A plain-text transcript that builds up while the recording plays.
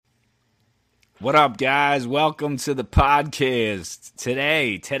What up, guys? Welcome to the podcast.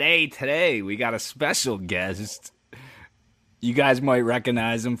 Today, we got a special guest. You guys might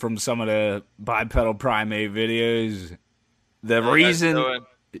recognize him from some of the Bipedal Primate videos. The How you guys reason, doing?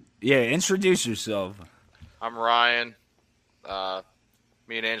 yeah, introduce yourself. I'm Ryan.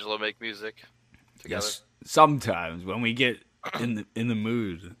 Me and Angela make music together. Yes, sometimes when we get in the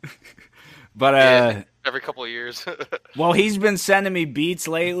mood. But Yeah, every couple of years. well, he's been sending me beats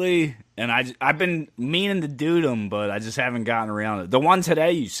lately, and I've been meaning to do them, but I just haven't gotten around to it. The one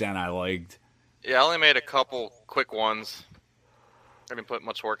today you sent, I liked. Yeah, I only made a couple quick ones. I didn't put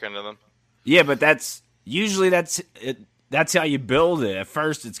much work into them. Yeah, but that's it. That's how you build it. At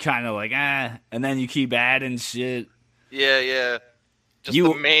first, it's kind of like and then you keep adding shit. Yeah. Just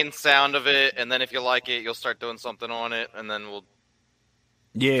the main sound of it, and then if you like it, you'll start doing something on it, and then we'll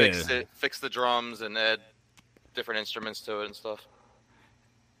fix the drums, and add different instruments to it and stuff.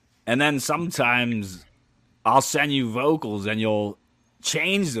 And then sometimes I'll send you vocals, and you'll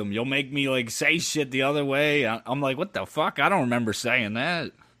change them. You'll make me like say shit the other way. I'm like, what the fuck? I don't remember saying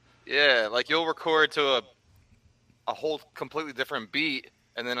that. Yeah, like you'll record to a whole completely different beat,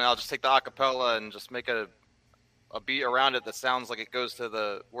 and then I'll just take the acapella and just make a beat around it that sounds like it goes to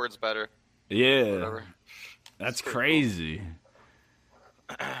the words better. Yeah, that's crazy. Cool.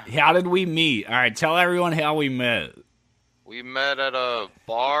 How did we meet? All right, tell everyone how we met. We met at a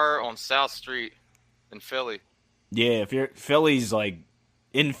bar on South Street in Philly. Yeah, if you're Philly's like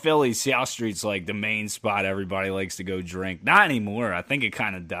in Philly, South Street's like the main spot everybody likes to go drink. Not anymore. I think it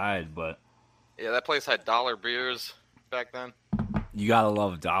kind of died, but yeah, that place had dollar beers back then. You gotta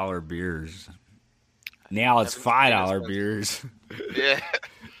love dollar beers. Now it's $5 beers. Yeah.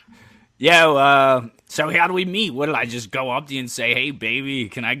 Yo, so how do we meet? What did I just go up to you and say, hey, baby,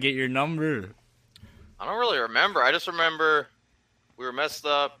 can I get your number? I don't really remember. I just remember we were messed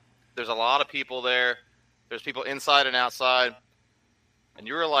up. There's a lot of people there. There's people inside and outside. And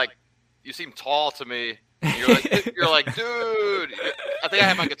you were like, you seem tall to me. You're like, dude. I think I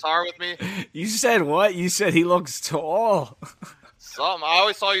had my guitar with me. You said what? You said he looks tall. Something. I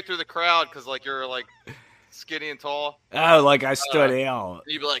always saw you through the crowd because like you're like skinny and tall. Oh, like I stood out.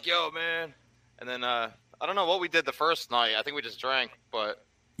 You'd be like, yo, man. And then I don't know what we did the first night. I think we just drank, but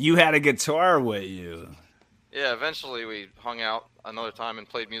you had a guitar with you. Yeah, eventually we hung out another time and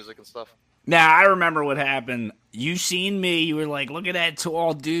played music and stuff. Now, I remember what happened. You seen me, you were like, look at that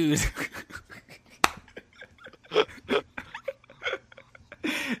tall dude.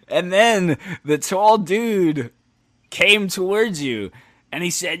 And then the tall dude came towards you, and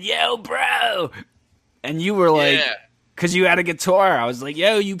he said, yo, bro. And you were like, because you had a guitar. I was like,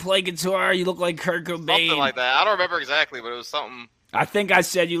 yo, you play guitar? You look like Kurt Cobain. Something like that. I don't remember exactly, but it was something. I think I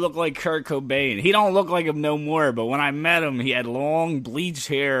said you look like Kurt Cobain. He don't look like him no more, but when I met him, he had long bleached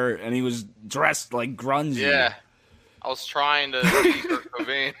hair, and he was dressed like grungy. Yeah. I was trying to be Kurt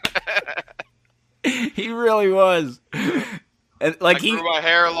Cobain. He really was. And, like, I grew my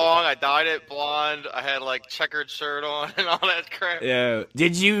hair long. I dyed it blonde. I had like checkered shirt on and all that crap. Yeah.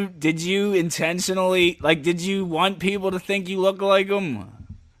 Did you intentionally, like, did you want people to think you look like him?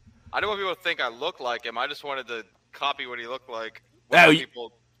 I didn't want people to think I looked like him. I just wanted to copy what he looked like.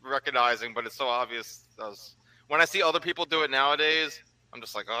 People recognizing, but it's so obvious. When I see other people do it nowadays, I'm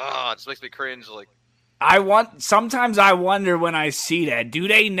just like, it just makes me cringe. Like, sometimes I wonder when I see that, do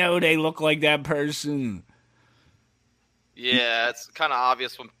they know they look like that person? Yeah, it's kind of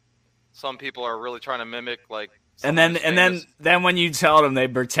obvious when some people are really trying to mimic, like. And then when you tell them, they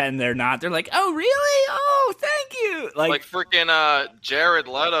pretend they're not. They're like, "Oh, really? Oh, thank you." Like freaking Jared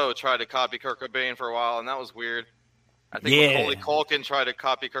Leto tried to copy Kurt Cobain for a while, and that was weird. I think Macaulay Culkin tried to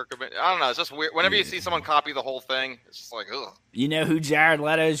copy Kurt Cobain. I don't know. It's just weird. Whenever you see someone copy the whole thing, it's just like, ugh. You know who Jared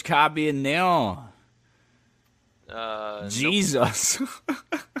Leto's copying now? Jesus. Nope.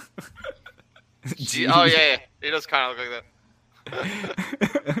 Oh yeah, he does kind of look like that.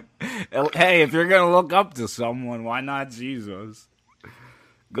 Hey, if you're gonna look up to someone, why not Jesus?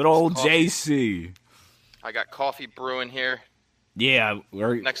 Good old JC. I got coffee brewing here. Yeah,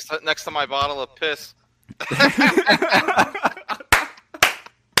 we're next to my bottle of piss.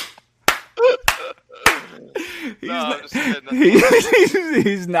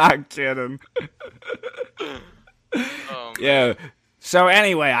 He's not kidding. Oh, yeah. So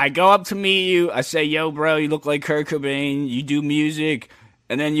anyway, I go up to meet you. I say, yo, bro, you look like Kurt Cobain. You do music.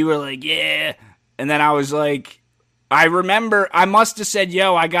 And then you were like, yeah. And then I was like, I remember I must have said,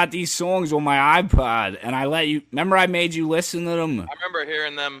 yo, I got these songs on my iPod. And I let you, remember I made you listen to them? I remember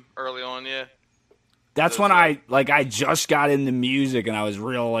hearing them early on, yeah. That's when I just got into music and I was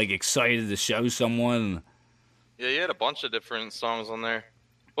real, like, excited to show someone. Yeah, you had a bunch of different songs on there.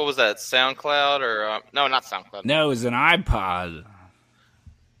 What was that? SoundCloud or no, not SoundCloud. No, it was an iPod.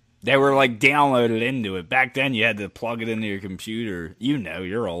 They were like downloaded into it. Back then, you had to plug it into your computer. You know,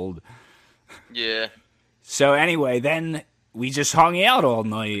 you're old. Yeah. So anyway, then we just hung out all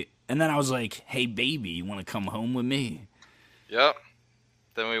night. And then I was like, hey, baby, you want to come home with me? Yep.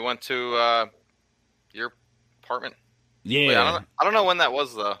 Then we went to your apartment. Yeah. Wait, I don't know when that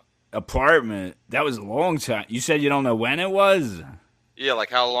was, though. Apartment. That was a long time. You said you don't know when it was? Yeah, like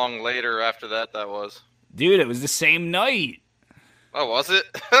how long later after that was. Dude, it was the same night. Oh, was it?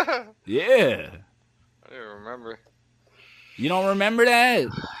 Yeah. I don't remember. You don't remember that?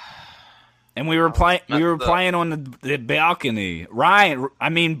 And we were playing. We were playing on the balcony.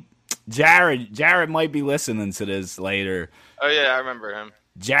 Jared might be listening to this later. Oh yeah, I remember him.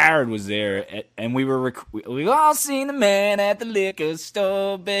 Jared was there, and we all seen the man at the liquor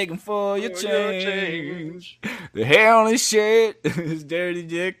store begging for your change. The hair on his shirt, his dirty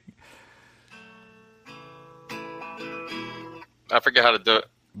dick. I forget how to do it.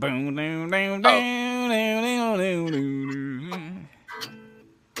 Boom, down, down, down, down, down, down.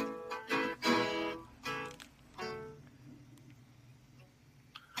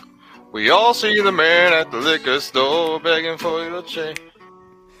 We all see the man at the liquor store begging for your change.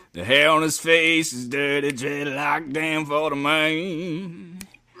 The hair on his face is dirty, dreadlock down for the man.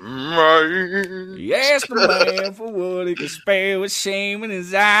 Right. He asked the man for what he could spare with shame in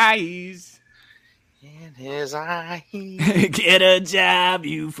his eyes. In his eyes. Get a job,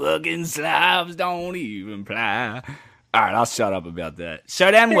 you fucking slobs, don't even ply. All right, I'll shut up about that.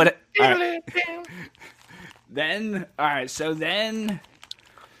 So then what? All right. So then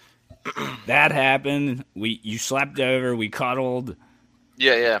that happened. You slept over. We cuddled.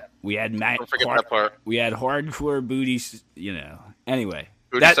 Yeah. We had Don't forget that part. We had hardcore booties. Anyway,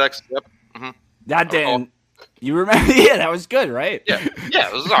 booty sex. Yep. Mm-hmm. That didn't. You remember? Yeah, that was good, right? Yeah,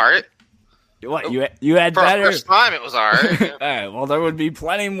 it was all right. What you had For better? our first time, it was all right. Yeah. All right. Well, there would be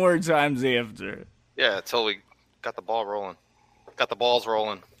plenty more times after. Yeah, until we got the ball rolling. Got the balls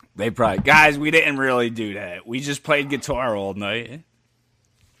rolling. Guys, we didn't really do that. We just played guitar all night.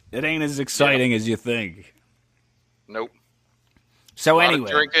 It ain't as exciting as you think. Nope. So anyway,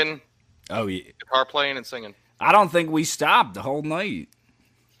 drinking. Oh yeah, guitar playing and singing. I don't think we stopped the whole night.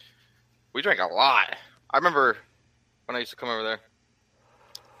 We drank a lot. I remember when I used to come over there.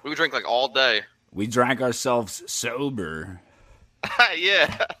 We would drink like all day. We drank ourselves sober.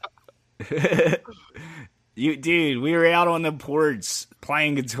 Yeah. Dude, we were out on the porch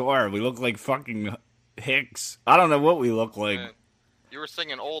playing guitar. We looked like fucking hicks. I don't know what we look like. Man. You were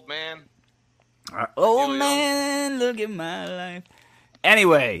singing Old Man. Old man, look at my life.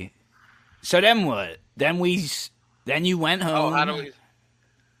 Anyway, so then what? Then you went home. Oh,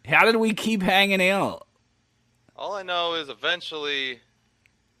 how did we keep hanging out? All I know is eventually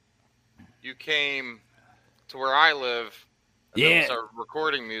you came to where I live. And then we started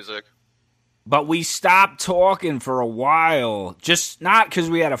recording music. But we stopped talking for a while. Just not because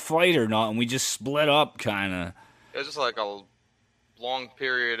we had a fight or nothing. We just split up, kind of. It was just like a long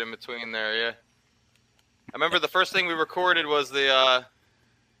period in between there, yeah. I remember the first thing we recorded was the,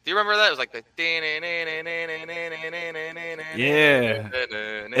 do you remember that? It was like the... Yeah.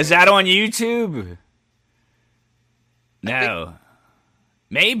 Is that on YouTube? No.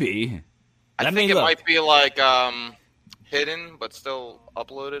 Maybe. I think it might be like hidden, but still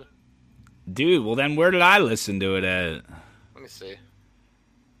uploaded. Dude, well then where did I listen to it at? Let me see.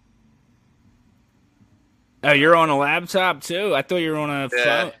 Oh, you're on a laptop too? I thought you were on a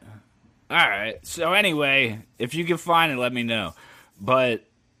phone. Alright, so anyway, if you can find it, let me know. But,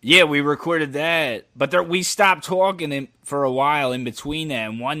 yeah, we recorded that. But we stopped talking for a while in between that.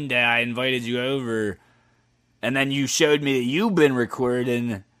 And one day I invited you over, and then you showed me that you've been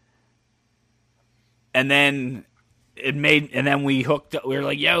recording. And then we hooked up. We were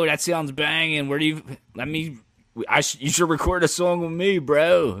like, yo, that sounds banging. You should record a song with me,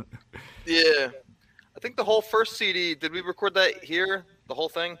 bro. Yeah. I think the whole first CD, did we record that here? The whole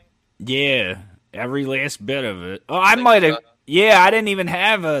thing? Yeah, every last bit of it. Oh, I might have. Yeah, I didn't even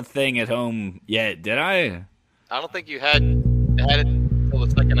have a thing at home yet, did I? I don't think you had it until the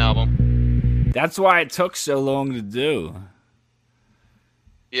second album. That's why it took so long to do.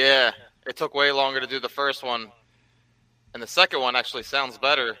 Yeah, it took way longer to do the first one. And the second one actually sounds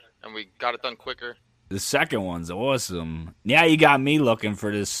better, and we got it done quicker. The second one's awesome. Now you got me looking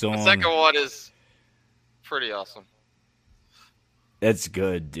for this song. The second one is pretty awesome. It's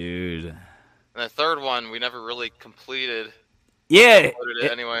good, dude. And the third one, we never really completed. Yeah.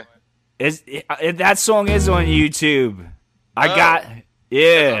 Anyway. That song is on YouTube. Yeah.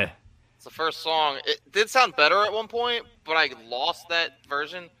 Yeah. It's the first song. It did sound better at one point, but I lost that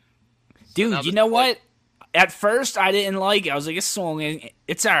version. So Dude, you know what? At first, I didn't like it. I was like, this song,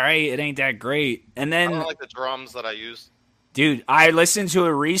 it's all right. It ain't that great. And I then, don't like the drums that I used. dude, I listened to it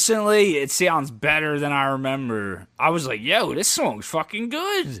recently. It sounds better than I remember. I was like, yo, this song's fucking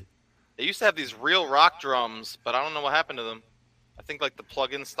good. They used to have these real rock drums, but I don't know what happened to them. I think like the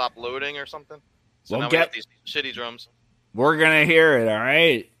plugin stopped loading or something. So Well, now we have these shitty drums. We're going to hear it, all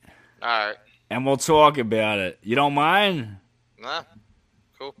right? All right. And we'll talk about it. You don't mind? Nah.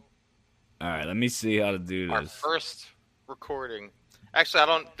 Cool. All right, let me see how to do this. Our first recording. Actually, I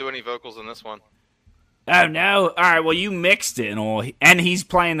don't do any vocals in this one. Oh, no? All right, well, you mixed it and all. And he's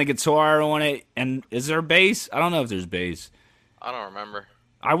playing the guitar on it. And is there bass? I don't know if there's bass. I don't remember.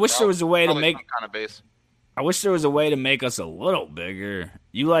 I wish there was a way to make... some kind of bass. I wish there was a way to make us a little bigger.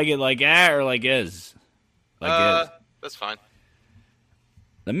 You like it like that or like is? Like is? That's fine.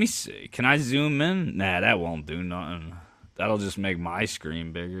 Let me see. Can I zoom in? Nah, that won't do nothing. That'll just make my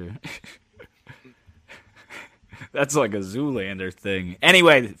screen bigger. That's like a Zoolander thing.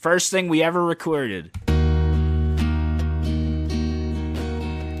 Anyway, first thing we ever recorded.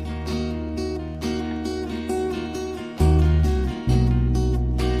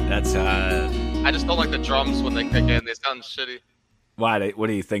 That's I just don't like the drums when they kick in. They sound shitty. Why? What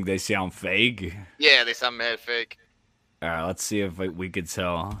do you think? They sound fake? Yeah, they sound mad fake. All right, let's see if we could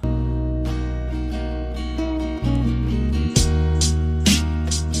tell.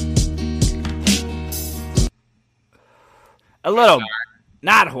 A little,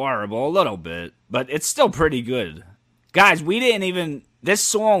 not horrible, a little bit, but it's still pretty good. Guys, we didn't even, this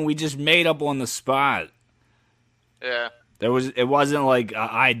song we just made up on the spot. Yeah. It wasn't like an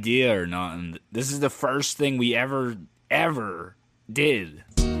idea or nothing. This is the first thing we ever did.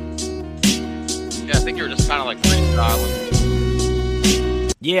 Yeah, I think you were just kind of like freestyling.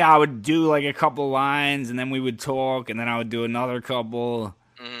 Yeah, I would do like a couple lines, and then we would talk, and then I would do another couple.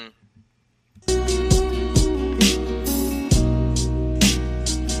 Mm-hmm.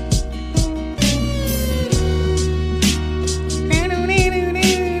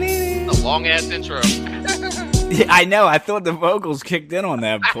 The long ass intro. Yeah, I know. I thought the vocals kicked in on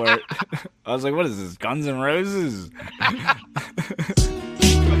that part. I was like, "What is this? Guns N' Roses?" A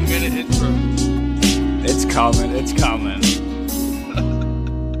minute intro. It's coming. It's coming.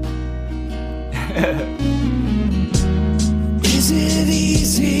 Is it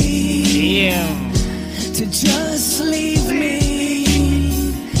easy Damn. to just leave me?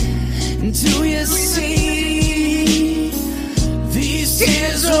 Do you see these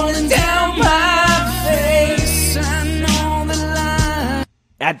tears rolling down my face? I know the lie.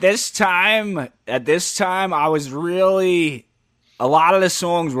 At this time, I was really. A lot of the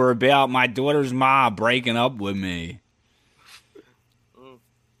songs were about my daughter's mom breaking up with me.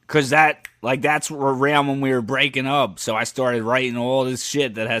 Cause that's around when we were breaking up, so I started writing all this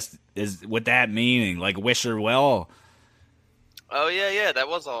shit that is with that meaning, like wish her well. Oh yeah, that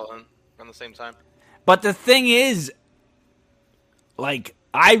was all around the same time. But the thing is, like,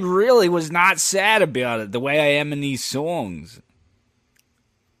 I really was not sad about it the way I am in these songs.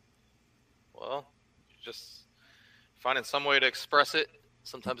 Well, just finding some way to express it.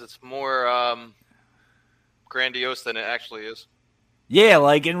 Sometimes it's more grandiose than it actually is. Yeah,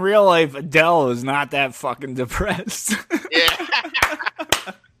 like in real life, Adele is not that fucking depressed. Yeah.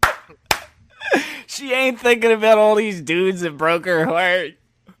 She ain't thinking about all these dudes that broke her heart.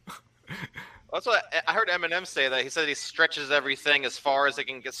 That's what I heard Eminem say. That he said he stretches everything as far as it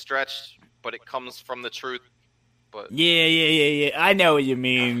can get stretched, but it comes from the truth. But Yeah. I know what you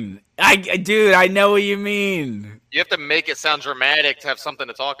mean. Dude, I know what you mean. you have to make it sound dramatic to have something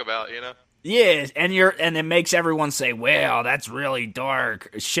to talk about, you know? Yeah, and it makes everyone say, "Wow, that's really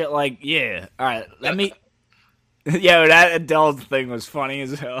dark." Shit like, yeah. All right, let me. Yo, that Adele thing was funny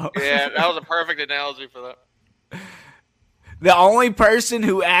as hell. Yeah, that was a perfect analogy for that. The only person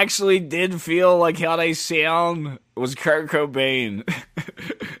who actually did feel like how they sound was Kurt Cobain.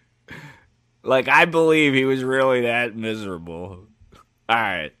 Like, I believe he was really that miserable. All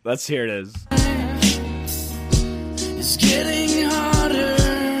right, let's hear this. It's getting harder,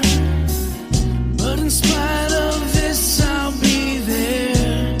 but in spite of this, I'll be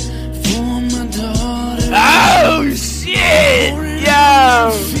there for my daughter. Oh, shit!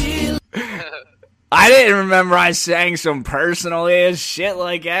 Yo! I didn't remember I sang some personal ass shit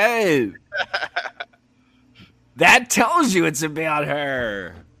like that. That tells you it's about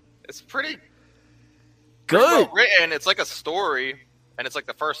her. It's pretty Good. well written. It's like a story, and it's like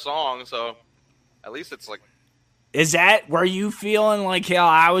the first song, so at least it's like. Is that were you feeling like how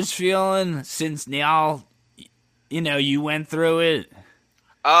I was feeling since now, you know, you went through it?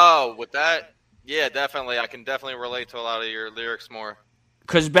 Oh, with that, Yeah, definitely. I can definitely relate to a lot of your lyrics more.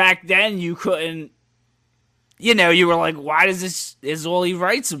 Because back then you couldn't, you were like, why does this is all he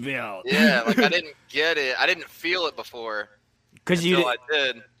writes about? Yeah, like I didn't get it. I didn't feel it before Because until I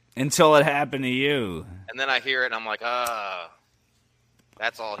did. Until it happened to you. And then I hear it and I'm like,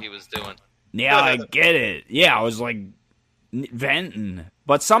 that's all he was doing. Yeah, I get it. Yeah, I was like venting.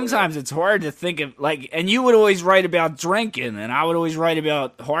 But sometimes it's hard to think of, like, and you would always write about drinking, and I would always write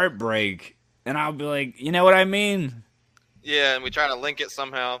about heartbreak. And I would be like, you know what I mean? Yeah, and we try to link it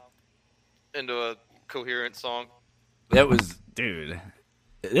somehow into a coherent song. That was, dude,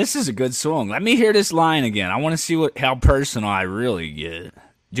 this is a good song. Let me hear this line again. I want to see how personal I really get.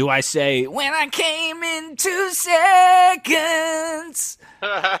 Do I say, when I came in 2 seconds?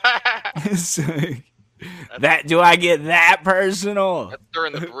 It's like, do I get that personal? That's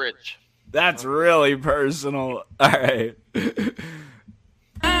during the bridge. That's really personal. All right.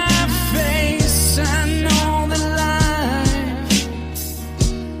 My face, I know that life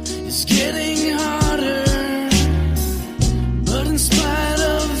is getting harder, but in spite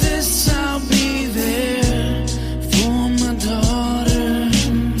of this, I'll be there for my daughter.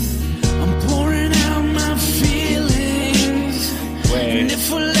 I'm pouring out my feelings, and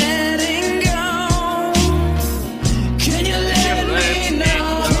if we're letting go, can you let me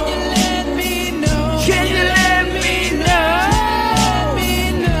know? Can you let me know?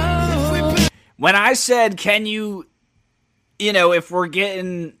 When I said, can you, if we're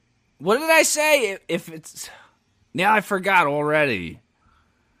getting, what did I say? If it's, now I forgot already.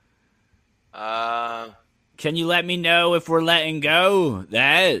 Can you let me know if we're letting go?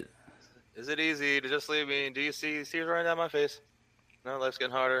 That. Is it easy to just leave me? Do you see tears running down my face? No, life's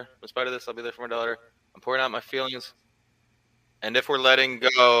getting harder. In spite of this, I'll be there for my daughter. I'm pouring out my feelings. And if we're letting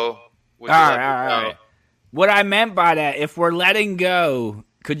go, would you let me know? What I meant by that, if we're letting go,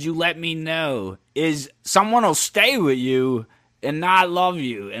 could you let me know? Is someone will stay with you and not love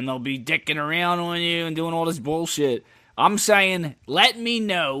you, and they'll be dicking around on you and doing all this bullshit. I'm saying, let me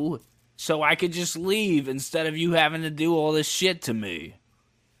know so I could just leave instead of you having to do all this shit to me.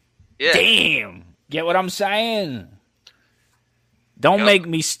 Yeah. Damn. Get what I'm saying? Don't make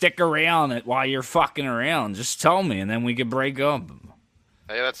me stick around it while you're fucking around. Just tell me, and then we could break up.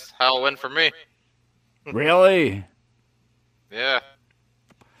 Hey, that's how it went for me. Really? Yeah.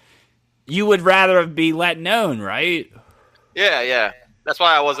 You would rather be let known, right? Yeah. That's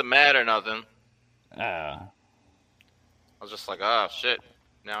why I wasn't mad or nothing. I was just like, oh, shit.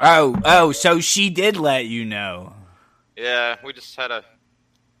 Now so she did let you know. Yeah, we just had a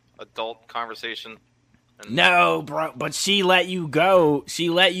adult conversation. No, bro, but she let you go. She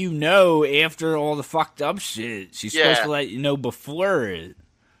let you know after all the fucked up shit. She's supposed to let you know before it.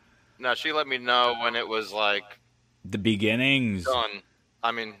 No, she let me know when it was like the beginnings. Done.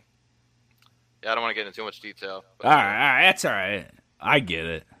 I mean, yeah, I don't want to get into too much detail. All right, that's all right. I get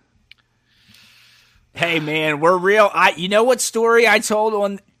it. Hey, man, we're real. You know what story I told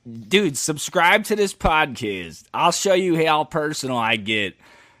on? Dude, subscribe to this podcast. I'll show you how personal I get.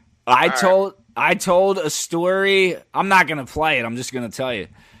 I told a story. I'm not going to play it. I'm just going to tell you.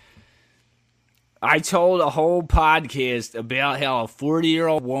 I told a whole podcast about how a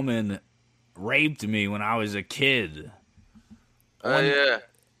 40-year-old woman raped me when I was a kid. Oh, yeah.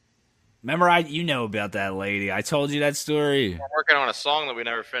 Remember, you know about that lady. I told you that story. We're working on a song that we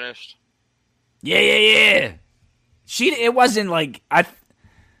never finished. Yeah. It wasn't like,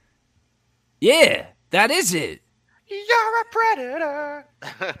 yeah, that is it. You're a predator.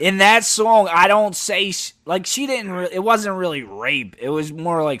 In that song, I don't say, like, she didn't, it wasn't really rape. It was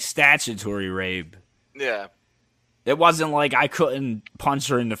more like statutory rape. Yeah. It wasn't like I couldn't punch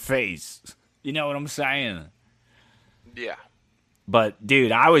her in the face. You know what I'm saying? Yeah. But,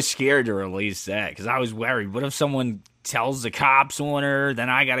 dude, I was scared to release that because I was worried. What if someone tells the cops on her? Then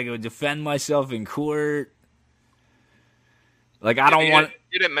I got to go defend myself in court. Like, I don't want...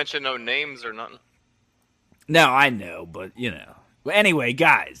 You didn't mention no names or nothing. No, I know, but, But anyway,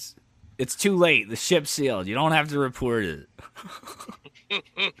 guys, it's too late. The ship sailed. You don't have to report it.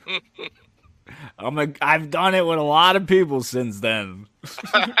 I've done it with a lot of people since then.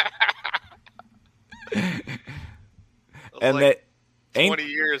 And like 20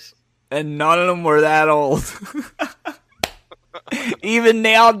 years. And none of them were that old. Even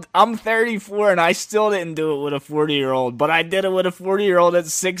now, I'm 34, and I still didn't do it with a 40-year-old, but I did it with a 40-year-old at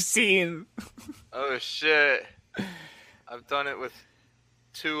 16. Oh, shit. I've done it with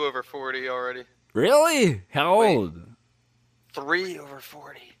 2 over 40 already. Really? How old? 3 over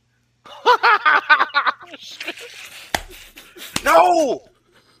 40. No!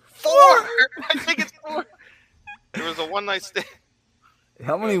 4! I think it's 4. There was a one-night stand.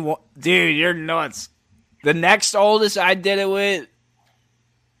 How many? Dude, you're nuts. The next oldest I did it with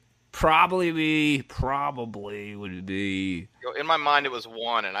probably would be. Yo, in my mind, it was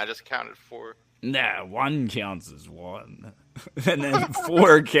 1, and I just counted 4. Nah, 1 counts as 1, and then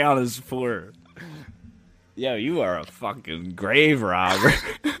 4 count as 4. Yo, you are a fucking grave robber.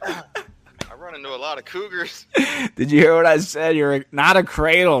 I run into a lot of cougars. Did you hear what I said? You're not a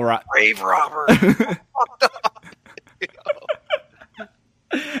cradle robber. Grave robber. Fucked up.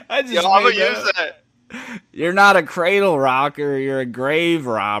 I just Yo, I'm gonna use that. You're not a cradle rocker. You're a grave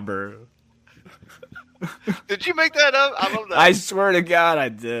robber. Did you make that up? I love that. I swear to God, I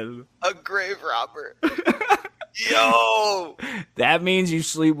did. A grave robber. Yo, That means you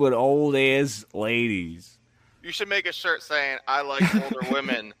sleep with old ass ladies. you should make a shirt saying "I like older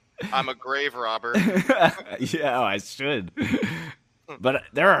women. I'm a grave robber." Yeah, I should. But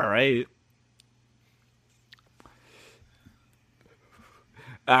they're all right.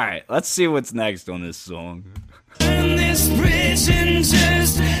 All right, let's see what's next on this song. Burn this bridge and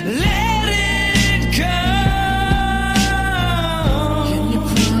just let it go. Can you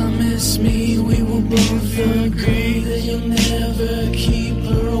promise me we will both agree that you'll never keep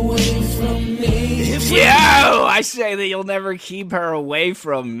her away from me? Yo, I say that you'll never keep her away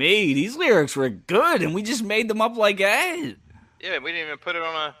from me. These lyrics were good, and we just made them up like that. Yeah, we didn't even put it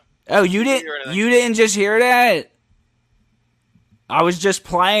on a. Oh, you didn't just hear that? I was just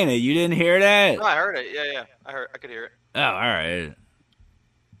playing it. You didn't hear that? No, I heard it. Yeah, I could hear it. Oh, all right.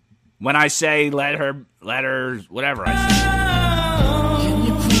 When I say let her, whatever I say. Can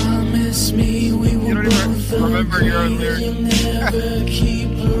you promise me we will You don't both even remember your own agree that lyrics. you'll never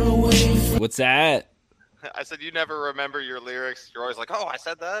keep her away from What's that? I said you never remember your lyrics. You're always like, "Oh, I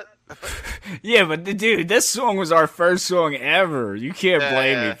said that." Yeah, but dude, this song was our first song ever. You can't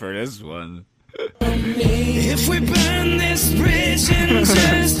blame me Yeah. for this one. me? If we burn this bridge and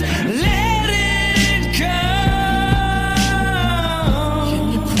just let it go.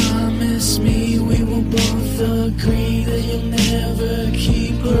 Can you promise me we will both agree that you'll never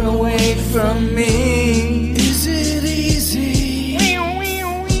keep her away from me? Is it easy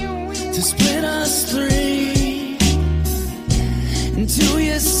to split us 3? Do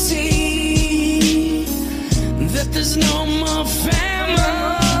you see that there's no more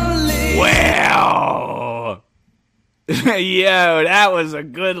family? Wow. Yo, that was a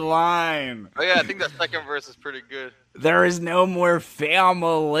good line. Oh yeah, I think that second verse is pretty good. There is no more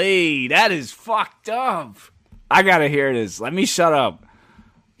family. That is fucked up. I gotta hear this. Let me shut up.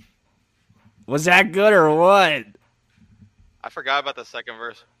 Was that good or what? I forgot about the second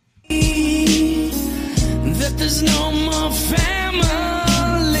verse. That there's no more family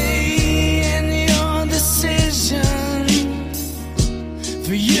in your decision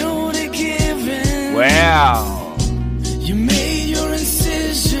for you to give in. Wow. You made your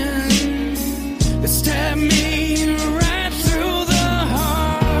incision that stabbed me right through the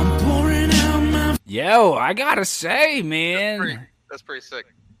heart. I'm pouring out my Yo, I gotta say, man, That's pretty sick.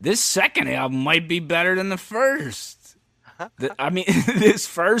 this second album might be better than the first. This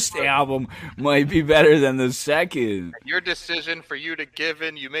first album might be better than the second. Your decision for you to give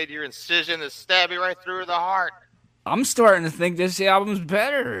in, you made your incision that stabbed me right through the heart. I'm starting to think this album's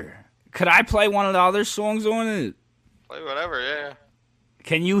better. Could I play one of the other songs on it? Play whatever, yeah.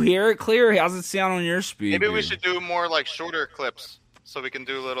 Can you hear it clear? How's it sound on your speaker? Maybe we should do more like shorter clips so we can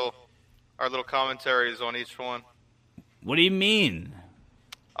do our little commentaries on each one What do you mean?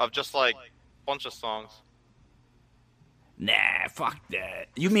 of just like a bunch of songs. Nah, fuck that.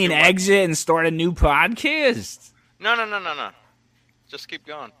 You mean exit and start a new podcast? No. Just keep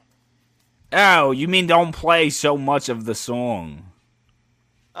going. Oh, you mean don't play so much of the song?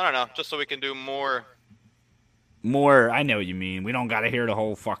 I don't know, just so we can do more. More, I know what you mean. We don't gotta hear the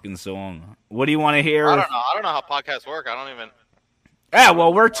whole fucking song. What do you want to hear? I don't know how podcasts work. I don't even. Ah,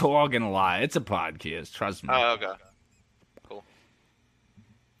 well, we're talking a lot. It's a podcast, trust me. Oh, okay. Cool.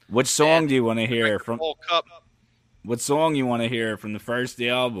 What song do you want to hear from? Full cup. What song you want to hear from the first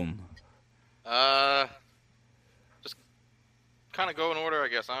album? Just kind of go in order, I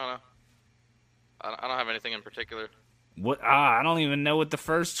guess. I don't know. I don't have anything in particular. What? I don't even know what the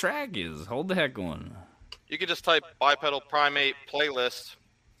first track is. Hold the heck on. You could just type Bipedal Primate playlist,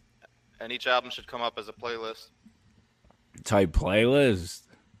 and each album should come up as a playlist. Type playlist.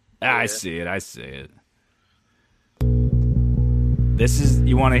 Yeah. I see it. This is.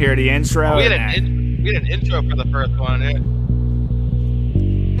 You want to hear the intro? We had an intro for the first one, yeah.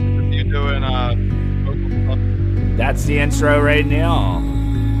 You doing vocal stuff. That's the intro right now.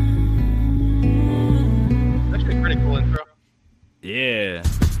 Actually, a pretty cool intro. Yeah.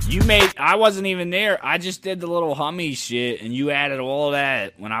 You I wasn't even there. I just did the little hummy shit, and you added all of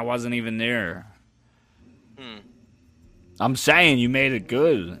that when I wasn't even there. I'm saying you made it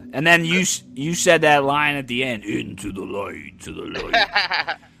good. And then you said that line at the end, into the light, to the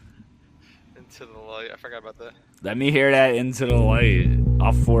light. Into the light. I forgot about that. Let me hear that into the light.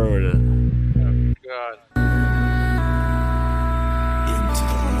 I'll forward it. Oh, God.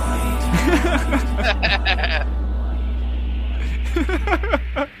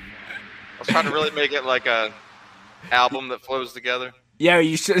 I was trying to really make it like a album that flows together. Yeah,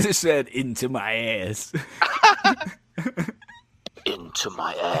 you should have said into my ass. Into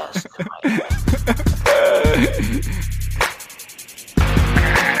my ass. To my ass.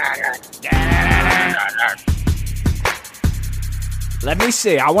 Let me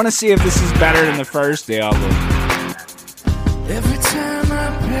see. I want to see if this is better than the first album. Every time I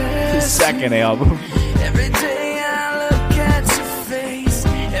pass The second album. every day I look at your face.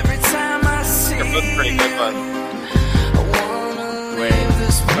 Every time I see It looks pretty good, bud. I wanna leave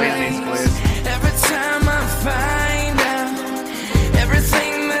this place. Every time I find out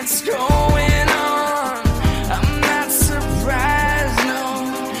everything that's going on, I'm not surprised, no.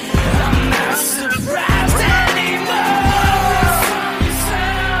 I'm not surprised anymore.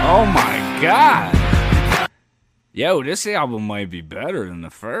 Oh my god. Yo, this album might be better than the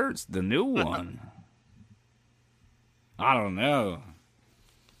first, the new one. I don't know.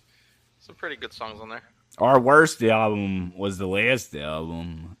 Some pretty good songs on there. Our worst album was the last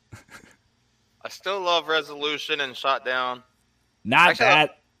album. I still love Resolution and Shot Down. Not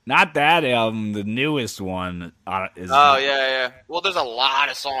Actually, not that album, the newest one is. Oh, yeah. Well, there's a lot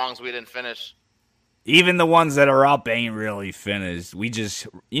of songs we didn't finish. Even the ones that are up ain't really finished. We just,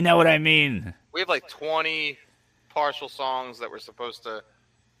 you know what I mean? We have like 20 partial songs that were supposed to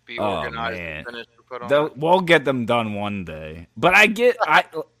be Oh, organized man. and finished and put on. We'll get them done one day. But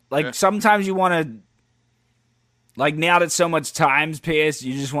Yeah. sometimes you want to, like now that so much time's passed,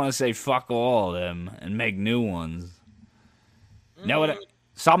 you just want to say fuck all of them and make new ones.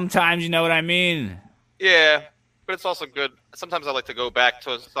 Sometimes you know what I mean? Yeah, but it's also good. Sometimes I like to go back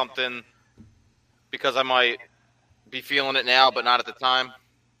to something because I might be feeling it now, but not at the time.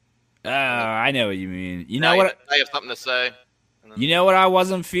 Oh, I know what you mean. You Now know what? I have something to say. You know what I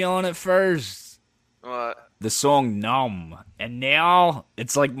wasn't feeling at first? What? The song Numb. And now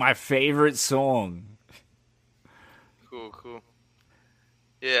it's like my favorite song. Cool.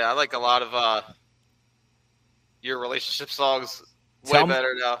 Yeah, I like a lot of your relationship songs way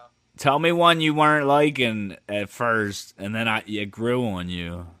better now. Tell me one you weren't liking at first, and then it grew on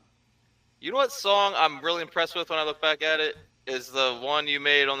you. You know what song I'm really impressed with when I look back at it? Is the one you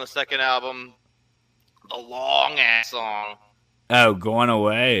made on the second album, the long-ass song. Oh, Going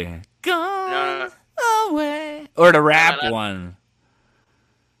Away. No. Away. Or the rap No. one.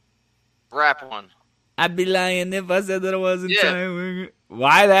 Rap one. I'd be lying if I said that I wasn't Yeah. trying.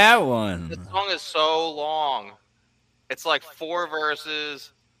 Why that one? The song is so long. It's like 4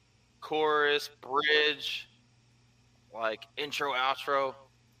 verses, chorus, bridge, like intro, outro.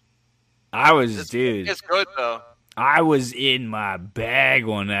 Dude. It's good though. I was in my bag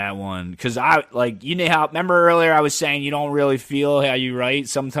on that one because you know how. Remember earlier I was saying you don't really feel how you write.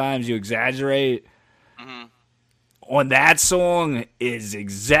 Sometimes you exaggerate. Mm-hmm. On that song is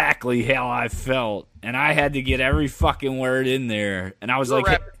exactly how I felt, and I had to get every fucking word in there. And I was You were like,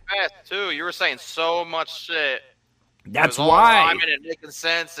 rapping fast too. You were saying so much shit. "That's It was all why." rhyming and making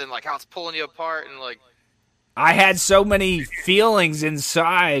sense, and like how it's pulling you apart, and like I had so many feelings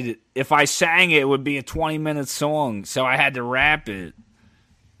inside. If I sang it, it would be a 20-minute song, so I had to rap it.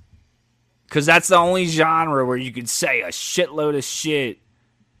 Because that's the only genre where you could say a shitload of shit.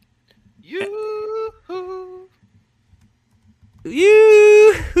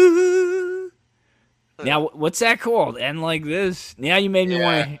 Now, what's that called? End Like This? Now you made me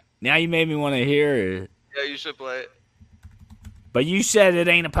want to. Now you made me want to hear it. Yeah, you should play it. But you said it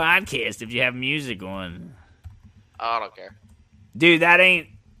ain't a podcast if you have music on. I don't care. Dude, that ain't...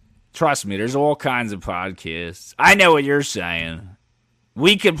 Trust me, there's all kinds of podcasts. I know what you're saying.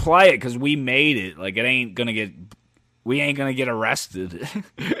 We could play it because we made it. Like, it ain't gonna get... We ain't gonna get arrested. Oh,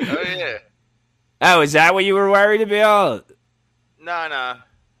 yeah. Oh, is that what you were worried about? Nah.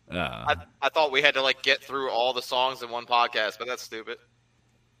 Oh. I thought we had to, like, get through all the songs in one podcast, but that's stupid.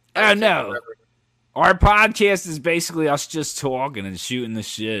 Oh, no. Our podcast is basically us just talking and shooting the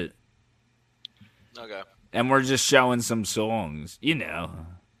shit. Okay. And we're just showing some songs. You know.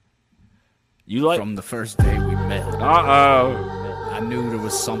 You like... From the first day we met, Uh-oh. I knew there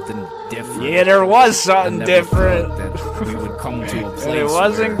was something different. Yeah, there was I something never different. thought that we would come to a place And it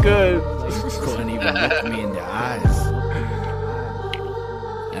wasn't where good. you couldn't even look me in the eyes.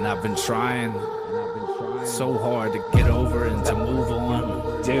 and I've been trying so hard to get over and to move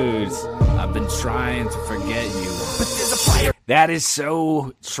on. Dude, I've been trying to forget you. that is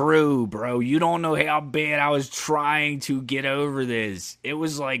so true, bro. You don't know how bad I was trying to get over this. It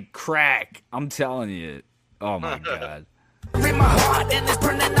was like crack. I'm telling you. Oh my god. In my heart and it's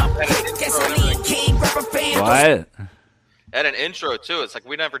burning up. Gasoline king, rapper fan. What? And an intro too. It's like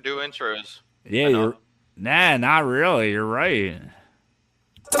we never do intros. Yeah, you're. Nah, not really. You're right.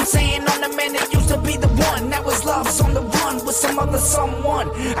 I'm saying on the man that used to be the one. That was love's on the run with some other someone.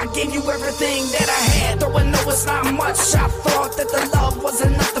 I gave you everything that I had, though I know it's not much. I thought that the love was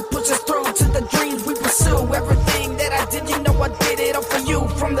enough to push us through to the dreams we pursue. Everything that I did, you know I did it all for you.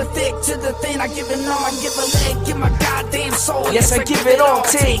 From the thick to the thin, I give it all. I give a leg, give my goddamn soul. Yes, I give it all,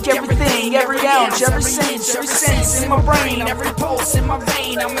 take everything, every ounce, every sense in my brain, every pulse in my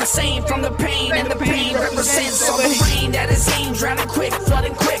vein. I'm insane from the pain, and the pain represents all the rain that is aimed, drowning quick,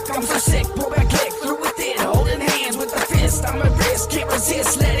 flooding quick. I'm so sick, pull back, click through with it, holding hands with the fist. I'm at risk, can't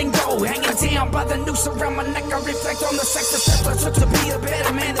resist, letting go, hanging down by the noose around my neck. I reflect on the sex the steps I took to be a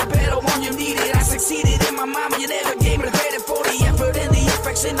better man, the better one you needed. I succeeded in my mama, you never gave me the credit for the effort and the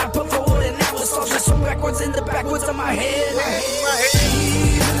affection I put forward, and now it's all just so backwards in the backwoods of my head.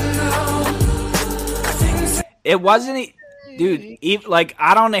 It wasn't, dude. Like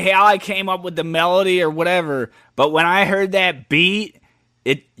I don't know how I came up with the melody or whatever, but when I heard that beat,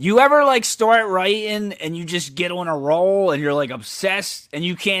 you ever like start writing and you just get on a roll and you're like obsessed and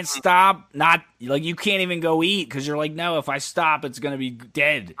you can't stop. Not like you can't even go eat because you're like, no, if I stop, it's gonna be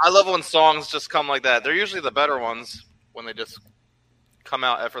dead. I love when songs just come like that. They're usually the better ones when they just come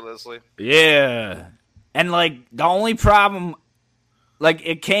out effortlessly. Yeah, and like the only problem. Like,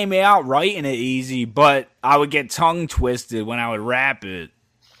 it came out writing it easy, but I would get tongue twisted when I would rap it.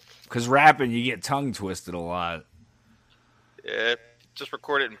 Because rapping, you get tongue twisted a lot. Yeah, just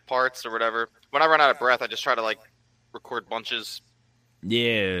record it in parts or whatever. When I run out of breath, I just try to, like, record bunches.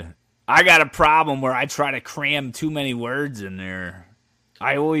 Yeah. I got a problem where I try to cram too many words in there.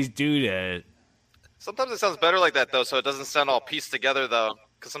 I always do that. Sometimes it sounds better like that, though, so it doesn't sound all pieced together, though.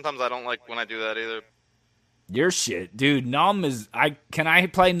 Because sometimes I don't like when I do that either. Your shit, dude. Numb is. Can I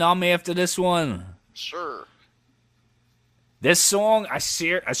play Numb after this one? Sure. This song, I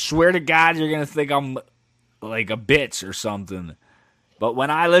swear to God, you're gonna think I'm like a bitch or something. But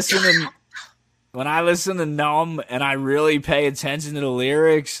when I listen to Numb and I really pay attention to the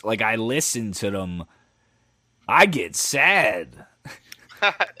lyrics, like I listen to them, I get sad.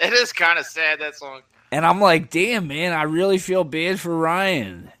 It is kind of sad, that song. And I'm like, damn, man, I really feel bad for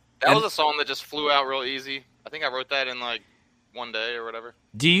Ryan. That was a song that just flew out real easy. I think I wrote that in like one day or whatever.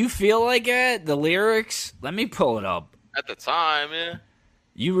 Do you feel like it? The lyrics? Let me pull it up. At the time, yeah.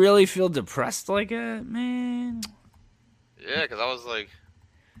 You really feel depressed like it, man? Yeah, because I was like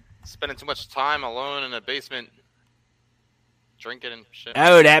spending too much time alone in a basement drinking and shit.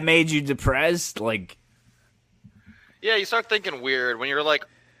 Oh, that made you depressed? Like, yeah, you start thinking weird when you're like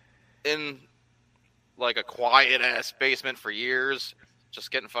in like a quiet ass basement for years, just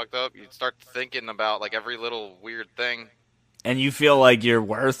getting fucked up. You start thinking about like every little weird thing. And you feel like you're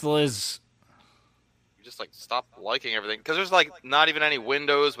worthless? You just like stop liking everything because there's like not even any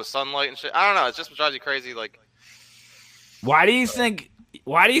windows with sunlight and shit. I don't know. It's just drives you crazy. Like, why do you think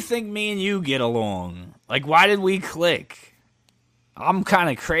me and you get along? Like, why did we click? I'm kind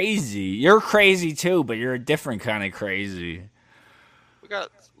of crazy. You're crazy too, but you're a different kind of crazy. we got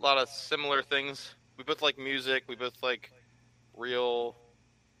a lot of similar things. We both like music. We both like real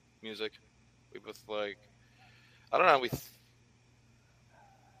music. We both like, I don't know,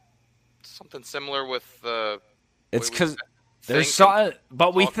 something similar with it's because there's something,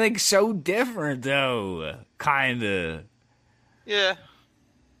 but we think so different though, kinda. Yeah.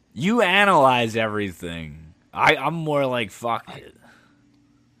 You analyze everything. I'm more like fuck it.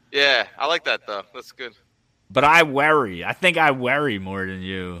 Yeah, I like that though. That's good. But I worry. I think I worry more than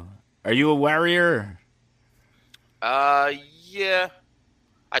you. Are you a worrier? Yeah.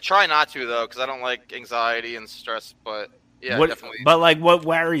 I try not to though, because I don't like anxiety and stress. But yeah, definitely. But like, what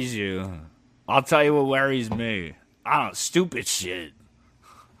worries you? I'll tell you what worries me. I don't know, stupid shit.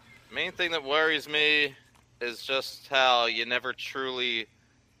 Main thing that worries me is just how you never truly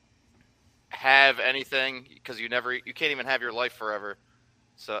have anything because you can't even have your life forever.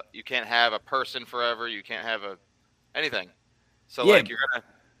 So you can't have a person forever. You can't have anything. So yeah. Like you're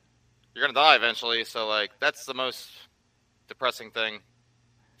gonna die eventually. So like that's the most depressing thing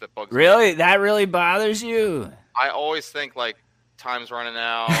that bugs me. Really? That really bothers you? I always think like time's running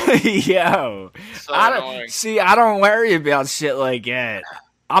out. Yo, So I don't worry about shit like that.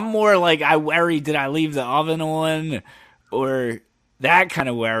 I'm more like I worry, did I leave the oven on, or That kind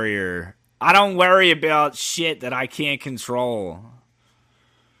of worrier. I don't worry about shit that I can't control.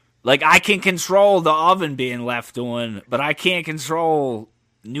 Like, I can control the oven being left on, but I can't control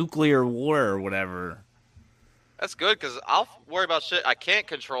nuclear war or whatever. That's good, because I'll worry about shit I can't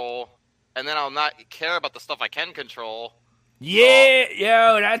control, and then I'll not care about the stuff I can control. Yeah,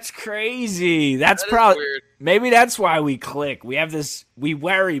 yo, that's crazy. That's probably weird. Maybe that's why we click. We have this. We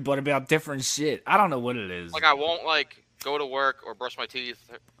worry, but about different shit. I don't know what it is. Like, I won't, like, go to work or brush my teeth,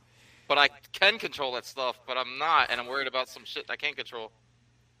 but I can control that stuff, but I'm not, and I'm worried about some shit I can't control.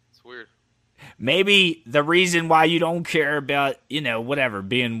 It's weird. Maybe the reason why you don't care about, whatever,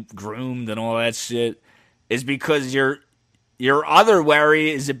 being groomed and all that shit is because your other worry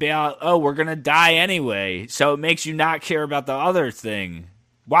is about, oh, we're going to die anyway. So it makes you not care about the other thing.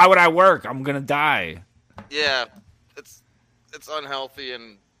 Why would I work? I'm going to die. Yeah, it's unhealthy,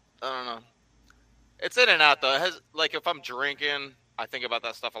 and I don't know. It's in and out, though. Like, if I'm drinking, I think about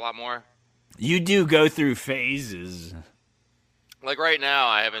that stuff a lot more. You do go through phases. Like, right now,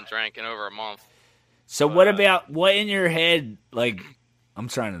 I haven't drank in over a month. So what in your head, like, I'm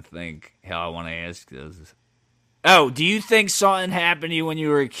trying to think how I want to ask this. Oh, do you think something happened to you when you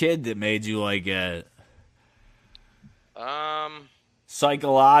were a kid that made you like it?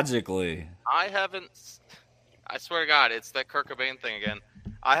 Psychologically. I swear to God, it's that Kurt Cobain thing again.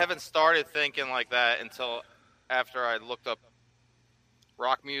 I haven't started thinking like that until after I looked up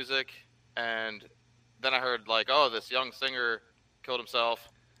rock music, and then I heard, like, oh, this young singer killed himself.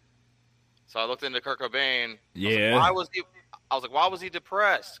 So I looked into Kurt Cobain. Yeah. I was like, why was he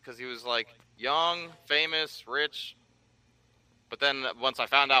depressed? Because he was, like, young, famous, rich. But then once I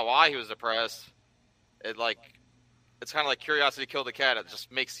found out why he was depressed, it's kind of like curiosity killed the cat. It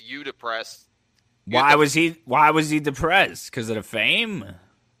just makes you depressed. Why was he depressed? Because of the fame?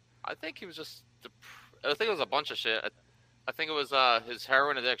 I think he was just. I think it was a bunch of shit. I think it was his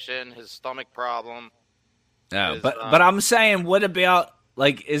heroin addiction, his stomach problem. No, but I'm saying, what about,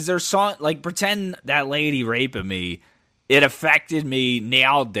 like, is there some, like, pretend that lady raping me, it affected me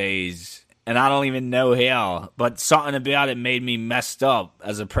nowadays, and I don't even know how, but something about it made me messed up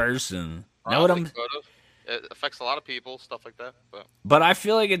as a person. Know what I'm? It affects a lot of people, stuff like that. But I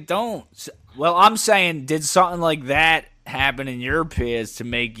feel like it don't. Well, I'm saying, did something like that happen in your past to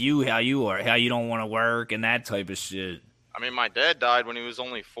make you how you are, how you don't want to work and that type of shit? I mean, my dad died when he was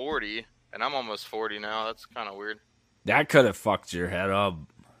only 40, and I'm almost 40 now. That's kind of weird. That could have fucked your head up.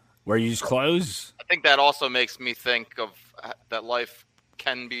 Were you close? I think that also makes me think of that life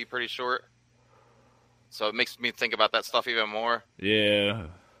can be pretty short. So it makes me think about that stuff even more. Yeah.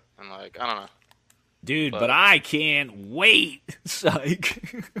 And, like, I don't know. Dude, but I can't wait. Psych.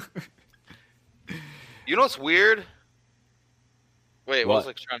 You know what's weird? Wait, what was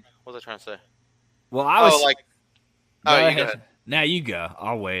I trying to say? Well, I was... Go ahead. ahead. Now you go.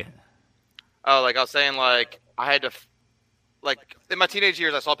 I'll wait. Oh, like I was saying, like, I had to... Like, in my teenage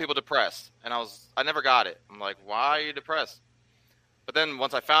years, I saw people depressed, and I never got it. I'm like, why are you depressed? But then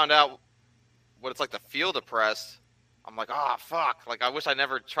once I found out what it's like to feel depressed, I'm like, oh, fuck. Like, I wish I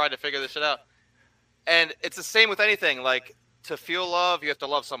never tried to figure this shit out. And it's the same with anything. Like, to feel love, you have to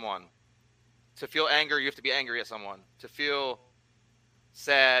love someone. To feel anger, you have to be angry at someone. To feel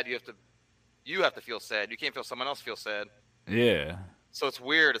sad, you have to feel sad. You can't feel someone else feel sad. Yeah. So it's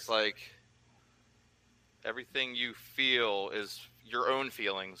weird. It's like everything you feel is your own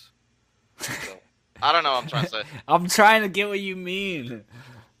feelings. So, I don't know what I'm trying to say. I'm trying to get what you mean.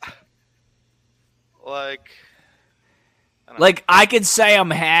 I could say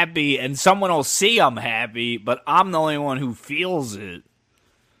I'm happy and someone will see I'm happy, but I'm the only one who feels it.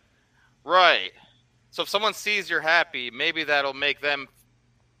 Right. So if someone sees you're happy, maybe that'll make them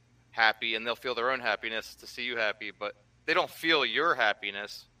happy and they'll feel their own happiness to see you happy, but they don't feel your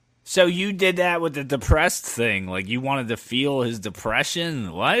happiness. So you did that with the depressed thing? Like, you wanted to feel his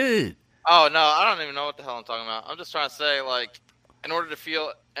depression? What? Oh, no, I don't even know what the hell I'm talking about. I'm just trying to say, like, in order to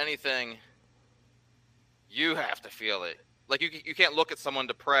feel anything, you have to feel it. Like, you can't look at someone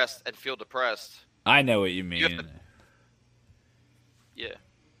depressed and feel depressed. I know what you mean. Yeah.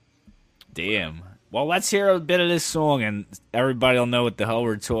 Damn. Well, let's hear a bit of this song, and everybody will know what the hell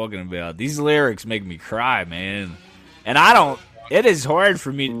we're talking about. These lyrics make me cry, man. And it is hard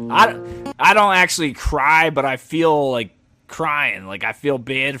for me. I don't actually cry, but I feel like crying. Like, I feel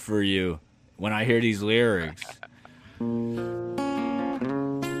bad for you when I hear these lyrics. I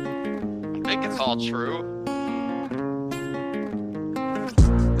think it's all true.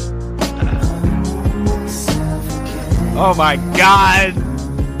 Oh my God.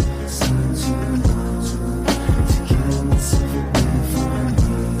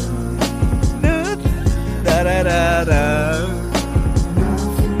 Da, da, da, da.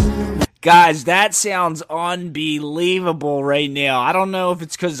 Guys, that sounds unbelievable right now. I don't know if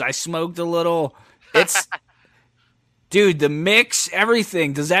it's because I smoked a little. It's, dude, the mix,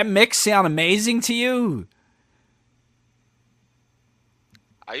 everything. Does that mix sound amazing to you?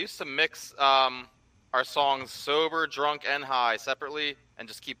 I used to mix our songs sober, drunk, and high separately, and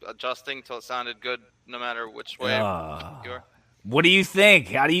just keep adjusting till it sounded good, no matter which way you are. What do you think?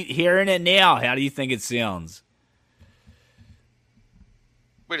 How do you hearing it now? How do you think it sounds?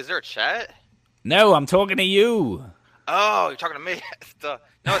 Wait, is there a chat? No, I'm talking to you. Oh, you're talking to me. No,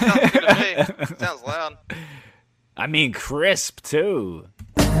 it sounds good to me. It sounds loud. I mean, crisp too.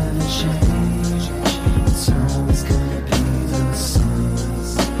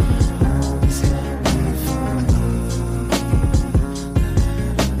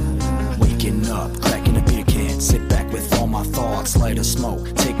 Waking up, cracking a beer can, sit back with all my thoughts, light a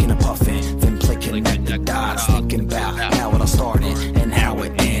smoke, taking a puffin', then connect the dots, thinking about how it all started and how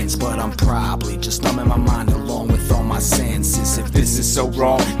it ends. But I'm probably just numbing my mind along with all my senses. If this is so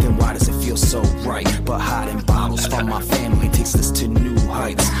wrong, then why does it feel so right? But hiding bottles from my family takes us to new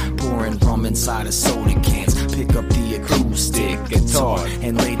heights. Pouring rum inside of soda cans, pick up the acoustic guitar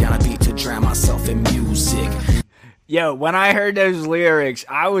and lay down a beat to drown myself in music. Yo, when I heard those lyrics,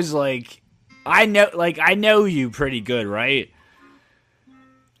 I was like, I know you pretty good, right?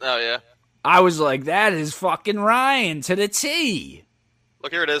 Oh, yeah. I was like, that is fucking Ryan to the T.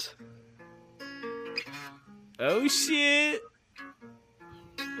 Look, here it is. Oh, shit.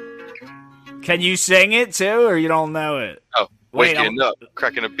 Can you sing it, too, or you don't know it? Oh, Wait, waking up,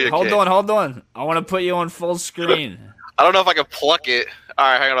 cracking a beer Hold can. on. I want to put you on full screen. I don't know if I can pluck it.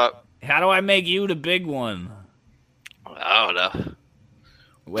 All right, hang on up. How do I make you the big one? I don't know.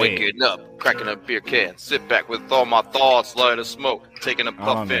 Wait. Waking up, cracking a beer can, sit back with all my thoughts, light a smoke, taking a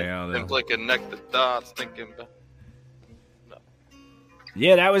puff in, then connect the dots, thinking about...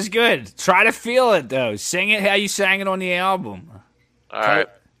 Yeah, that was good. Try to feel it, though. Sing it how you sang it on the album. All right.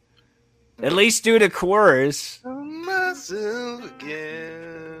 At least do the chorus. Myself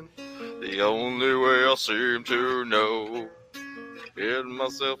again, the only way I seem to know, get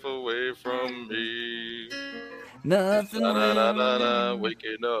myself away from me. Nothing. Da, da, da, da,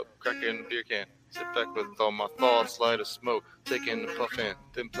 waking up, cracking a beer can, sit back with all my thoughts, light a smoke, taking a puff in,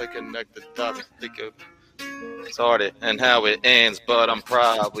 then connect the dots, think of started and how it ends, but I'm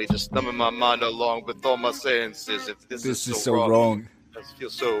probably just numbing my mind along with all my senses. If this is so wrong, it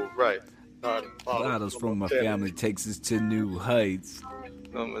feels so right. Bottles from my family takes us to new heights.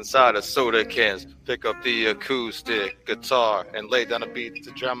 I'm inside of soda cans, pick up the acoustic guitar and lay down a beat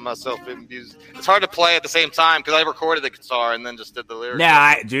to drown myself in music. It's hard to play at the same time because I recorded the guitar and then just did the lyrics.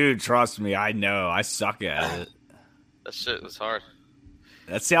 Nah, dude, trust me, I know. I suck at it. That shit was hard.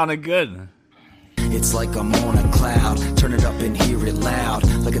 That sounded good. It's like I'm on a cloud, turn it up and hear it loud,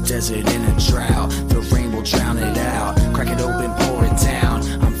 like a desert in a drought, the rain will drown it out, crack it open, pour it down,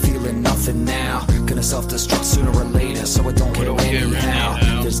 I'm feeling nothing now, gonna self-destruct sooner or later, so I don't care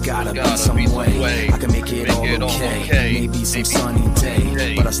anyhow, there's gotta be some way, I can make it all okay, maybe some sunny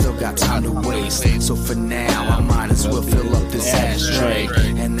day, but I still got time to waste, so for now, I might as well fill up this ashtray,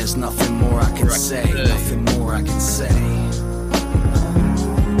 and there's nothing more I can say, nothing more I can say.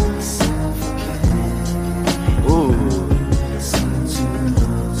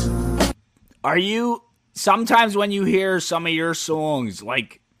 Are you, sometimes when you hear some of your songs,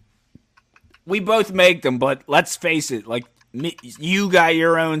 like, we both make them, but let's face it, like, you got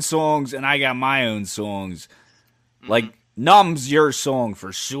your own songs and I got my own songs. Like, Numb's your song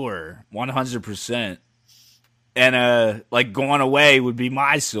for sure, 100%. And, like, Gone Away would be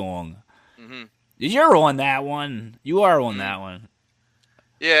my song. Mm-hmm. You're on that one. You are on that one.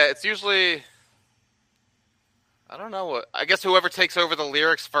 Yeah, it's usually... I don't know what. I guess whoever takes over the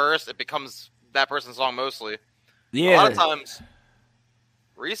lyrics first, it becomes that person's song mostly. Yeah. A lot of times,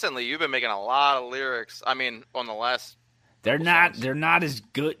 recently, you've been making a lot of lyrics. I mean, on the last. They're not as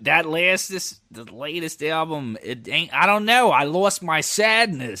good. That the latest album, it ain't. I don't know. I lost my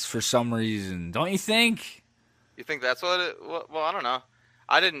sadness for some reason. Don't you think? You think that's what it? Well, I don't know.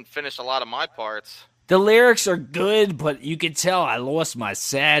 I didn't finish a lot of my parts. The lyrics are good, but you can tell I lost my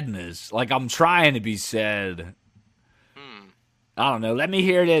sadness. Like I'm trying to be sad. I don't know. Let me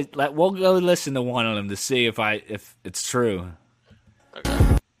hear it. We'll go listen to one of them to see if it's true. Okay.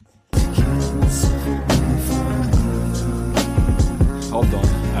 Hold on.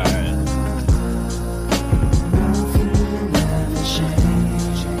 All right.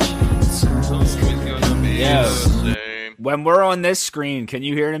 Yeah. When we're on this screen, can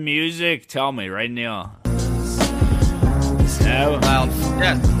you hear the music? Tell me right now. No? Loud.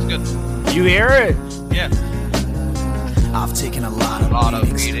 Yeah, it's good. You hear it? Yeah. I've taken a lot of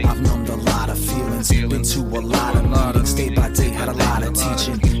beatings. I've numbed a lot of feelings. Been to a lot of meetings. Day by day had a lot of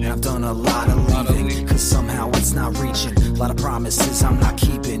teaching. And I've done a lot of leaving. Cause somehow it's not reaching. A lot of promises I'm not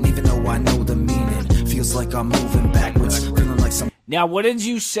keeping. Even though I know the meaning. Feels like I'm moving backwards. Feeling like some... Now, what did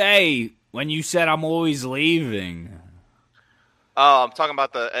you say when you said I'm always leaving? Oh, I'm talking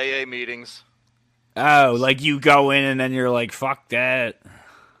about the AA meetings. Oh, like you go in and then you're like, fuck that.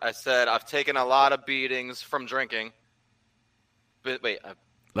 I said I've taken a lot of beatings from drinking. But wait,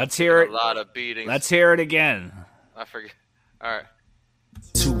 let's hear it. A lot of beatings. Let's hear it again. I forget. All right.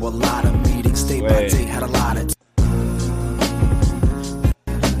 To a lot of meetings, day by day had a lot of...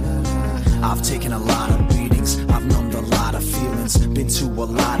 I've taken a lot of beatings, I've numbed a lot of feelings. Been to a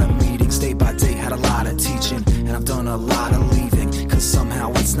lot of meetings, day by day had a lot of teaching. And I've done a lot of leaving, cause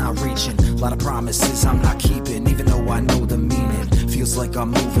somehow it's not reaching. A lot of promises I'm not keeping, even though I know the meaning. Feels like I'm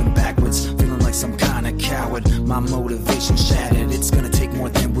moving backwards, feeling like some kind of coward. My motivation shattered, it's gonna take more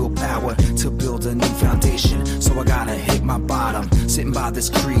than willpower to build a new foundation. So I gotta hit my bottom, sitting by this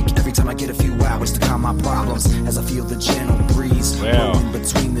creek. Every time I get a few hours to calm my problems, as I feel the gentle breeze blowing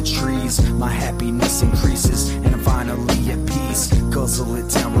between the trees. My happiness increases, and I'm finally at peace. Guzzle it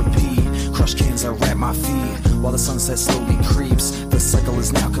down, repeat. Crush cans are at my feet, while the sunset slowly creeps. The cycle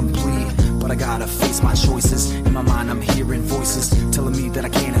is now complete, but I gotta face my choices. In my mind I'm hearing voices telling me that I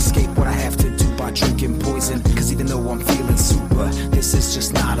can't escape what I have to do by drinking poison. Cause even though I'm feeling super, this is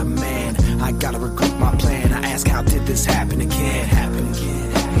just not a man. I gotta regroup my plan. I ask, how did this happen again?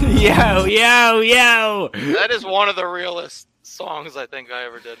 Yo, yo, yo. That is one of the realest songs I think I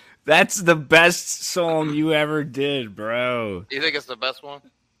ever did. That's the best song you ever did, bro. You think it's the best one?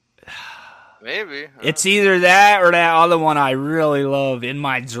 Maybe. It's either that or that other one I really love, In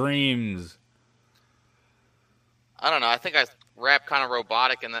My Dreams. I don't know. I think I rap kind of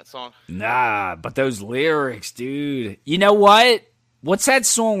robotic in that song. Nah, but those lyrics, dude. You know what? What's that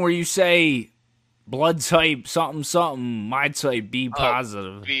song where you say blood type something something, my type B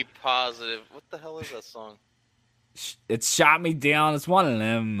positive? Be positive. What the hell is that song? It's Shot Me Down. It's one of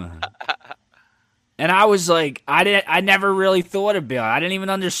them. And I was like, I never really thought about it. I didn't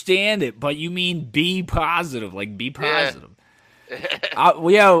even understand it. But you mean be positive, like be positive.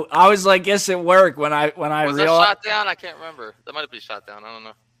 Yeah. I was like, yes, it worked when I was that Shot Down? I can't remember. That might be Shot Down. I don't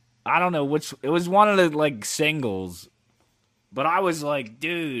know. I don't know which. It was one of the like singles. But I was like,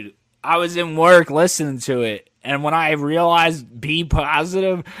 dude, I was in work listening to it, and when I realized be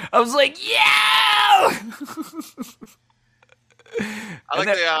positive, I was like, yeah. I like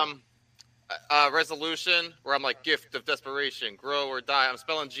the resolution where I'm like, gift of desperation, grow or die. I'm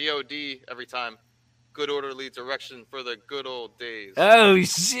spelling G-O-D every time. Good orderly direction for the good old days. Oh,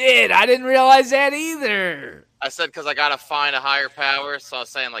 shit. I didn't realize that either. I said because I got to find a higher power, so I was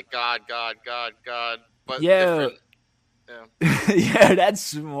saying like God, God, God, God. But yeah. Yeah. Yeah, that's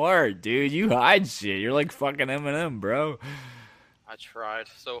smart, dude. You hide shit. You're like fucking Eminem, bro. I tried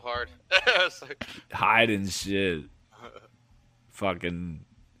so hard. Hiding shit. Fucking.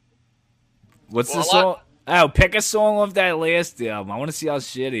 What's the song? Oh, pick a song off that last album. I want to see how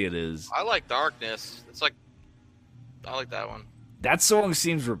shitty it is. I like Darkness. It's like, I like that one. That song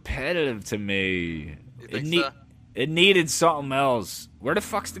seems repetitive to me. You think so? It needed something else. Where the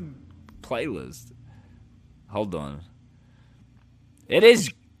fuck's the playlist? Hold on. It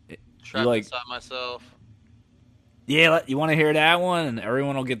is. Trapped like, Inside Myself. Yeah, you want to hear that one, and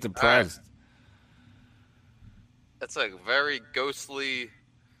everyone will get depressed. Right. That's a very ghostly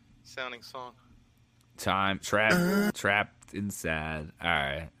sounding song. Trapped inside. All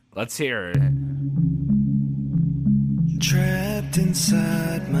right, let's hear it. Trapped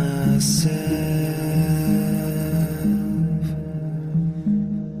inside myself.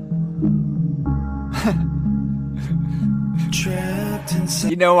 Trapped inside.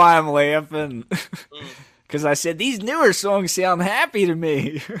 You know why I'm laughing? Because I said these newer songs sound happy to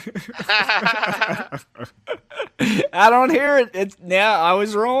me. I don't hear it. It's now I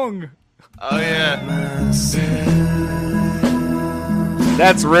was wrong. Oh yeah,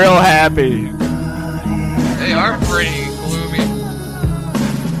 that's real happy. They are pretty gloomy.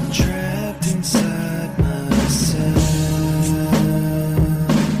 Trapped inside myself.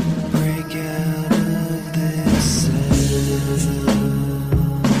 Break out of this cell.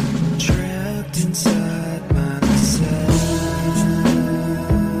 Trapped inside myself.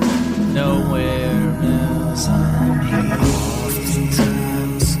 Nowhere else I'm here.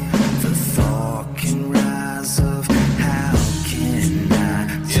 Oftentimes the thought can rise of how can I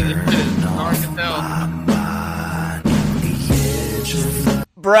turn off my mind on the edge of the...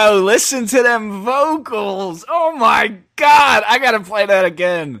 Bro, listen to them vocals. Oh my god, I gotta play that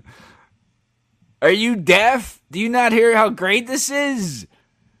again. Are you deaf? Do you not hear how great this is?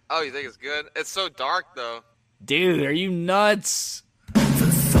 Oh, you think it's good? It's so dark though. Dude, are you nuts? The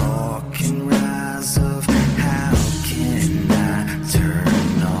thought can rise of how can I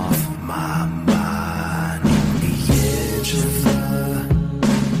turn off my mind? The edge of the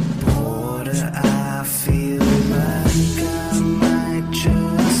border, I feel like I might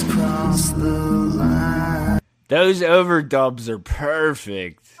just cross the line. Those overdubs are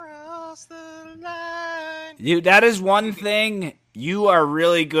perfect. Dude, that is one thing. You are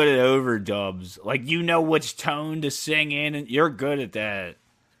really good at overdubs. Like, you know which tone to sing in, and you're good at that.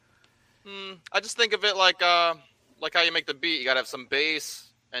 I just think of it like how you make the beat. You gotta have some bass,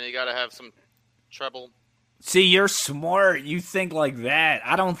 and you gotta have some treble. See, you're smart. You think like that.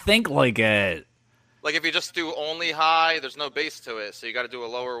 I don't think like that. Like if you just do only high, there's no bass to it, so you gotta do a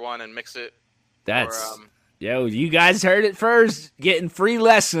lower one and mix it. That's... Yo, you guys heard it first. Getting free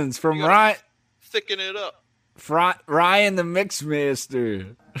lessons from Ryan. Thicken it up. Ryan the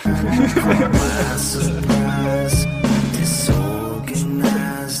Mixmaster. By surprise,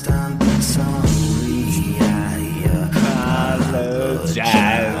 disorganized, I'm sorry, I apologize.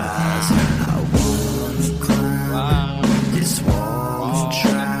 I wanna climb this wall and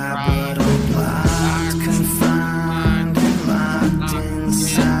try, but I'm blocked, confined, and locked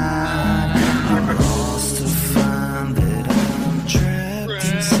inside. I'm lost to find that I'm trapped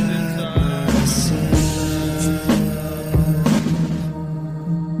inside myself.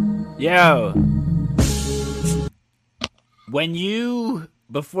 Yo,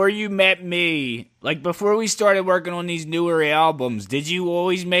 before you met me, like before we started working on these newer albums, did you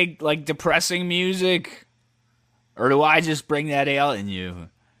always make like depressing music? Or do I just bring that out in you?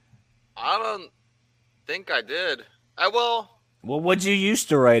 I don't think I did. Well, what'd you used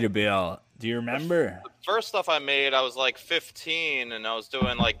to write about? Do you remember? The first stuff I made, I was like 15, and I was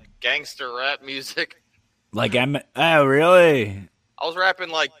doing like gangster rap music. Like, oh, really? I was rapping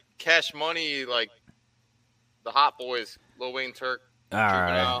like Cash Money, like the Hot Boys, Lil Wayne, Turk,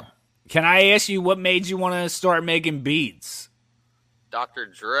 Alright. Can I ask you what made you want to start making beats? Dr.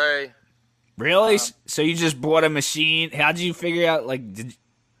 Dre. Really? So you just bought a machine? How did you figure out, like,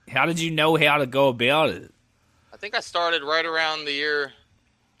 how did you know how to go about it? I think I started right around the year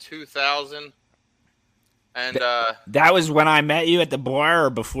 2000. And that was when I met you at the bar, or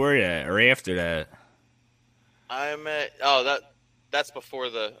before that, or after that? That's before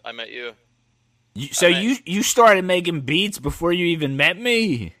I met you. You started making beats before you even met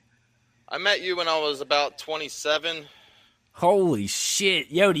me? I met you when I was about 27. Holy shit.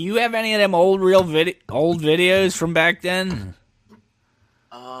 Yo, do you have any of them old videos from back then?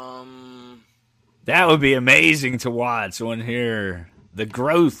 That would be amazing to watch on here. The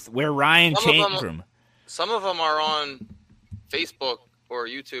growth, where Ryan came from. Some of them are on Facebook or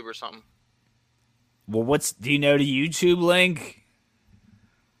YouTube or something. Well, do you know the YouTube link?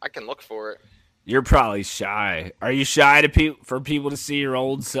 I can look for it. You're probably shy. Are you shy for people to see your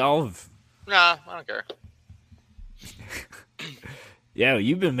old self? Nah, I don't care. Yo,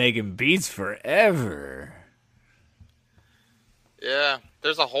 you've been making beats forever. Yeah,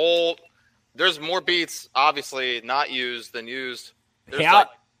 there's more beats, obviously, not used than used. There's like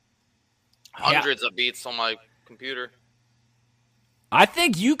hundreds of beats on my computer. I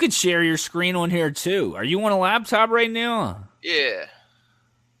think you could share your screen on here, too. Are you on a laptop right now? Yeah.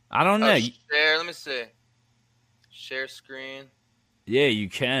 I don't know. Share, let me see. Share screen. Yeah, you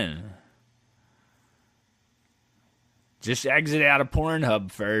can. Just exit out of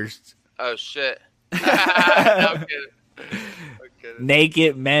Pornhub first. Oh, shit. I'm kidding.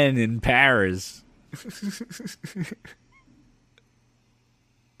 Naked men in Paris.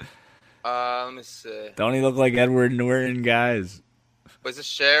 Let me see. Don't he look like Edward Norton, guys? Was this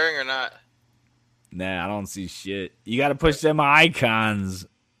sharing or not? Nah, I don't see shit. You gotta push them icons.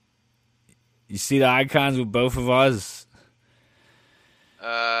 You see the icons with both of us?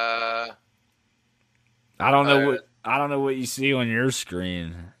 I don't know what you see on your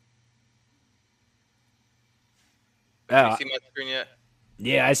screen. Have you seen my screen yet?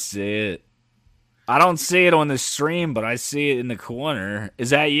 Yeah, I see it. I don't see it on the stream, but I see it in the corner.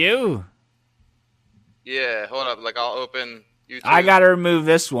 Is that you? Yeah, hold up. Like, I'll open YouTube. I gotta remove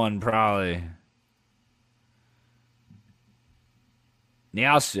this one, probably.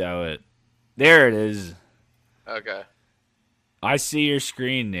 Yeah, I'll show it. There it is. Okay. I see your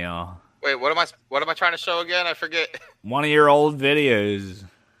screen now. Wait, what am I trying to show again? I forget. One of your old videos.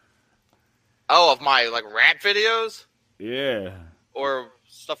 Oh, of my like rap videos? Yeah. Or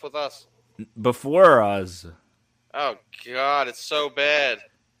stuff with us? Before us. Oh God, it's so bad.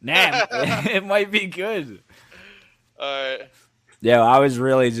 Nah, it might be good. Alright. Yeah, I was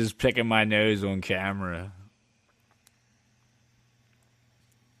really just picking my nose on camera.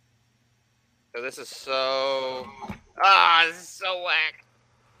 So this is so whack.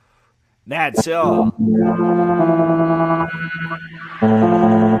 That's all.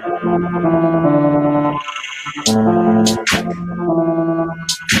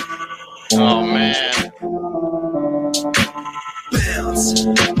 Oh man. Bounce.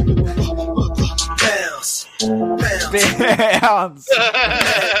 Bounce. Bounce.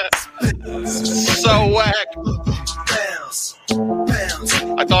 Bounce. So whack. Bounce. Bounce.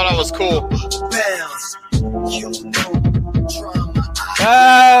 I thought I was cool. Bounce. You know trauma.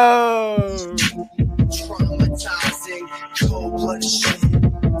 Oh. Traumatizing. Cold-blooded shit.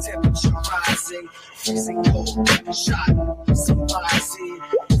 Temperature rising. Freezing cold. Shot. Somebody.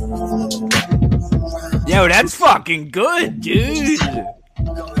 Yo, that's fucking good, dude.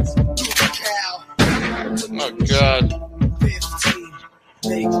 Oh god. 15.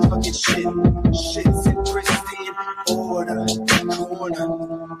 Make fucking shit. Shit's in pristine order. Corner.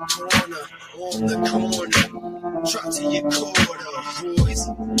 On the corner. Drop to your quarter. Boys.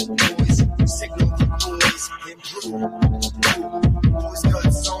 Signal the boys. In blue. Boys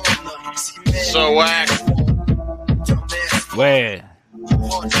guts on the. So whack. Wait.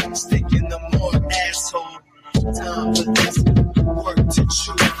 Stick in the mud, asshole. Time for this work to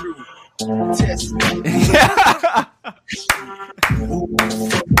chew through. Test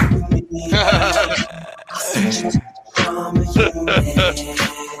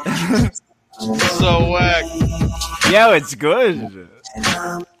So whack. Yo, it's good.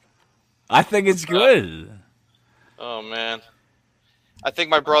 I think it's good. Oh man. I think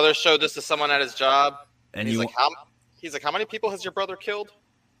my brother showed this to someone at his job. And he's like, how many people has your brother killed?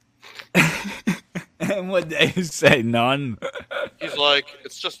 And what they say, none. He's like,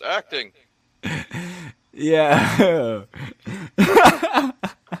 it's just acting. Yeah.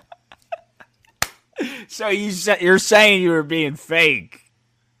 So you're saying you were being fake?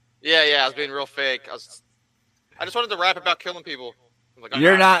 Yeah, I was being real fake. I just wanted to rap about killing people. Like,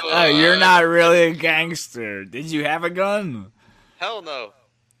 you're not really a gangster. Did you have a gun? Hell no.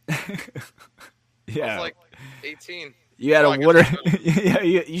 Yeah. I was like 18. You had a water. Yeah,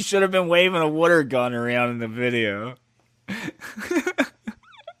 you should have been waving a water gun around in the video.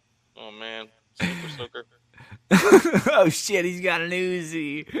 Oh man, Super Soaker. Oh shit, he's got an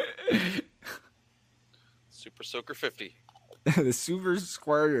Uzi. Super Soaker 50. The Super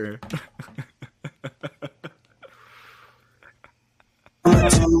Squirter.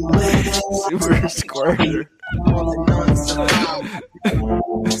 Super Squirter. Hey,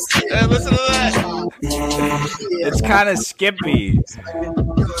 listen to that. It's kind of skippy.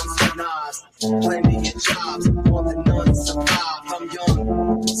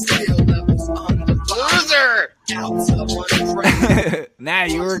 Loser. Nah,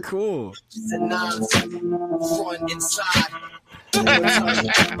 you were cool.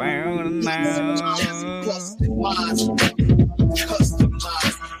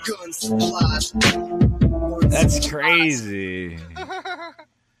 That's crazy.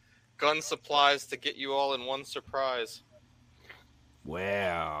 Gun supplies to get you all in one surprise.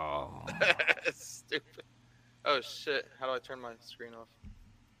 Wow. Stupid. Oh shit! How do I turn my screen off?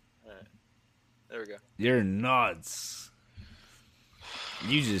 All right. There we go. You're nuts.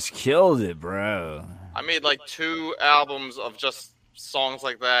 You just killed it, bro. I made like 2 albums of just songs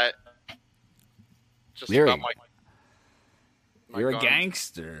like that. Just about my You're guns. a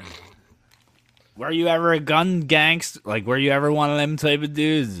gangster. Were you ever a gun gangster? Like, were you ever one of them type of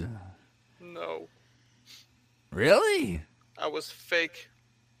dudes? No. Really? I was fake.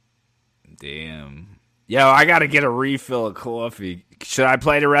 Damn. Yo, I gotta get a refill of coffee. Should I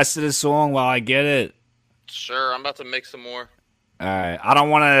play the rest of the song while I get it? Sure, I'm about to make some more. Alright, I don't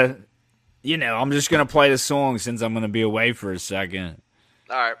want to... You know, I'm just gonna play the song since I'm gonna be away for a second.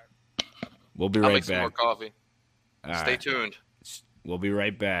 Alright. We'll be I'll right make some more back. coffee. All Stay right. tuned We'll be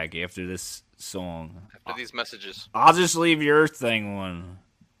right back after this song. after these messages. I'll just leave your thing on.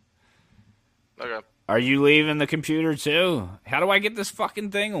 Okay. Are you leaving the computer too? How do I get this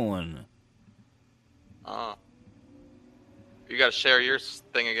fucking thing on? You gotta share your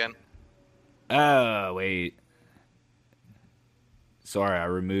thing again. Oh, wait. Sorry, I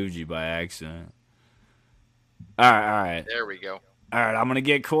removed you by accident. Alright. There we go. Alright, I'm gonna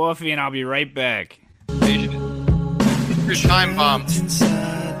get coffee and I'll be right back. Your time bomb.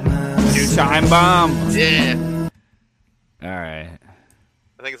 New time bomb. Yeah. Alright.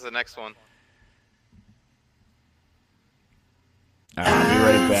 I think it's the next one. Alright, I'll be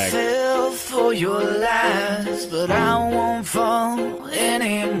right back. Fell for your lies, but I won't fall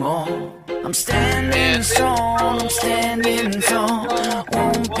anymore. I'm standing strong, I'm standing tall.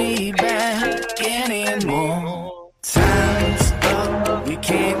 Won't be back anymore. Time's up, we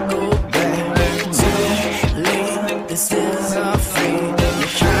can't go back. Too late, this is our fate. You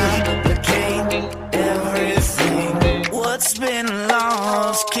complicate everything. What's been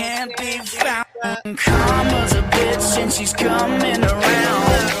lost can't be found. Karma's a bitch and she's coming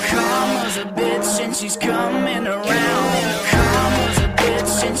around. Karma's a bitch and she's coming around. Karma's a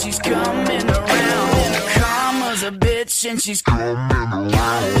bitch and she's coming around. Karma's a bitch and she's coming around.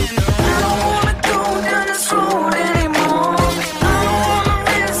 I don't wanna go down this road anymore. I don't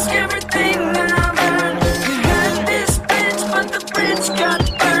wanna risk everything that I've earned. We had this bitch, but the bridge got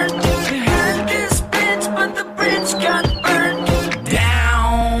burned. We had this bitch, but the bridge got burned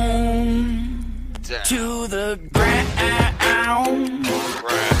down to the ground.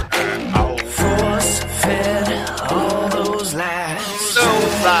 Force fed all those lies.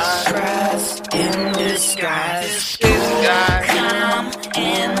 Christ in disguise. Calm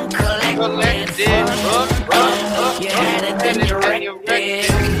and collected. You had it then directed.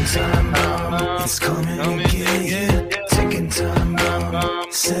 It's coming again. Taking time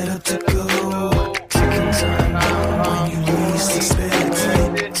bomb. Set up to go. Taking time bomb. When you least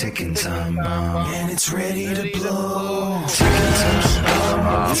expect it. Taking time bomb. And it's ready to blow. Taking time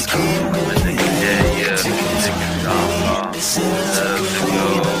bomb. It's coming again. Taking time bomb. Set up to go.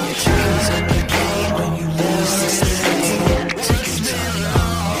 Taking time again. When you least expect it. Taking time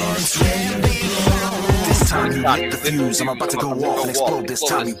bomb. And it's ready to blow. This time you lit the fuse. I'm about to go off and explode this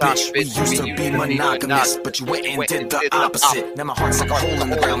time, you bitch. We used to be monogamous, but you went and did the opposite. Now my heart's like a hole in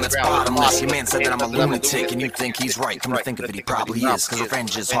the ground that's bottomless. Your man said that I'm a lunatic, and you think he's right. Come to think of it, he probably is, cause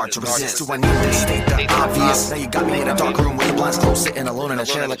revenge is hard to resist. Do I need to state the obvious? Now you got me in a dark room with the blinds closed, sitting alone in a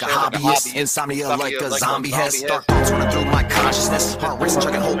chair like a hobbyist. Insomnia like a zombie has. Dark thoughts running through my consciousness. Heart racing,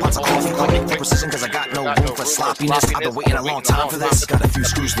 chugging whole pots of coffee, calling for precision, cause I got no room for sloppiness. I've been waiting a long time for this. Got a few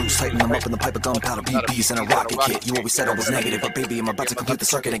screws loose, tighten them up in the pipe of gunpowder BBs and a rocket kit. You always said I was negative, but baby, I'm about to complete the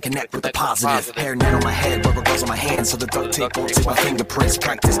circuit and connect with the positive. Hair net on my head, rubber gloves on my hands, so the duct tape won't take my fingerprints.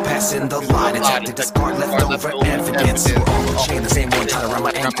 Practice passing the lie detector, discard leftover evidence. We're all on chain, the same one tied around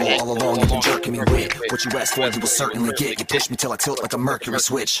my ankle. All along, you've been jerking me with what you asked for, you will certainly get. You push me till I tilt like a mercury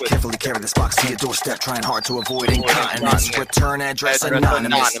switch. Carefully carry this box to your doorstep, trying hard to avoid incontinence. Return address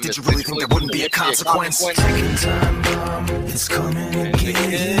anonymous. Did you really think there wouldn't be a consequence? Taking time bomb, it's coming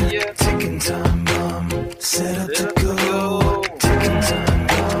again. Taking time bomb, set up to go. Taking time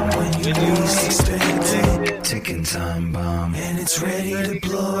bomb when you least expect it. Taking time bomb and it's ready to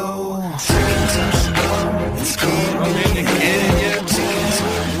blow. Taking time bomb, it's coming again. Taking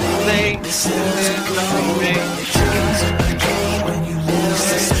time bomb, set up to go. Taking time again when you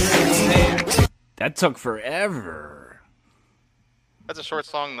least expect it. That took forever. That's a short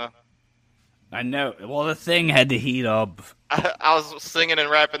song, though. I know. Well, the thing had to heat up. I was singing and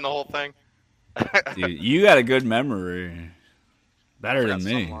rapping the whole thing. Dude, you got a good memory. Better than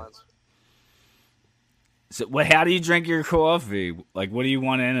me. So, how do you drink your coffee? Like, what do you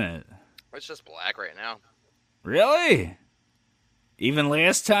want in it? It's just black right now. Really? Even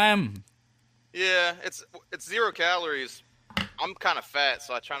last time? Yeah, it's 0 calories. I'm kind of fat,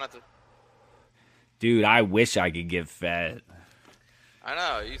 so I try not to. Dude, I wish I could get fat. I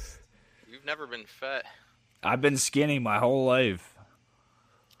know you've never been fat. I've been skinny my whole life.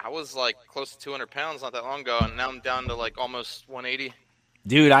 I was like close to 200 pounds not that long ago, and now I'm down to like almost 180.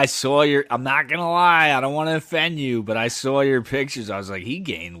 Dude, I saw your... I'm not going to lie. I don't want to offend you, but I saw your pictures. I was like, he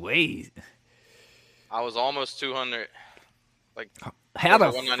gained weight. I was almost 200. Like, how the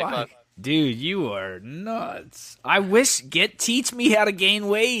 195. fuck? Dude, you are nuts. I wish... Teach me how to gain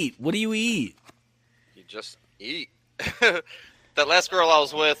weight. What do you eat? You just eat. That last girl I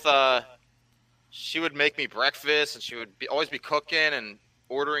was with, she would make me breakfast, and she would always be cooking and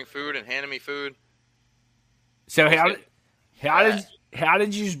ordering food and handing me food. So how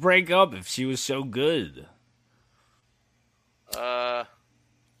did you break up if she was so good? We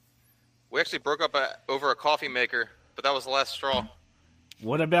actually broke up over a coffee maker, but that was the last straw.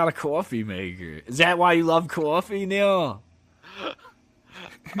 What about a coffee maker? Is that why you love coffee, Neil?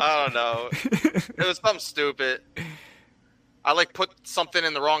 I don't know. It was something stupid. I like put something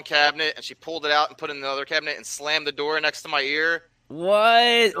in the wrong cabinet, and she pulled it out and put it in the other cabinet and slammed the door next to my ear.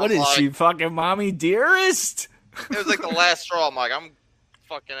 What? What is she, fucking mommy dearest? It was like the last straw. I'm like, I'm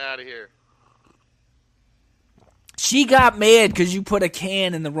fucking out of here. She got mad because you put a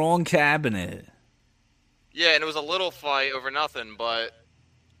can in the wrong cabinet. Yeah, and it was a little fight over nothing, but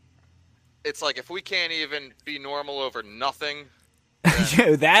it's like if we can't even be normal over nothing.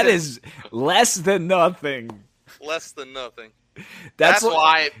 Yo, that is less than nothing. Less than nothing. That's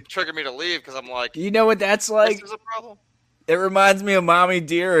why it triggered me to leave, because I'm like, You know what that's like? this is a problem. It reminds me of Mommy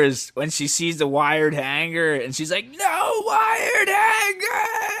Dearest when she sees the wired hanger and she's like, "No wired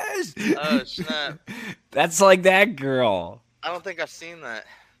hangers!" Oh, snap. That's like that girl. I don't think I've seen that.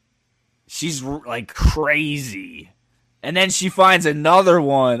 She's like crazy. And then she finds another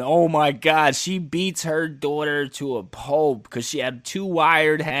one. Oh my God. She beats her daughter to a pulp because she had 2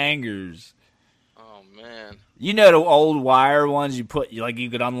 wired hangers. Oh, man. You know the old wire ones you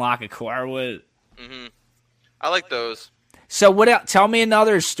could unlock a car with? Mm-hmm. I like those. So what else? Tell me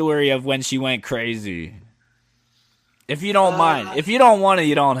another story of when she went crazy. If you don't mind. If you don't want to,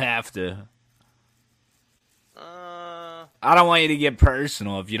 you don't have to. I don't want you to get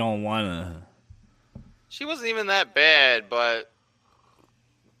personal if you don't want to. She wasn't even that bad, but...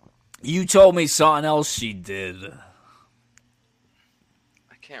 You told me something else she did.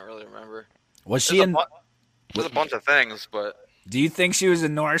 I can't really remember. Was she There's a bunch of things, but... Do you think she was a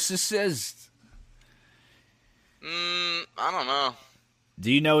narcissist? I don't know.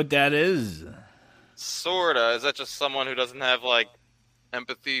 Do you know what that is? Sorta. Is that just someone who doesn't have, like,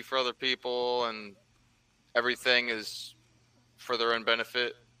 empathy for other people and everything is for their own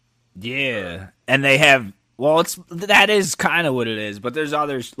benefit? Yeah. And they have... Well, that is kind of what it is, but there's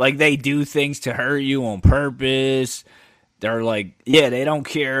others... Like, they do things to hurt you on purpose. They're like... Yeah, they don't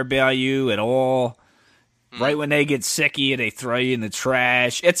care about you at all. Right when they get sick of you, they throw you in the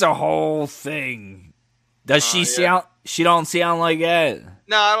trash. It's a whole thing. Does she sound... She don't sound like that?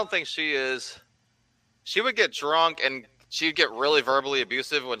 No, I don't think she is. She would get drunk and she'd get really verbally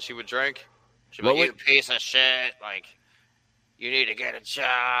abusive when she would drink. She'd be like, you piece of shit. Like, you need to get a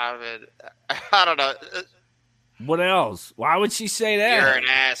job. And I don't know. What else? Why would she say that? You're an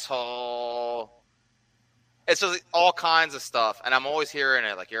asshole. It's just all kinds of stuff. And I'm always hearing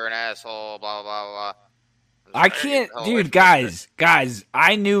it. Like, you're an asshole, blah, blah, blah. I can't... Dude, guys,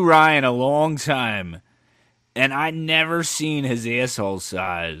 I knew Ryan a long time. And I never seen his asshole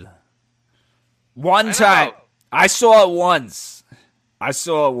side. One time. I saw it once.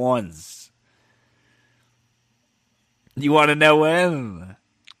 You want to know when?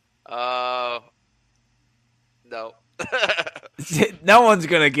 No. No one's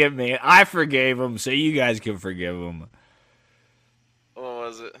going to give me. I forgave him, so you guys can forgive him. What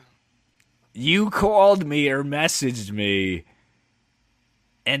was it? You called me or messaged me.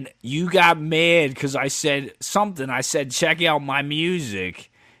 And you got mad because I said something. I said, check out my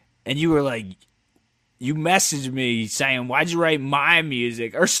music. And you were like, you messaged me saying, why'd you write my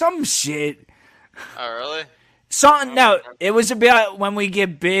music? Or some shit. Oh, really? No, it was about when we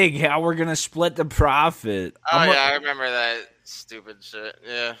get big, how we're going to split the profit. Oh, yeah, I remember that stupid shit.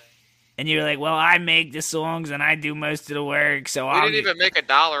 Yeah. And you're like, well, I make the songs and I do most of the work. So we didn't even make $1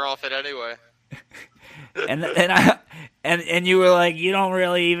 off it anyway. And you were like, you don't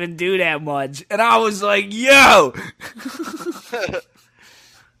really even do that much. And I was like, yo.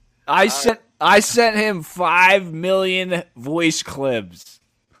 I sent him 5 million voice clips.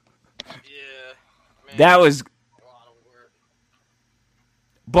 Yeah. Man, that was a lot of work.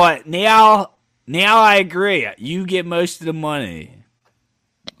 But now I agree. You get most of the money.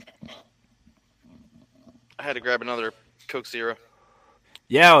 I had to grab another Coke Zero.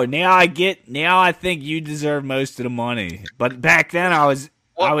 Yo, now I think you deserve most of the money. But back then I was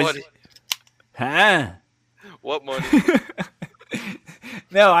money? Huh? What money?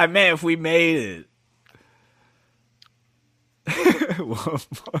 No, I meant if we made it. All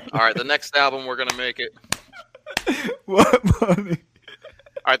right, the next album we're gonna make it. What money?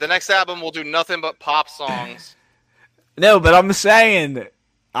 All right, the next album we'll do nothing but pop songs. No, but I'm saying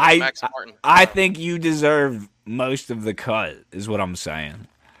Max Martin. I think you deserve most of the cut, is what I'm saying.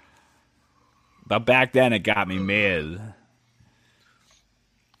 But back then, it got me mad.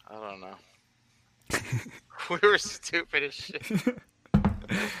 I don't know. We were stupid as shit.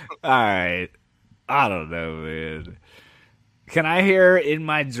 Alright. I don't know, man. Can I hear In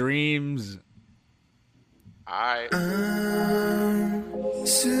My Dreams? Alright.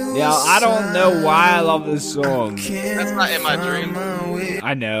 Yeah, I don't know why I love this song. That's not In My Dreams.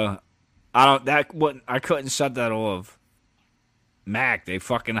 I know. I couldn't shut that off. Mac, they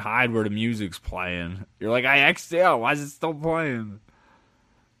fucking hide where the music's playing. You're like, I X'd out. Why is it still playing?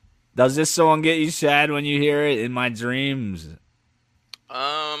 Does this song get you sad when you hear it? In My Dreams?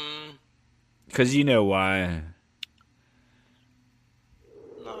 Because you know why.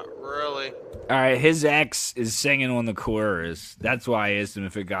 Not really. Alright, his ex is singing on the chorus. That's why I asked him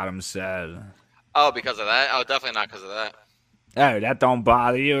if it got him sad. Oh, because of that? Oh, definitely not because of that. Oh, that don't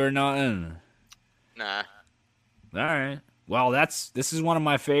bother you or nothing? Nah. Alright. Well, this is one of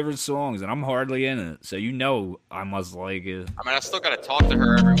my favorite songs, and I'm hardly in it, so you know I must like it. I mean, I still gotta talk to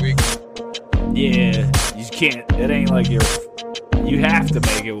her every week. Yeah, you can't. It ain't like you have to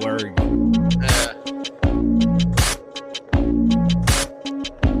make it work. Yeah.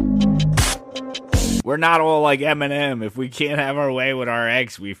 We're not all like Eminem. If we can't have our way with our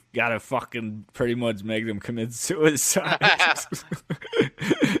ex, we've got to fucking pretty much make them commit suicide.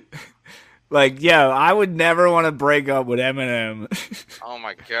 Like, yo, I would never want to break up with Eminem. Oh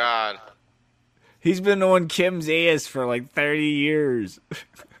my god. He's been on Kim's ass for like 30 years.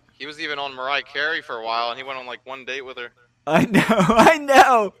 He was even on Mariah Carey for a while, and he went on like one date with her. I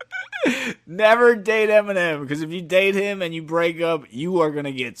know. Never date Eminem, because if you date him and you break up, you are going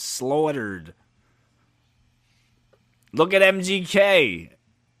to get slaughtered. Look at MGK.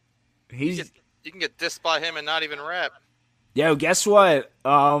 You can get dissed by him and not even rap. Yo, guess what?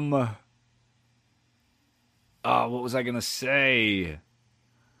 What was I gonna say?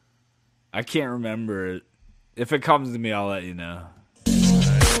 I can't remember it. If it comes to me, I'll let you know.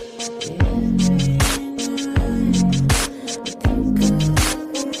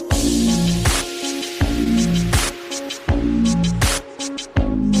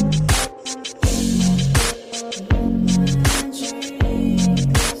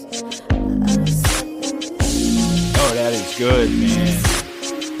 Oh, that is good, man.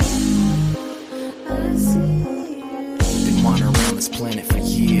 Planet for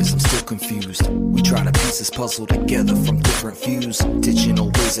years, I'm still confused. We try to piece this puzzle together from different views, ditching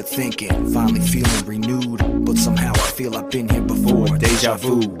old ways of thinking, finally feeling renewed. But somehow I feel I've been here before. Deja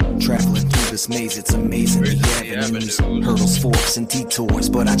vu, traveling through this maze, it's amazing the avenues, hurdles, forks, and detours.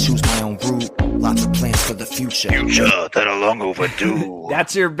 But I choose my own route. Lots of plans for the future that are long overdue.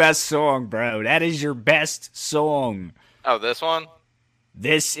 That's your best song, bro. That is your best song. Oh, this one?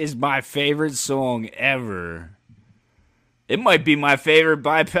 This is my favorite song ever. It might be my favorite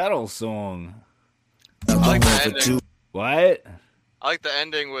Bipedal song. I like the ending. What? I like the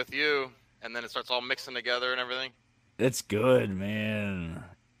ending with you, and then it starts all mixing together and everything. That's good, man.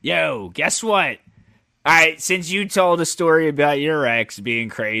 Yo, guess what? All right, since you told a story about your ex being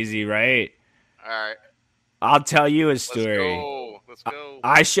crazy, right? All right. I'll tell you a story. Let's go.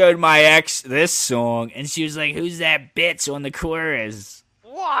 I showed my ex this song, and she was like, "Who's that bitch on the chorus?"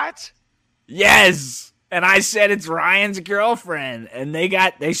 What? Yes! And I said it's Ryan's girlfriend, and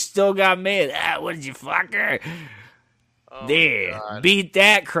they still got mad. What did you fuck her? Oh there, beat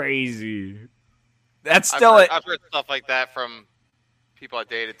that crazy. That's still I've heard stuff like that from people I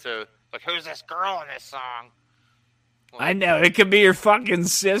dated too. Like, who's this girl in this song? Like, I know, it could be your fucking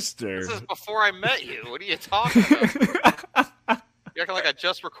sister. This is before I met you. What are you talking about? You're acting like I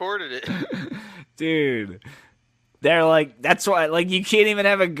just recorded it. Dude, they're like, that's why, like, you can't even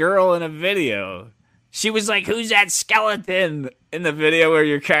have a girl in a video. She was like, "Who's that skeleton?" in the video where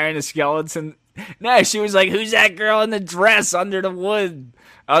you're carrying a skeleton. No, she was like, "Who's that girl in the dress under the wood?"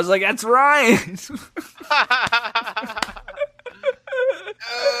 I was like, "That's Ryan."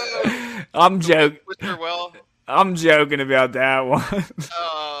 I'm joking. I'm joking about that one.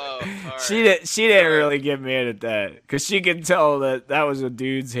 Right. She didn't really get mad at that because she could tell that was a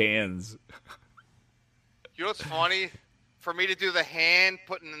dude's hands. You know what's funny? For me to do the hand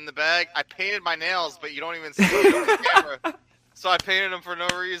putting in the bag, I painted my nails, but you don't even see it on the camera. So I painted them for no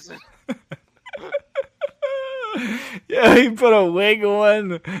reason. Yeah, he put a wig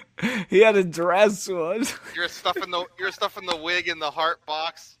on. He had a dress on. You're stuffing the wig in the heart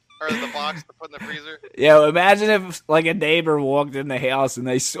box or the box to put in the freezer. Yeah, imagine if like a neighbor walked in the house and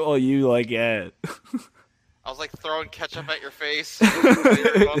they saw you like that. I was like throwing ketchup at your face. You're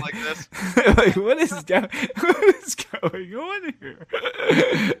going like this. Like, what is going on here?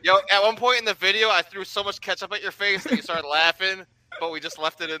 Yo, at one point in the video, I threw so much ketchup at your face that you started laughing, but we just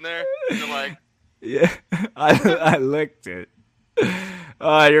left it in there. You're like, yeah, I licked it.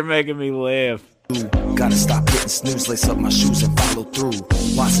 Oh, you're making me laugh. Gotta stop hitting snooze, lace up my shoes and follow through.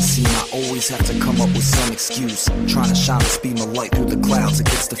 Watch the scene, I always have to come up with some excuse. Trying to shine this beam of light through the clouds, it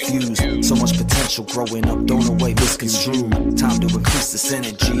gets diffused. So much potential growing up, thrown away, misconstrued. Time to increase this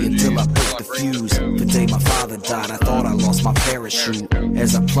energy until I break the fuse. The day my father died, I thought I lost my parachute.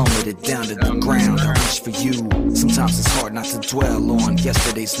 As I plummeted down to the ground, I reached for you. Sometimes it's hard not to dwell on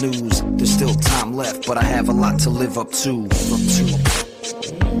yesterday's news. There's still time left, but I have a lot to live up to.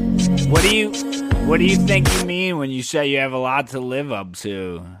 What do you think you mean when you say you have a lot to live up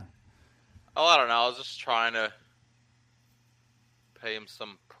to? Oh, I don't know. I was just trying to pay him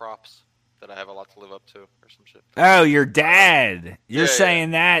some props that I have a lot to live up to or some shit. Oh, your dad. You're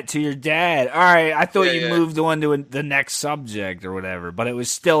saying that to your dad. All right, I thought you moved on to the next subject or whatever, but it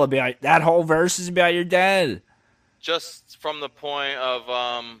was still about, that whole verse is about your dad? just from the point of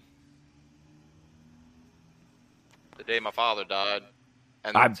the day my father died,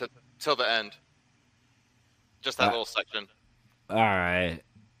 and till the end. Just that little section. All right.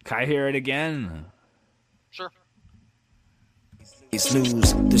 Can I hear it again? Sure.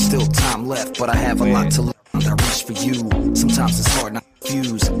 News, there's still time left, but I have a lot to learn. I reach for you. Sometimes it's hard not to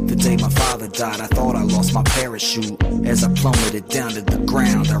fuse. The day my father died, I thought I lost my parachute. As I plummeted down to the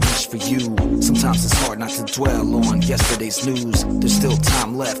ground, I reach for you. Sometimes it's hard not to dwell on yesterday's news. There's still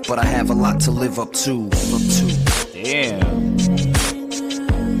time left, but I have a lot to live up to. Damn.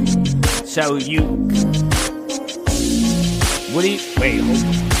 So what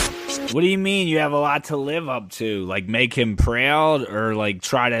do you mean you have a lot to live up to? Like make him proud, or like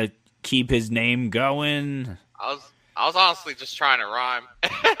try to keep his name going? I was honestly just trying to rhyme.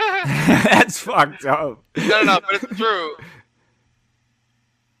 That's fucked up. No, but it's true.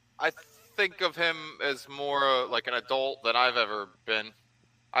 I think of him as more like an adult than I've ever been.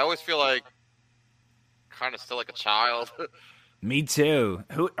 I always feel like kind of still like a child. Me too.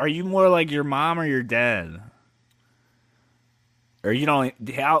 Who are you, more like your mom or your dad? Or you don't,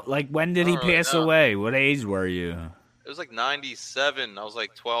 like, when did he pass away? What age were you? It was like 97. I was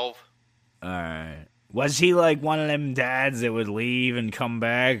like 12. All right. Was he like one of them dads that would leave and come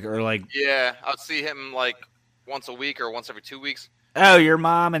back, or like? Yeah, I'd see him like once a week or once every 2 weeks. Oh, your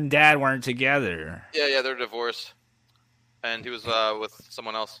mom and dad weren't together. Yeah, they're divorced, and he was with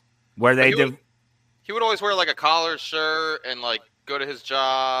someone else. Were they? He would always wear like a collared shirt and like go to his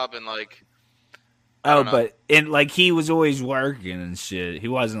job and like. Oh, but he was always working and shit. He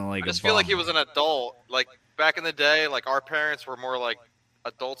wasn't like. I just feel like he was an adult. Like back in the day, like our parents were more like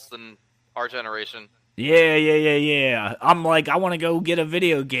adults than our generation. Yeah. I'm like, I want to go get a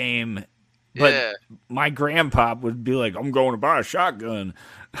video game, but my grandpa would be like, I'm going to buy a shotgun.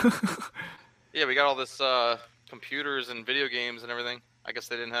 Yeah, we got all this computers and video games and everything. I guess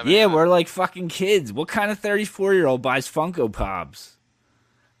they didn't have. Yeah, we're like fucking kids. What kind of 34-year-old buys Funko Pops?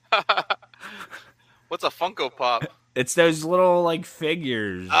 What's a Funko Pop? It's those little like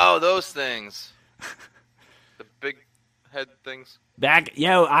figures. Oh, those things. The big head things.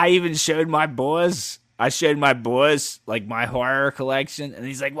 I even showed my boys. I showed my boys like my horror collection, and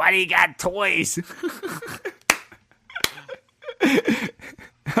he's like, "Why do you got toys?" My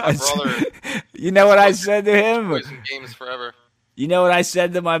brother. You know what I said to him? Toys and games forever. You know what I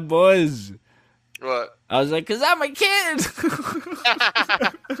said to my boys? What? I was like, "'Cause I'm a kid."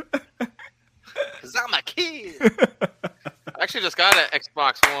 Cause I'm a kid. I actually just got an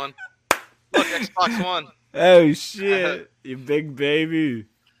Xbox One. Look, Xbox One. Oh shit, you big baby.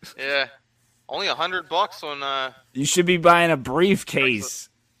 Yeah, only $100 on. You should be buying a briefcase.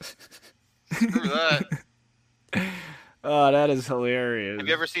 Screw that. Oh, that is hilarious. Have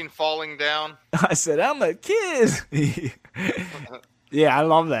you ever seen Falling Down? I said, I'm a kid. Yeah, I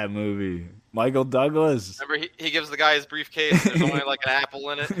love that movie. Michael Douglas. Remember, he gives the guy his briefcase. There's only like an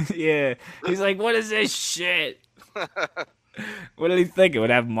apple in it. Yeah. He's like, what is this shit? What did he think? It would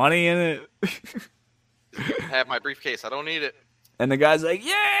have money in it? Have my briefcase. I don't need it. And the guy's like,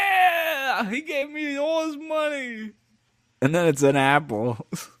 yeah, he gave me all his money. And then it's an apple.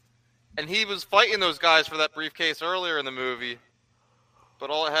 And he was fighting those guys for that briefcase earlier in the movie. But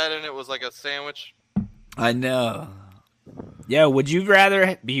all it had in it was like a sandwich. I know. Yeah, would you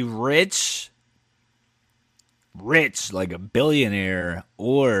rather be rich like a billionaire,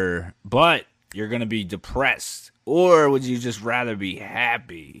 but you're going to be depressed? Or would you just rather be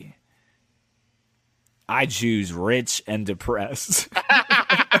happy? I choose rich and depressed.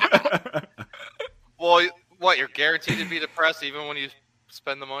 Well, what, you're guaranteed to be depressed even when you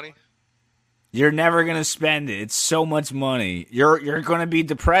spend the money? You're never going to spend it. It's so much money. You're going to be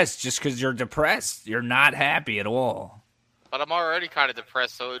depressed just because you're depressed. You're not happy at all. But I'm already kind of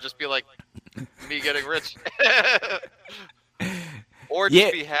depressed, so it would just be like me getting rich. Or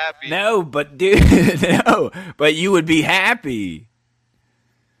just be happy. No, but dude, no. But you would be happy.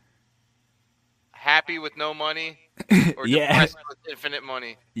 Happy with no money? Or depressed with infinite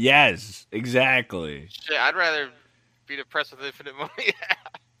money? Yes, exactly. Shit, I'd rather be depressed with infinite money.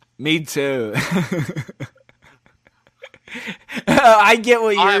 Me too. I get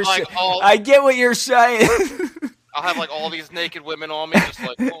what you're saying. I get what you're saying. I'll have like all these naked women on me, just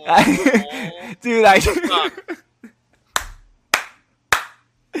like, oh. Dude, I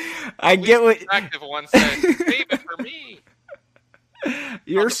get what attractive one said. Save it for me.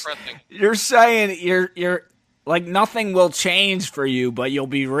 You're saying you're like nothing will change for you, but you'll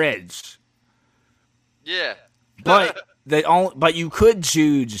be rich. Yeah. But you could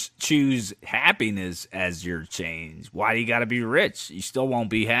choose happiness as your change. Why do you got to be rich? You still won't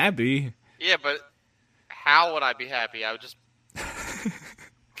be happy. Yeah, but how would I be happy? I would just, I'd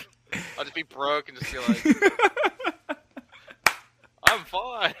just be broke and just be like, I'm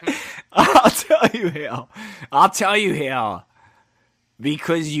fine. I'll tell you how. I'll tell you how.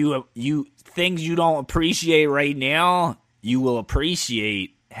 Because you things you don't appreciate right now, you will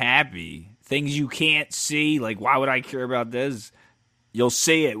appreciate happy. Things you can't see, like why would I care about this? You'll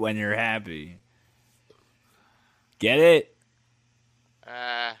see it when you're happy. Get it?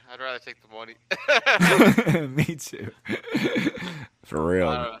 I'd rather take the money. Me too. For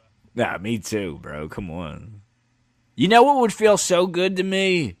real. Nah, me too, bro. Come on. You know what would feel so good to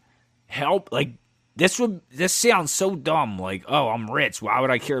me? Help, like, this sounds so dumb. Like, oh, I'm rich. Why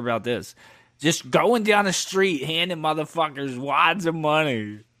would I care about this? Just going down the street, handing motherfuckers wads of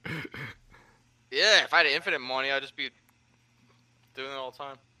money. Yeah, if I had infinite money, I'd just be doing it all the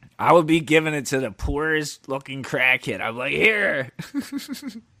time. I would be giving it to the poorest looking crackhead. I'm like, here.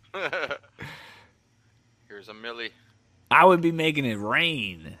 Here's a milli. I would be making it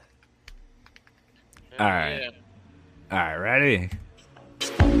rain. Yeah, All right. yeah. All right, ready?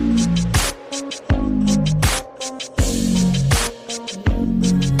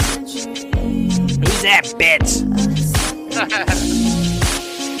 Who's that bitch?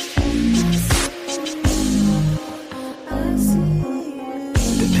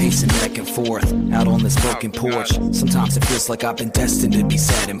 Been pacing back and forth out on this broken porch. Sometimes it feels like I've been destined to be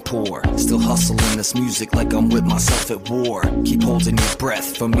sad and poor. Still hustling this music like I'm with myself at war. Keep holding your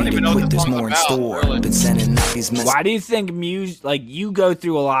breath for me to even know what quit. the There's song's more in about, store. really. Been sending out these messages. Why do you think music, like, you go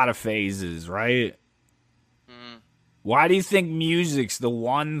through a lot of phases, right? Why do you think music's the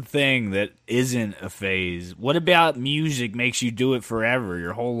one thing that isn't a phase? What about music makes you do it forever,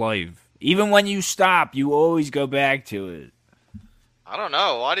 your whole life? Even when you stop, you always go back to it. I don't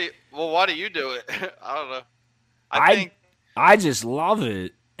know. Why do you do it? I don't know. I think I just love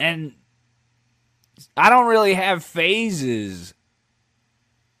it. And I don't really have phases.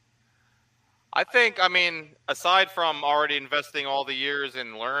 I mean, aside from already investing all the years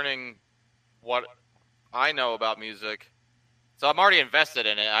in learning what I know about music, so I'm already invested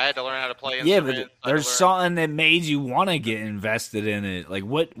in it. I had to learn how to play Yeah, instruments. but there's something that made you want to get invested in it. Like,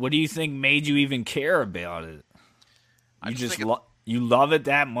 what do you think made you even care about it? You you love it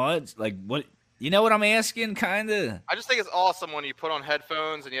that much? Like, what? You know what I'm asking, kind of? I just think it's awesome when you put on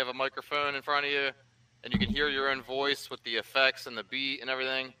headphones and you have a microphone in front of you and you can hear your own voice with the effects and the beat and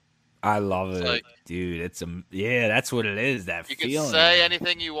everything. I love it, like- dude. Yeah, that's what it is. That You feeling. can say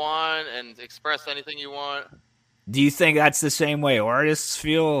anything you want and express anything you want. Do you think that's the same way artists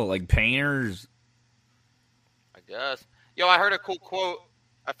feel, like painters? I guess. Yo, I heard a cool quote.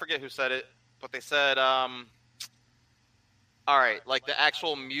 I forget who said it, but they said, all right, like the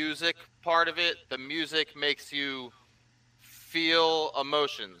actual music part of it, the music makes you feel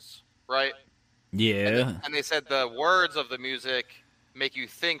emotions, right? Yeah. And they said the words of the music make you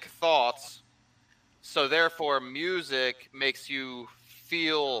think thoughts. So therefore, music makes you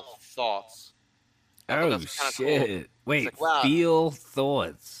feel thoughts. I thought Oh, that's kinda cool. shit. Wait, like, wow. feel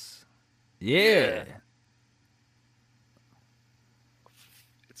thoughts. Yeah.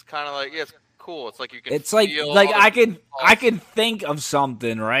 It's kind of like, yeah, it's cool. It's like you can. It's like feel all the I thoughts. could think of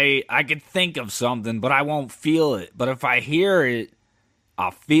something, right? I could think of something, but I won't feel it. But if I hear it,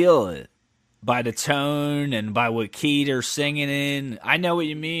 I'll feel it by the tone and by what key they're singing in. I know what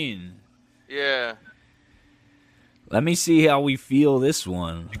you mean. Yeah, Let me see how we feel this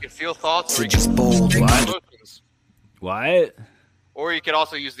one. you can feel thoughts, or So you can just bold feel and emotions. What? Or you could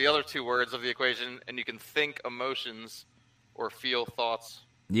also use the other two words of the equation, and you can think emotions or feel thoughts.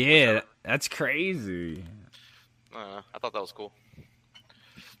 Yeah, that's crazy. I thought that was cool.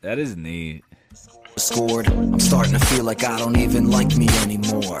 That is neat. scored. I'm starting to feel like I don't even like me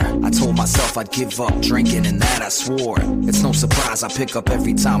anymore. I told myself I'd give up drinking and that I swore. It's no surprise I pick up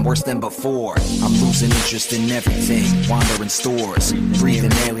every time worse than before. I'm losing interest in everything, wandering stores,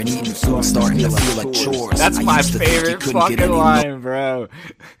 breathing air and eating food, starting to feel like chores. That's I my used to think you favorite couldn't get fucking any line, bro.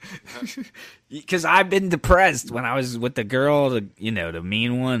 Because I've been depressed when I was with the girl, the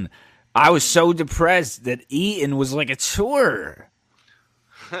mean one. I was so depressed that eating was like a chore.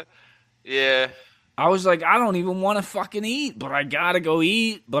 Yeah. I was like, I don't even want to fucking eat, but I gotta go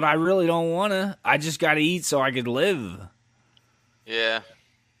eat, but I really don't want to. I just gotta eat so I could live. Yeah.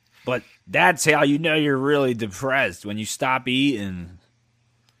 But that's how you know you're really depressed, when you stop eating.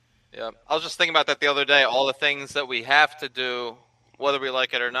 Yeah. I was just thinking about that the other day. All the things that we have to do, whether we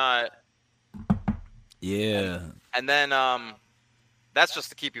like it or not. Yeah. And then that's just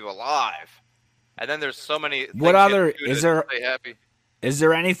to keep you alive. And then there's so many things What you have other- to do is to there- stay happy. Is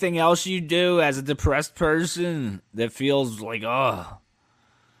there anything else you do as a depressed person that feels like, oh?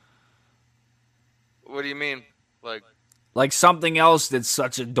 What do you mean? Like something else that's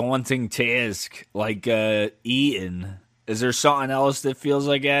such a daunting task, like eating. Is there something else that feels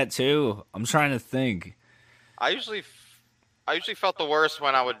like that too? I'm trying to think. I usually felt the worst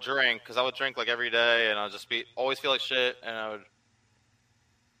when I would drink, because I would drink like every day, and I'd just always feel like shit, and I would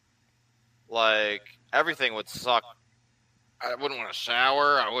everything would suck. I wouldn't want to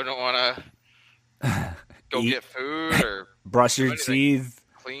shower. I wouldn't want to go get food or brush your teeth,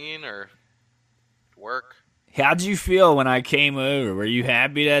 clean or work. How'd you feel when I came over? Were you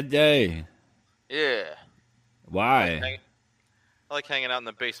happy that day? Yeah. Why? I like hanging out in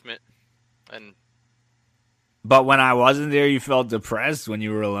the basement. But when I wasn't there, you felt depressed when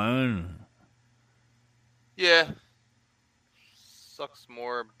you were alone? Yeah. Sucks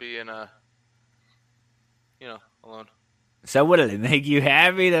more being, alone. So what, did it make you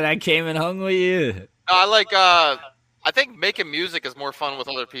happy that I came and hung with you? No, I think making music is more fun with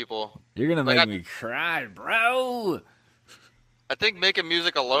other people. You're going to make me cry, bro. I think making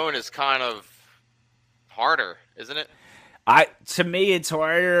music alone is kind of harder, isn't it? To me, it's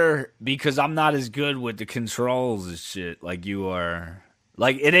harder because I'm not as good with the controls and shit like you are.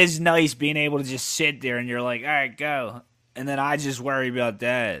 Like, it is nice being able to just sit there and you're like, all right, go. And then I just worry about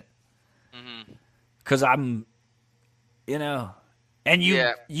that. Because I'm, and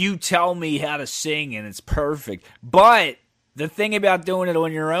you tell me how to sing and it's perfect. But the thing about doing it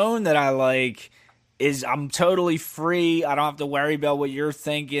on your own that I like is I'm totally free. I don't have to worry about what you're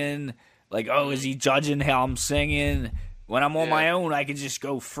thinking. Like, oh, is he judging how I'm singing? When I'm on my own, I can just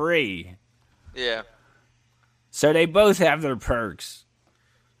go free. Yeah. So they both have their perks.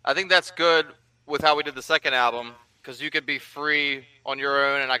 I think that's good with how we did the second album, because you could be free on your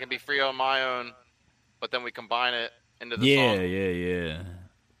own and I can be free on my own, but then we combine it into the song.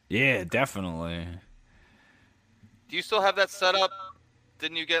 Yeah, definitely. Do you still have that set up?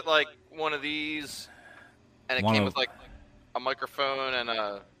 Didn't you get like one of these and it came with like a microphone and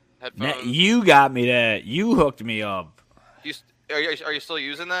a headphone? You got me that. You hooked me up. Are you still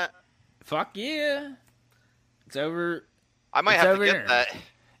using that? Fuck yeah. It's over. I might have to get that.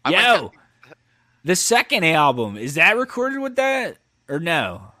 The second album, is that recorded with that or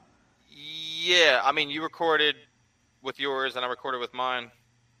no? Yeah, I mean, you recorded with yours and I recorded with mine.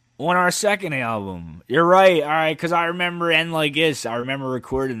 On our second album. You're right. All right, because I remember End Like This. I remember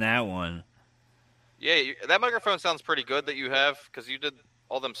recording that one. Yeah, that microphone sounds pretty good that you have, because you did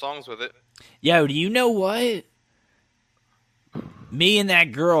all them songs with it. Yo, do you know what? Me and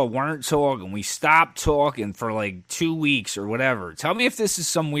that girl weren't talking. We stopped talking for like 2 weeks or whatever. Tell me if this is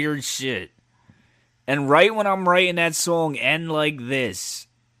some weird shit. And right when I'm writing that song, End Like This,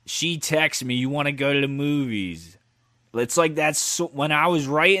 she texts me, you want to go to the movies? It's like that's when I was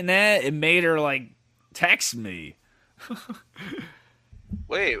writing that, it made her like text me.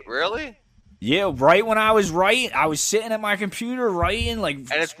 Wait, really? Yeah, right when I was writing, I was sitting at my computer writing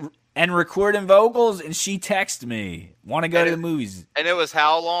and recording vocals, and she texted me, want to go to the movies. And it was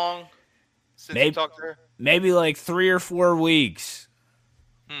how long since you talked to her? Maybe like 3 or 4 weeks.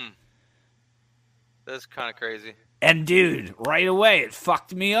 That's kind of crazy. And dude, right away, it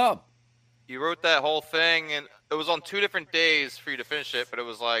fucked me up. You wrote that whole thing, and it was on 2 different days for you to finish it, but it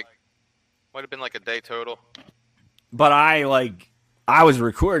was like, might have been like a day total. But I was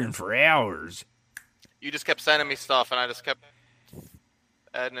recording for hours. You just kept sending me stuff, and I just kept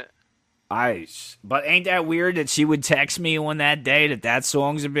adding it. But ain't that weird that she would text me on that day that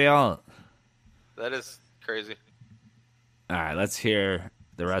song's about? That is crazy. All right, let's hear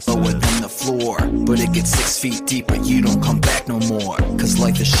the rest of Lower it. than the floor, but it gets 6 feet deeper. You don't come back no more. Cause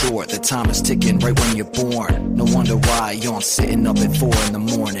life is short, the time is ticking right when you're born. No wonder why you're sitting up at 4 in the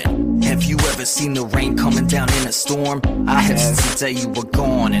morning. Have you ever seen the rain coming down in a storm? I have since the day you were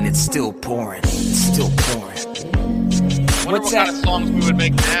gone, and it's still pouring. It's still pouring. What kind of songs we would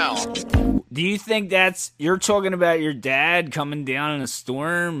make now? Do you think you're talking about your dad coming down in a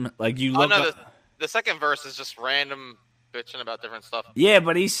storm? Like you look up... The second verse is just random bitching about different stuff. Yeah,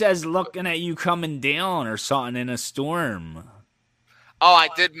 but he says looking at you coming down or something in a storm. Oh, I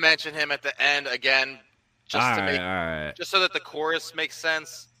did mention him at the end again, just so that the chorus makes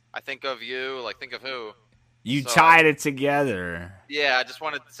sense. I think of you, like think of who. You tied it together. Yeah, I just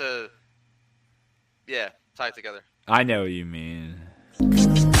wanted to tie it together. I know what you mean.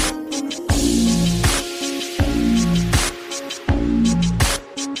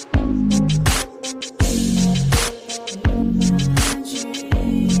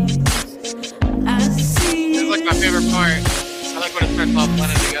 This is like my favorite part. I like when it starts all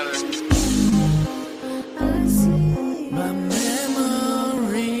blending together. My memories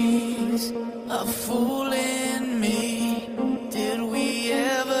are fooling me. Did we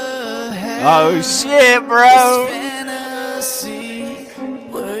ever have Oh shit, bro. Fantasy,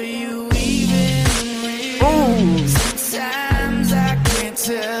 were you even real? Ooh. Sometimes I can't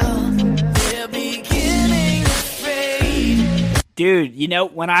tell. They're beginning to fade. Dude, you know,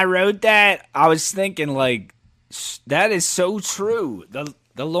 when I wrote that, I was thinking like that is so true. The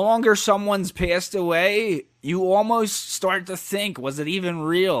longer someone's passed away, you almost start to think, was it even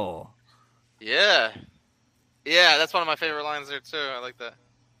real? Yeah. Yeah, that's one of my favorite lines there too. I like that.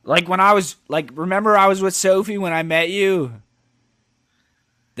 Like when I was remember I was with Sophie when I met you?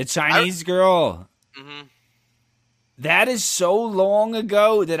 The Chinese girl. Mm-hmm. That is so long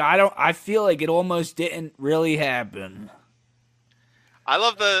ago that I feel like it almost didn't really happen. I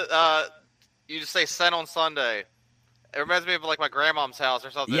love you just say "sent on Sunday." It reminds me of like my grandmom's house or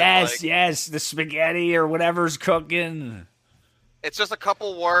something. Yes, yes, the spaghetti or whatever's cooking. It's just a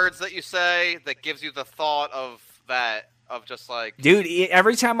couple words that you say that gives you the thought of that, of just like... Dude,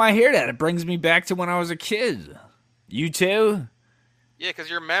 every time I hear that, it brings me back to when I was a kid. You too? Yeah,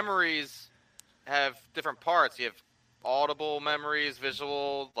 because your memories have different parts. You have audible memories,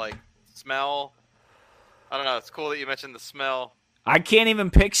 visual, like smell. I don't know. It's cool that you mentioned the smell. I can't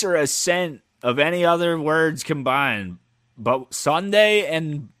even picture a scent of any other words combined. But Sunday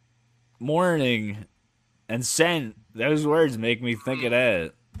and morning and scent, those words make me think of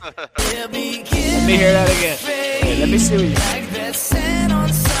that. Let me hear that again. Wait, let me see what you... Like that sand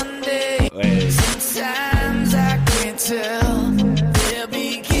on Sunday. Wait. Sometimes I can't tell. They're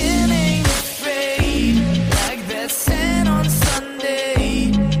beginning to fade. Like that sand on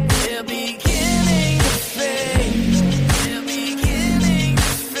Sunday. They're beginning to fade. They're beginning to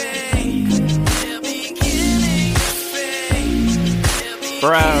fade. They're beginning to fade.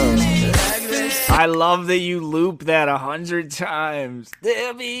 Bro, I love that you loop that 100 times.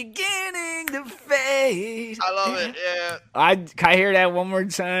 They're beginning to fade. I love it, yeah. Can I hear that one more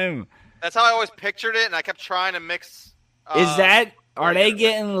time? That's how I always pictured it, and I kept trying to mix... Are they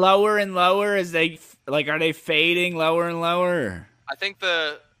getting lower and lower as they, are they fading lower and lower? I think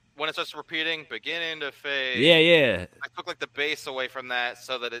when it starts repeating, beginning to fade... Yeah. I took, the bass away from that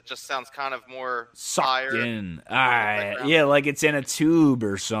so that it just sounds kind of more Sucked higher. in. Alright, yeah, like it's in a tube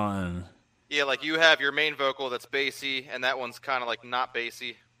or something. Yeah, like you have your main vocal that's bassy, and that one's kind of like not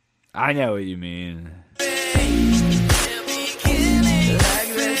bassy. I know what you mean.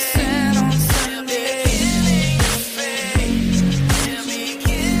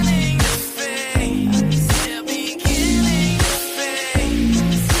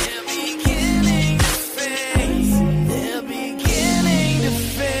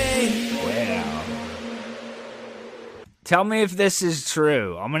 Tell me if this is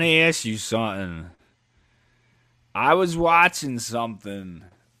true. I'm going to ask you something. I was watching something,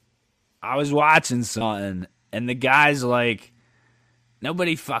 and the guy's like,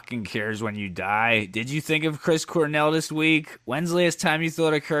 nobody fucking cares when you die. Did you think of Chris Cornell this week? When's the last time you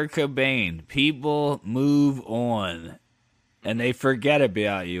thought of Kurt Cobain? People move on, and they forget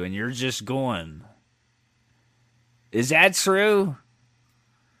about you, and you're just gone. Is that true?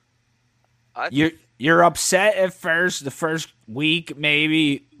 You're upset at first, the first week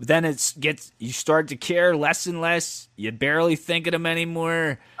maybe. Then you start to care less and less. You barely think of them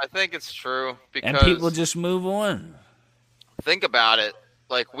anymore. I think it's true because and people just move on. Think about it.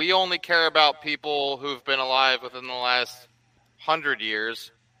 Like, we only care about people who've been alive within the last 100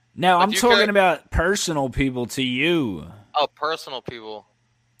 years. No, I'm talking about personal people to you. Oh, personal people.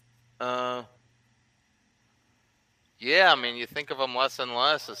 Yeah, I mean, you think of them less and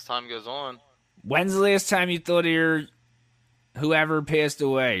less as time goes on. When's the last time you thought of your whoever passed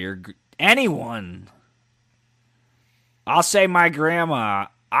away? Anyone? I'll say my grandma.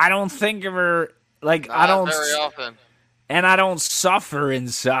 I don't think of her Not I don't very often. And I don't suffer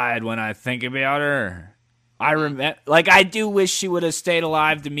inside when I think about her. I remember, I do wish she would have stayed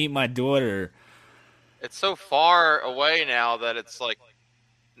alive to meet my daughter. It's so far away now that it's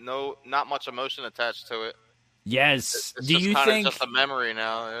not much emotion attached to it. Yes. It's do you think just a memory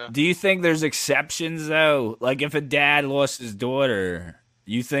now? Yeah. Do you think there's exceptions though? Like if a dad lost his daughter,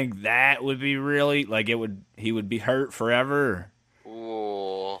 you think that would be really he would be hurt forever?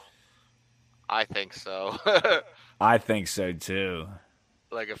 Ooh, I think so. I think so too.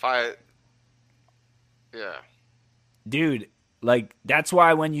 Yeah. Dude, that's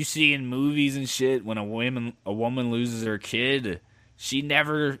why when you see in movies and shit, when a woman loses her kid, she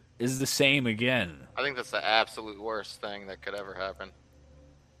never is the same again. I think that's the absolute worst thing that could ever happen.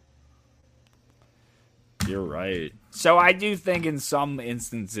 You're right. So I do think in some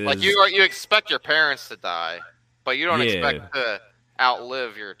instances, you expect your parents to die, but you don't expect to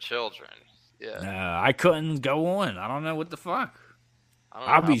outlive your children. Yeah. I couldn't go on. I don't know what the fuck. I don't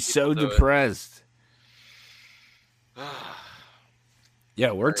know I'll how be people so do it. depressed.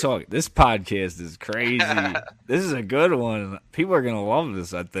 Yeah, we're talking. This podcast is crazy. This is a good one. People are gonna love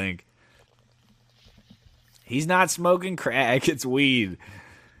this, I think. He's not smoking crack. It's weed.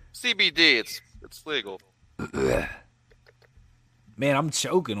 CBD, it's legal. Man, I'm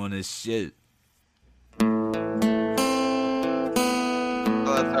choking on this shit. So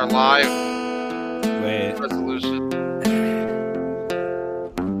that's our live Wait. resolution.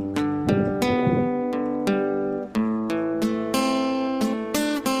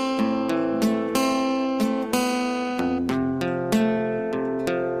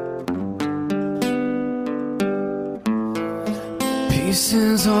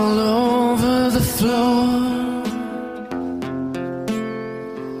 Pieces all over the floor.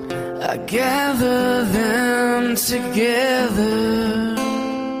 I gather them together.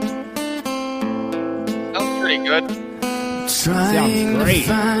 Sounds pretty good. Trying to great.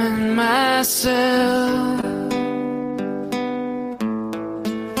 find myself.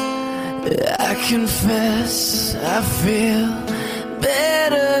 I confess I feel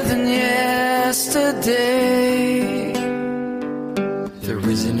better than yesterday. There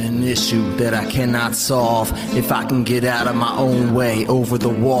isn't an issue that I cannot solve if I can get out of my own way, over the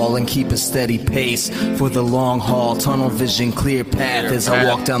wall and keep a steady pace for the long haul. Tunnel vision, clear path as I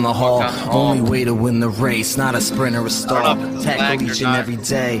walk down the hall. Only way to win the race, not a sprint or a stall. Tackle each and every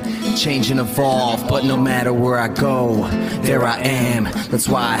day, change and evolve. But no matter where I go, there I am. That's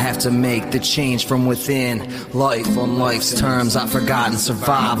why I have to make the change from within. Life on life's terms, I've forgotten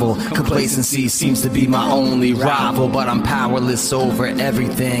survival. Complacency seems to be my only rival, but I'm powerless over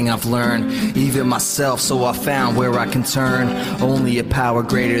everything I've learned, even myself, so I found where I can turn. Only a power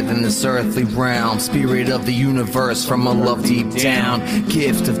greater than this earthly realm, spirit of the universe from a love deep down,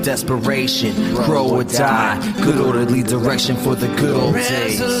 gift of desperation, grow or die, good orderly direction for the good old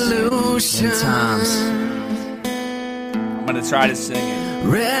days and times. I'm gonna try to sing it.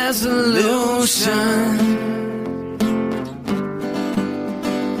 Resolution.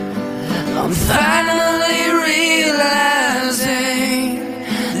 I'm finally realizing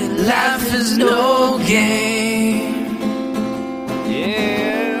that life is no game.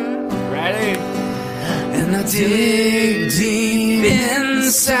 Yeah. Ready? And I dig deep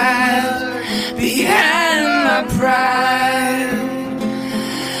inside, behind my pride.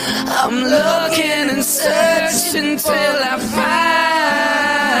 I'm looking and searching till I find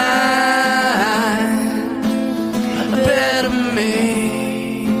a better me.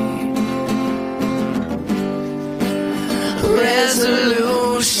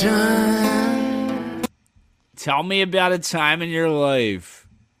 Resolution. Tell me about a time in your life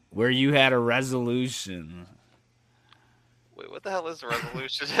where you had a resolution. Wait, what the hell is a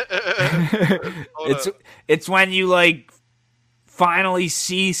resolution? It's when you like finally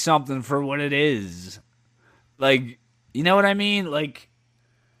see something for what it is. Like, you know what I mean? Like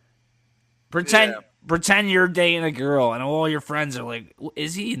pretend you're dating a girl and all your friends are like,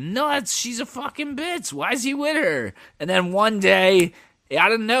 is he nuts? She's a fucking bitch. Why is he with her? And then one day,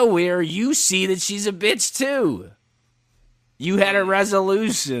 out of nowhere, you see that she's a bitch too. You had a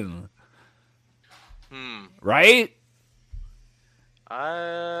resolution. Right?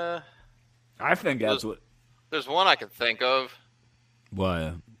 I think that's what. There's one I can think of.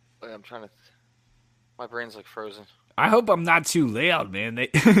 What? Wait, I'm trying to. My brain's like frozen. I hope I'm not too loud, man. The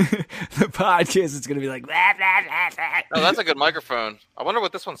podcast is going to be like, blah, blah, blah, blah. Oh, that's a good microphone. I wonder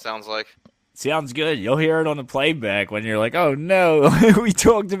what this one sounds like. Sounds good. You'll hear it on the playback when you're like, oh no, we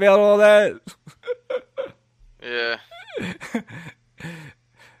talked about all that. Yeah.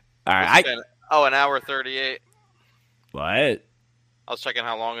 All right. An hour 38. What? I was checking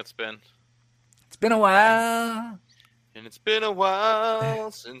how long it's been. It's been a while. And it's been a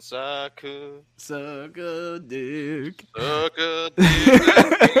while since I could Suck a dick. suck a dick.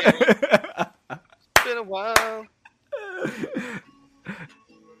 It's been a while.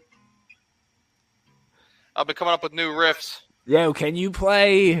 I've been coming up with new riffs. Yo, can you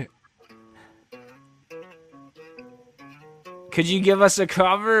play? Could you give us a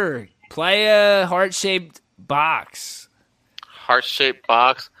cover? Play a heart-shaped box. Heart-shaped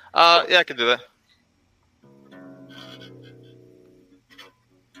box. Yeah, I can do that.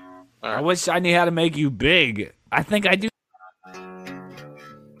 I wish I knew how to make you big. I think I do.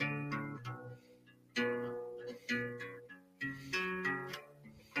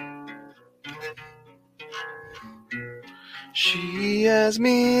 She has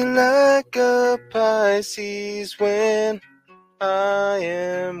me like a Pisces when I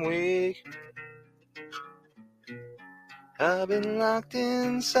am weak. I've been locked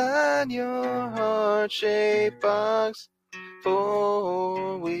inside your heart-shaped box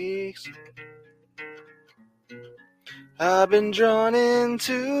 4 weeks. I've been drawn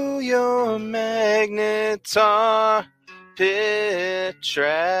into your magnetar pit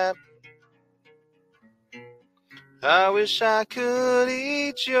trap. I wish I could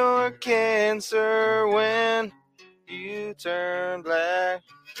eat your cancer when you turn black.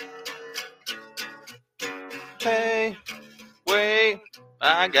 Hey, wait,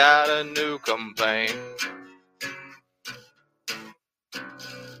 I got a new complaint.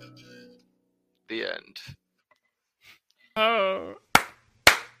 The end. Oh.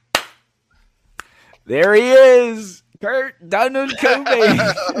 There he is, Kurt Donald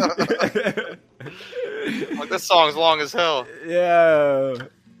Cobain. Like, this song's long as hell. Yeah.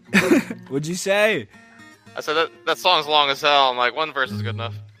 What'd you say? I said that song's long as hell. I'm like, one verse is good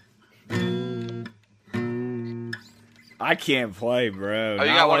enough. I can't play, bro. Oh,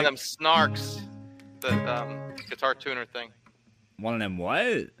 you got one of them snarks, the guitar tuner thing. One of them what?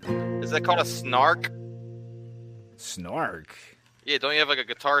 Is that called a snark? Snark. Yeah, don't you have like a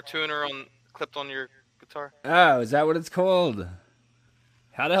guitar tuner clipped on your guitar? Oh, is that what it's called?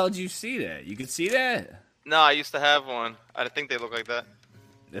 How the hell did you see that? You could see that? No, I used to have one. I think they look like that.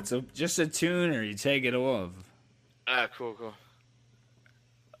 It's just a tuner. You take it off. Ah, cool.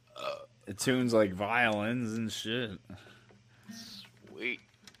 It tunes like violins and shit. Sweet.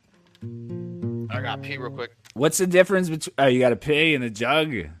 I gotta pee real quick. What's the difference between... Oh, you got to pee in a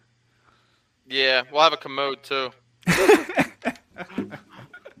jug? Yeah, we'll have a commode too.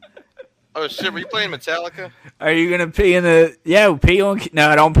 Oh shit, were you playing Metallica? Are you going to pee in the... Yeah, pee on...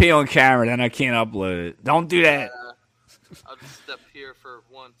 No, don't pee on camera, then I can't upload it. Don't do that. I'll just step here for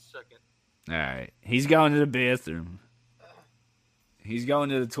 1 second. All right. He's going to the bathroom. He's going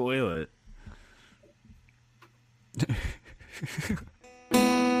to the toilet.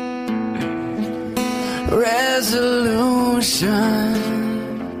 Resolution.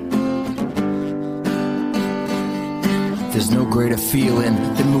 There's no greater feeling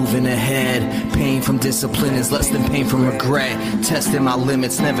than moving ahead. Pain from discipline is less than pain from regret. Testing my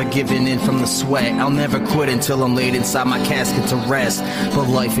limits, never giving in from the sweat. I'll never quit until I'm laid inside my casket to rest. But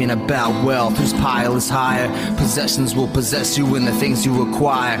life ain't about wealth, whose pile is higher. Possessions will possess you in the things you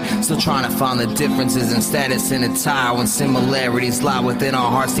acquire. Still trying to find the differences in status and attire, when similarities lie within our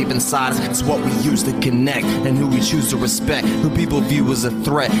hearts deep inside us. It's what we use to connect and who we choose to respect. Who people view as a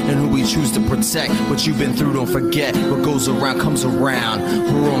threat and who we choose to protect. What you've been through, don't forget. What goes around comes around.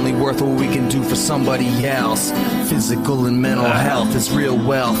 We're only worth what we can do for somebody else. Physical and mental health is real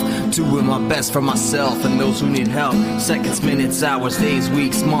wealth. Doing my best for myself and those who need help. Seconds, minutes, hours, days,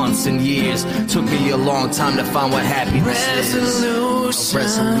 weeks, months, and years. Took me a long time to find what happiness is. A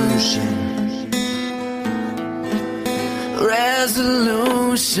resolution.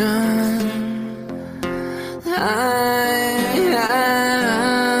 Resolution.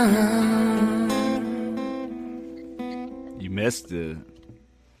 You missed it.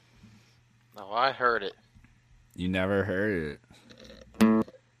 Oh, I heard it. You never heard it.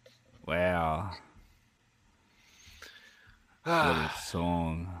 Wow. What a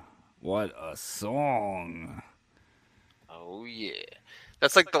song. What a song. Oh, yeah.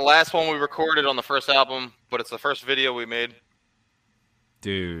 That's like the last one we recorded on the first album, but it's the first video we made.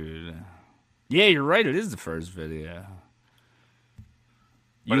 Dude. Yeah, you're right. It is the first video.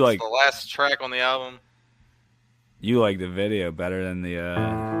 But it's the last track on the album. You like the video better than the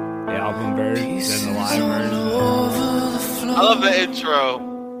album version, than the live version? I love the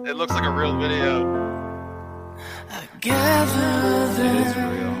intro. It looks like a real video. It is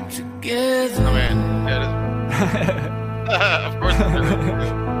real. Oh, man. Yeah, it is. Of course it's real.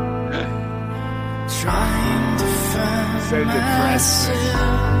 So depressing.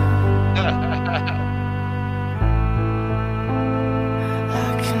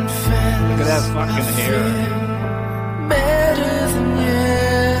 Look at that fucking hair. Better than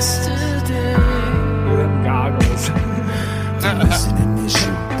yesterday. Look at them goggles. Listen an issue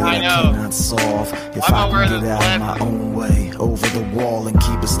that I know. cannot solve. If Why am I I wearing can get this out glasses? my own way, over the wall and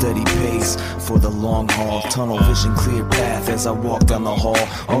keep a steady pace for the long haul. Tunnel vision, clear path as I walk down the hall.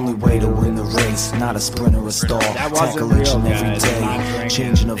 Only way to win the race, not a sprint or a stall. That wasn't Tackle each real, and every guys. I'm not day, drinking.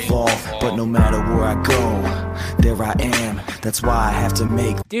 change and evolve. But no matter where I go, there I am. That's why I have to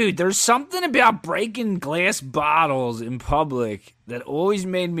make. Dude, there's something about breaking glass bottles in public that always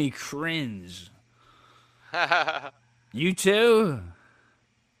made me cringe. You too?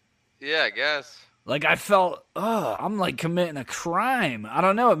 Yeah, I guess. Like, I felt, I'm like committing a crime. I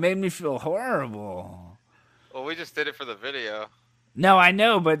don't know. It made me feel horrible. Well, we just did it for the video. No, I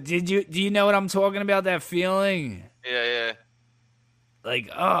know, but do you know what I'm talking about, that feeling? Yeah. Like,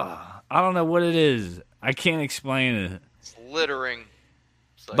 I don't know what it is. I can't explain it. It's littering.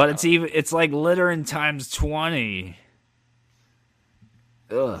 But it's like littering times 20.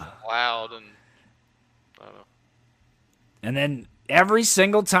 Ugh. Loud and I don't know. And then every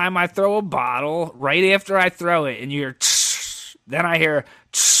single time I throw a bottle, right after I throw it, and you hear, then I hear,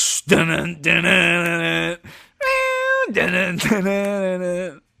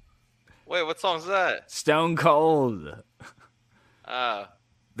 Wait, what song's that? Stone Cold. Ah.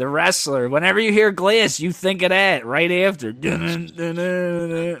 The Wrestler. Whenever you hear Glass, you think of that right after.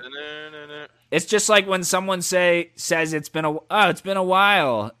 It's just like when someone says it's been a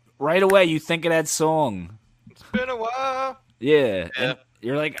while. Right away, you think of that song. It's been a while. Yeah. And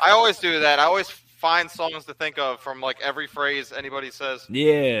you're like, I always do that. I always find songs to think of from like every phrase anybody says.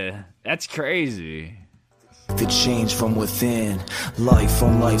 yeah, that's crazy. The change from within, life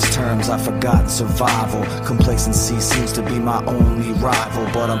on life's terms, I've forgotten survival. Complacency seems to be my only rival,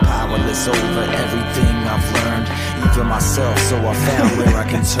 but I'm powerless over everything I've learned, even myself, so I found where I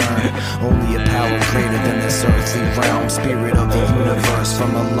can turn. Only a power greater than this earthly realm, spirit of the universe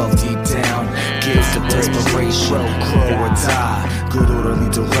from a love deep down, gift of desperation, grow or die, good orderly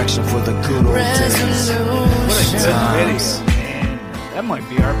direction for the good old days. What a good video. That might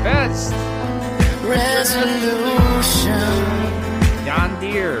be our best. Resolution. John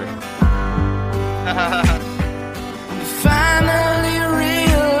Deere. Finally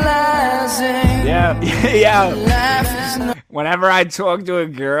realizing Yeah. life is not Whenever I talk to a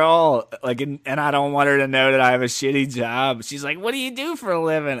girl, like, and I don't want her to know that I have a shitty job, she's like, "What do you do for a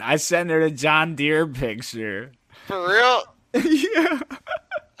living?" I send her the John Deere picture. For real? Yeah.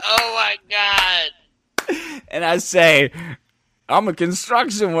 Oh my god. And I say, "I'm a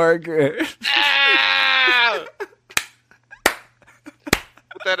construction worker." Ah!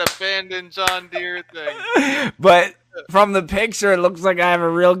 With that abandoned John Deere thing. But from the picture, it looks like I have a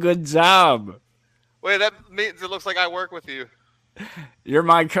real good job. Wait, that means it looks like I work with you. You're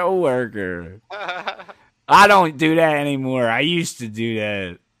my coworker. I don't do that anymore. I used to do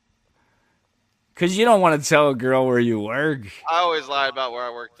that. Because you don't want to tell a girl where you work. I always lie about where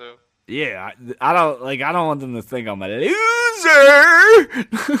I work too. Yeah, I don't want them to think I'm a loser.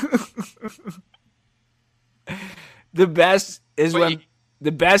 The best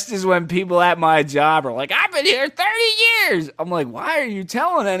is when people at my job are like, "I've been here 30 years." I'm like, "Why are you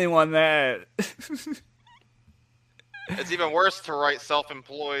telling anyone that?" It's even worse to write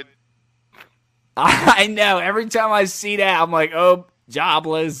self-employed. I know. Every time I see that, I'm like, "Oh,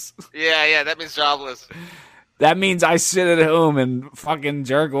 jobless." Yeah, that means jobless. That means I sit at home and fucking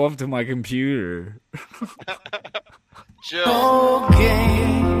jerk off to my computer. Jill.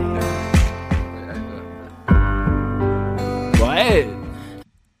 okay. What?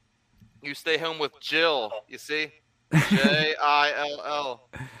 You stay home with Jill, you see? Jill.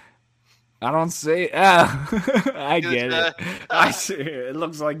 I don't see. I get it. I see it. It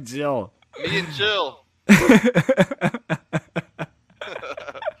looks like Jill. Me and Jill.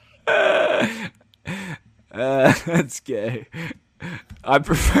 That's gay. I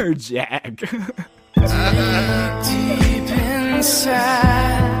prefer Jack. Deep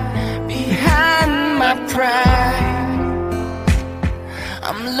inside, behind my pride,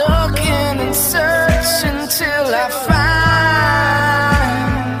 I'm looking and searching till I find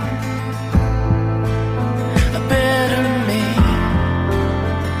a better me.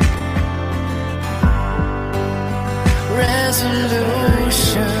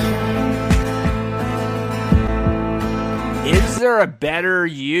 Resolution. Is there a better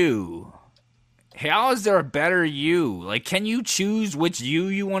you? How is there a better you? Like, can you choose which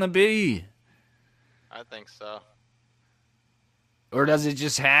you want to be? I think so. Or does it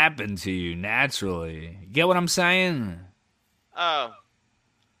just happen to you naturally? Get what I'm saying? Oh.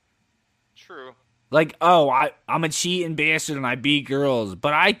 True. Like, I'm a cheating bastard and I beat girls,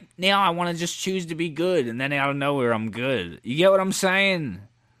 but I want to just choose to be good, and then out of nowhere I'm good. You get what I'm saying?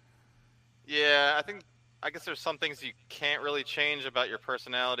 Yeah, I guess there's some things you can't really change about your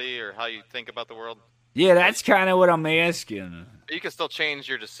personality or how you think about the world. Yeah, that's kind of what I'm asking. But you can still change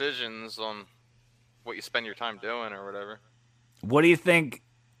your decisions on what you spend your time doing or whatever. What do you think?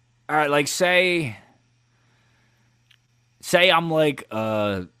 All right, like say I'm like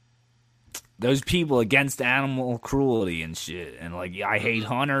those people against animal cruelty and shit, and like I hate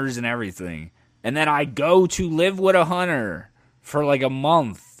hunters and everything, and then I go to live with a hunter for like a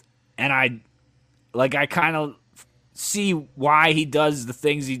month, and I kind of see why he does the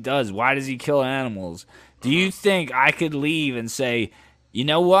things he does. Why does he kill animals? Do you think I could leave and say, you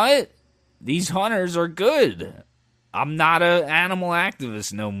know what? These hunters are good. I'm not an animal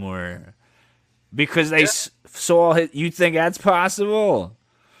activist no more. Because they saw it. You think that's possible?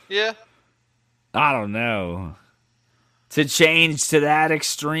 Yeah. I don't know. To change to that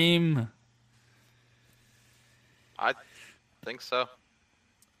extreme? I think so.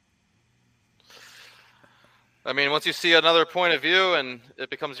 I mean, once you see another point of view and it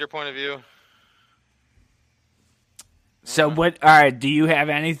becomes your point of view. So what? All right. Do you have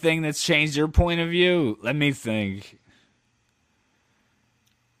anything that's changed your point of view? Let me think.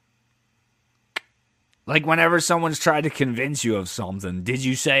 Like whenever someone's tried to convince you of something, did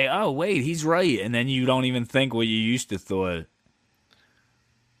you say, "Oh, wait, he's right," and then you don't even think what you used to thought?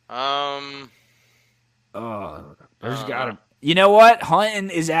 There's gotta. You know what? Hunting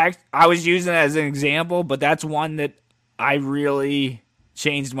is I was using it as an example, but that's one that I really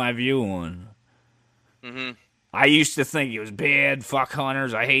changed my view on. Mm-hmm. I used to think it was bad. Fuck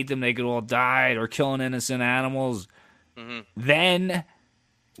hunters. I hate them. They could all die. Or killing innocent animals. Mm-hmm. Then,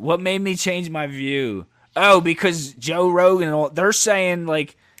 what made me change my view? Oh, because Joe Rogan and all, they're saying,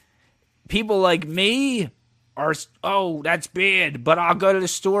 like, people like me are, oh, that's bad, but I'll go to the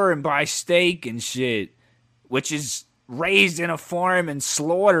store and buy steak and shit, which is raised in a farm and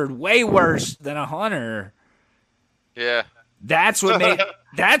slaughtered way worse than a hunter. Yeah. That's what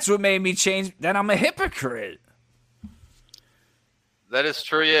made me change. Then I'm a hypocrite. That is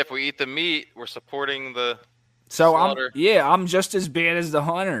true. Yeah, if we eat the meat, we're supporting the So slaughter. I'm just as bad as the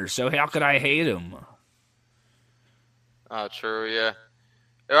hunter. So how could I hate him? Oh, true. Yeah.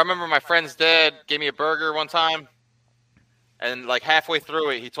 I remember my friend's dad gave me a burger one time, and like halfway through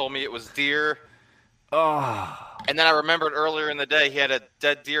it, he told me it was deer. Oh, And then I remembered earlier in the day he had a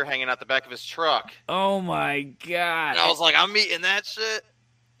dead deer hanging out the back of his truck. oh my god! And I was like, I'm eating that shit.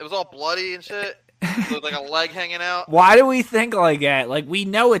 It was all bloody and shit. It was like a leg hanging out. Why do we think like that? Like, we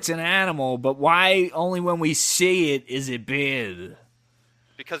know it's an animal, but why only when we see it is it bad?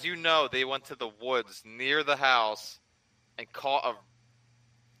 Because you know they went to the woods near the house and caught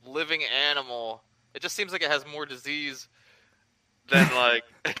a living animal. It just seems like it has more disease than like.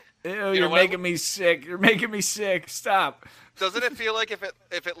 Ew, you're making me sick. You're making me sick. Stop. Doesn't it feel like if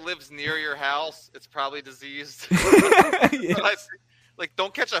it lives near your house, it's probably diseased? Yeah. Like,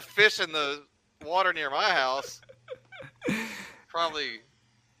 don't catch a fish in the water near my house. Probably.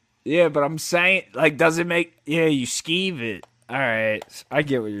 Yeah, but I'm saying, like, does it make? Yeah, you skeeve it. All right, I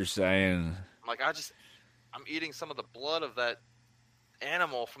get what you're saying. I'm like, I'm eating some of the blood of that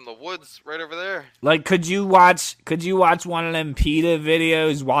animal from the woods right over there. Like, could you watch one of them PETA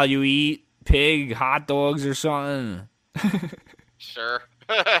videos while you eat pig hot dogs or something? Sure.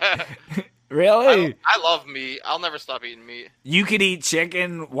 Really? I love meat. I'll never stop eating meat. You could eat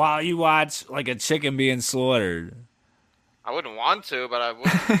chicken while you watch like a chicken being slaughtered. I wouldn't want to, but I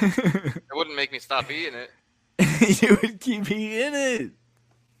would. It wouldn't make me stop eating it. You would keep eating it.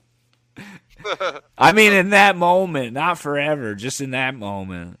 I mean, in that moment, not forever, just in that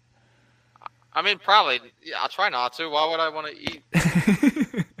moment. I mean, probably. Yeah, I'll try not to. Why would I want to eat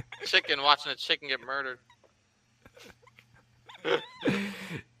chicken watching a chicken get murdered?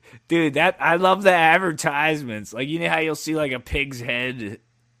 Dude, I love the advertisements. Like, you know how you'll see like a pig's head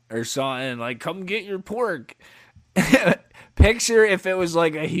or something, like, come get your pork. Picture if it was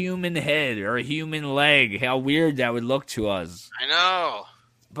like a human head or a human leg, how weird that would look to us. I know.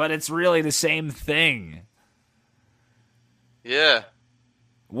 But it's really the same thing. Yeah.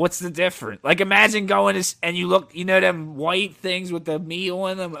 What's the difference? Like, imagine going to, and you look, you know, them white things with the meat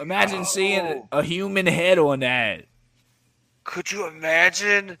on them? Imagine seeing a human head on that. Could you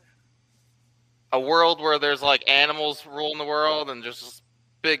imagine a world where there's like animals ruling the world and just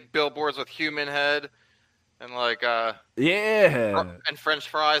big billboards with human head and like Yeah. and French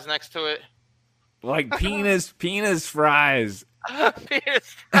fries next to it? Like penis fries.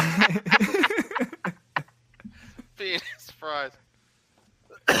 Penis. Penis fries.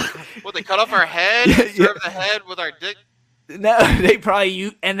 What, they cut off our head and serve the head with our dick? No, they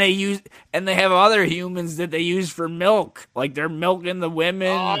probably and they have other humans that they use for milk. Like, they're milking the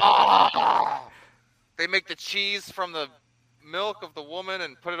women. Oh, they make the cheese from the milk of the woman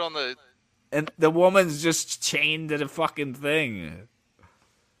and put it on the... And the woman's just chained to the fucking thing.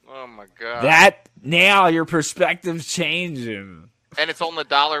 Oh my god. That, now your perspective's changing. And it's on the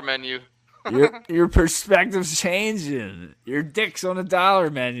dollar menu. Your perspective's changing. Your dick's on the dollar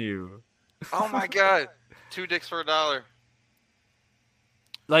menu. Oh my god. 2 dicks for $1.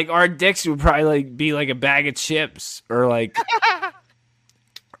 Like, our dicks would probably like be like a bag of chips or like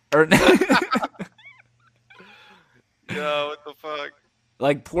or Yo, what the fuck?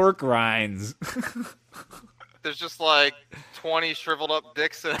 like pork rinds. There's just like 20 shriveled up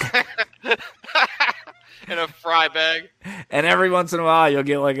dicks in a fry bag. And every once in a while you'll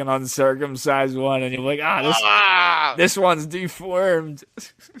get like an uncircumcised one and you're like, this one's deformed.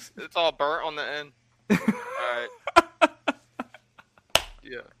 It's all burnt on the end. All right.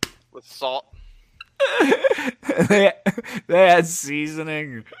 Yeah, with salt. they had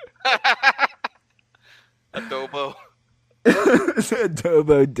seasoning. Adobo.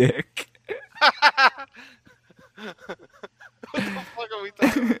 Adobo dick. What the fuck are we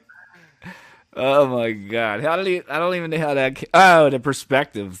talking about? Oh my god! I don't even know how that. Oh, the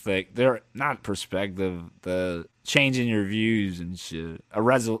perspective thing. They're not perspective. The changing your views and shit.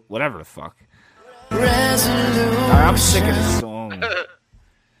 Whatever the fuck. I'm sick of this song. I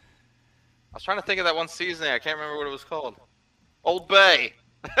was trying to think of that one seasoning. I can't remember what it was called. Old Bay.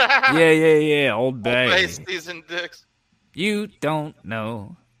 Yeah. Old Old Bay. Bay seasoned dicks. You don't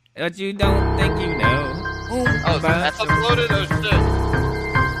know what you don't think you know. Oh, that's uploaded? Oh, shit.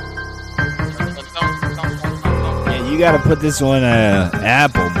 Yeah, you gotta put this on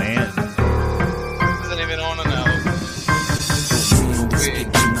Apple, man. Isn't even on an album. Wind is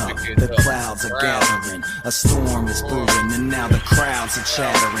picking up, the clouds are gathering, a storm is brewing, and now the crowds are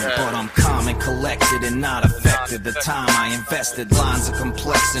chattering. But I'm calm and collected and not affected. The time I invested, lines are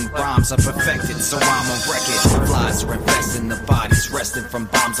complex and rhymes are perfected, so I'm a record. Flies are investing, the body's resting from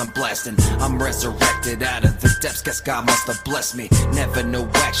bombs I'm blasting. I'm resurrected out of the depths, guess God must have blessed me. Never no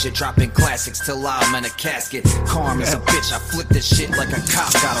whack shit, dropping classics till I'm in a casket. Calm as a bitch, I flip this shit like a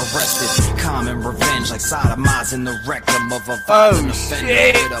cop got arrested. Calm and revenge like sodomizing the rectum of a violent offender.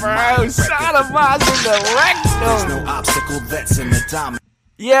 Shit, with a bro, mild record. sodomizing the There's rectum. no obstacle that's in the dominant.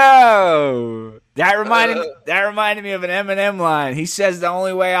 Yo, that reminded me of an Eminem line. He says the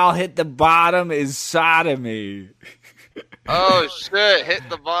only way I'll hit the bottom is sodomy. Oh, shit. Hit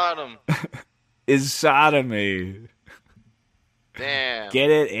the bottom. Is sodomy. Damn. Get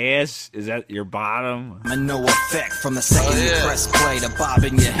it, ass? Is that your bottom? And no effect from the second you press play to bob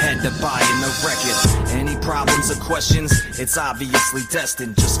in your head to buying the record. Any problems or questions? It's obviously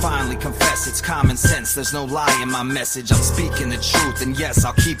destined. Just finally confess it's common sense. There's no lie in my message. I'm speaking the truth, and yes,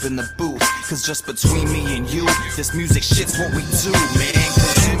 I'll keep in the booth. Cause just between me and you, this music shit's what we do, man.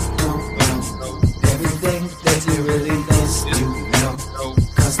 Cause you don't know everything that you really need to know.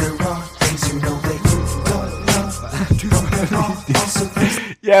 Cause there are things you know that you don't know. Also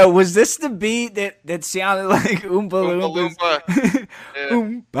things Yeah, was this the beat that sounded like Oompa Oompa Loompas? Loompa. Yeah.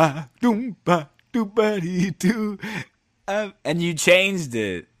 Oompa Doompa Doompa Doo. And you changed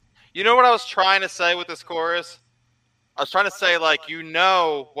it. You know what I was trying to say with this chorus? I was trying to say, like, you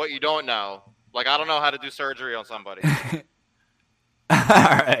know what you don't know. Like, I don't know how to do surgery on somebody. All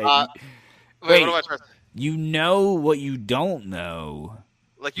right. Wait, what am I trying to say? You know what you don't know.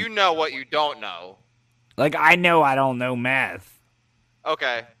 Like, you know what you don't know. Like, I know I don't know math.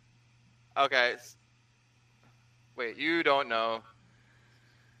 Okay. Wait, you don't know.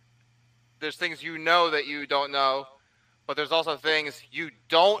 There's things you know that you don't know, but there's also things you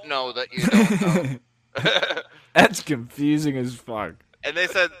don't know that you don't know. That's confusing as fuck. And they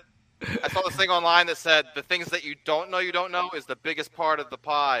said, I saw this thing online that said the things that you don't know is the biggest part of the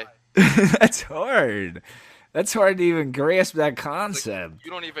pie. That's hard. That's hard to even grasp that concept. Like,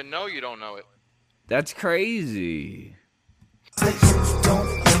 you don't even know you don't know it. That's crazy. that you don't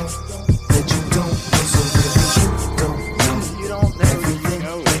know, that you don't know, so really you don't know everything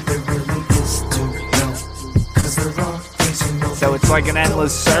that there really is to know. Cause there are things you know. So it's like an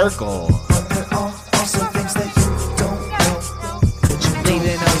endless circle. But there are also things that you don't know. That you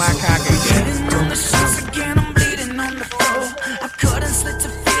Bleeding on my cock again. Bleeding on the sheets again, I'm bleeding on the floor. I couldn't sleep to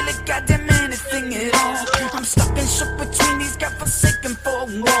feel it, goddamn anything at all. I'm stuck and shook between these godforsaken four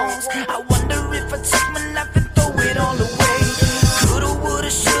walls. I wonder if I take my life and throw it all away. Coulda, woulda,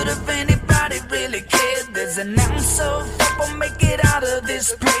 shoulda, anybody really cared? There's an ounce of hope I'll make it out of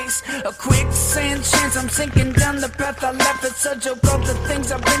this place. A quicksand chance, I'm sinking down the path I left. It's a joke, all the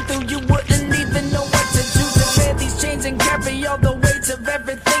things I've been through, you wouldn't even know what to do to bear these chains and carry all the weight of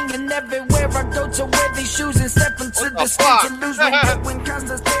everything and everywhere I go to wear these shoes and step into the stage and lose me. Going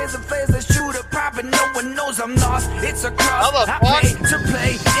constant stairs and flares that shoot a pop and no one knows I'm lost. It's a cross I pay to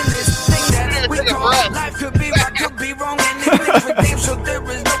play in this thing that we call life. Could be right, could be wrong, and it's everything. So there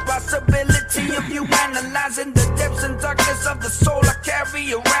is no possibility of you analyzing the depths and darkness of the soul I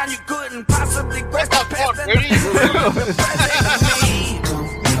carry around. You couldn't possibly grasp the past and the present of me.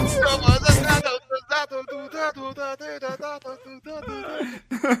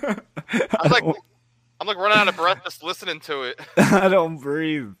 I'm like running out of breath just listening to it. I don't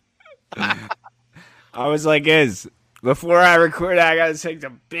breathe. I was like, before I record, I gotta take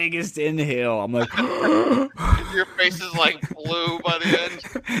the biggest inhale. I'm like, Your face is like blue by the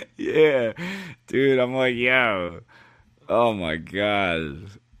end. yeah, dude. I'm like, yo, oh my god,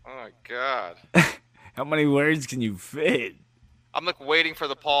 Oh my god. how many words can you fit? I'm like waiting for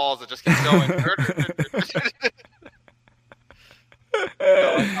the pause. It just keeps going.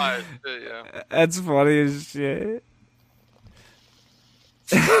 high as shit, yeah. That's funny as shit.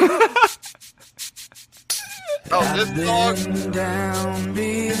 Oh, this song. Been down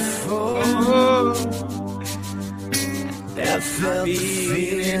before. I felt the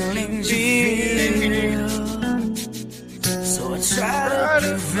feelings you feel. So I try to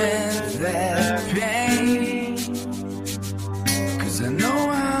prevent that pain. 'Cause I know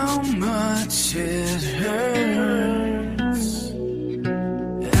how much it hurts.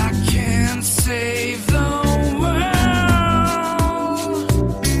 I can't save the world.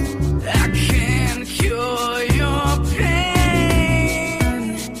 I can't cure your pain.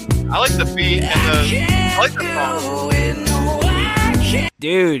 I like the beat and I like the song.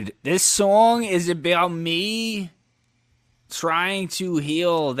 Dude, this song is about me trying to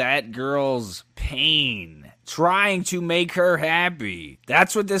heal that girl's pain, trying to make her happy.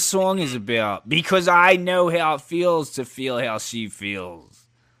 That's what this song is about, because I know how it feels to feel how she feels.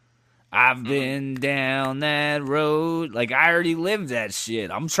 I've been down that road. Like, I already lived that shit.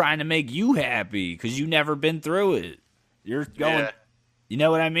 I'm trying to make you happy because you never been through it. You're going, Yeah. You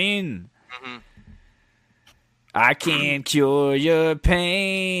know what I mean? Mm-hmm. I can't cure your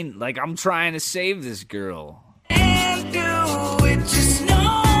pain. Like, I'm trying to save this girl. Can't do it, just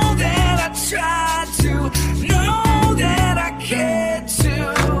know that I tried to, know that I cared to.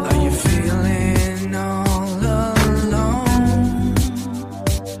 Are you feeling all alone?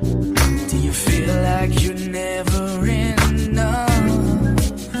 Do you feel like you're never enough?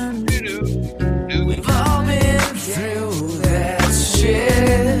 We've all been through that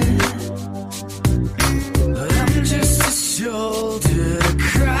shit. But I'm just a shoulder to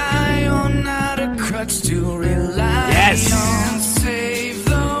cry on, not a crutch to rely Yes. on. Save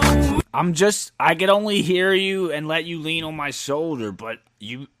the I could only hear you and let you lean on my shoulder, but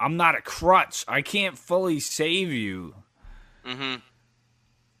I'm not a crutch. I can't fully save you. Mm-hmm.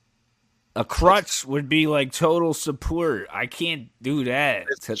 A crutch would be like total support. I can't do that.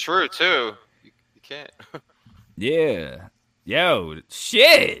 It's true too. You can't. Yeah. Yo,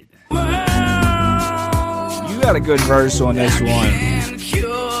 shit. You got a good verse on this one. can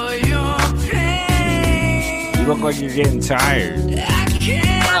cure your pain. You look like you're getting tired. I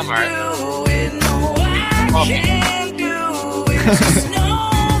can't I'm alright. do it, no, I can't do it. Just know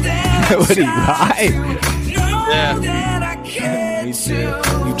that What do you I lie? know Yeah. that I can't Me too.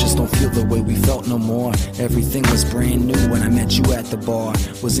 You just don't feel the way we felt no more. Everything was brand new when I met you at the bar.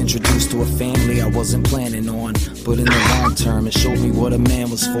 Was introduced to a family I wasn't planning on. But in the long term, it showed me what a man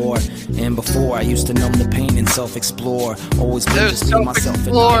was for. And before, I used to numb the pain and self-explore. Always been There's just me, myself, and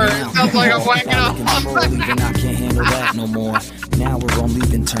self-explore. nothing It else. sounds like I'm wanking Out up. of control, even I can't handle that no more. Now we're on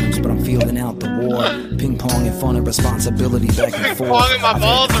leaving terms, but I'm feeling out the war. Ping pong and fun and responsibility back and forth. Ping-ponging my I've had to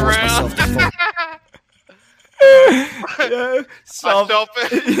balls force around. myself to focus.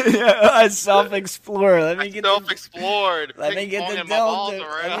 Self-explore. Let me get the Self-explored. Let me get the Ping-ponging my balls dildo.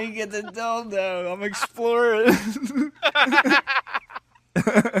 around. Let me get the dildo. I'm exploring.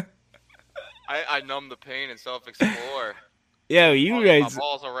 I numb the pain and self-explore. Yo, you Ponging my guys,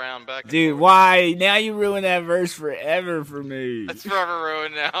 balls around back and dude, forth. why? Now you ruin that verse forever for me. It's forever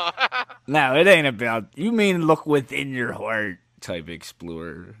ruined now. No, it ain't about. You mean look within your heart type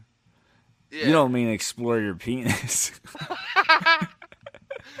explorer. Yeah. You don't mean explore your penis.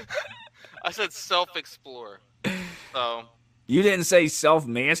 I said self-explore. So, You didn't say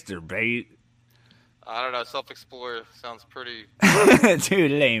self-masturbate. I don't know. Self-explore sounds pretty...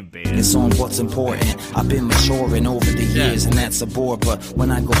 Dude, it ain't bad. It's on what's important. I've been maturing over the years, and that's a bore. But when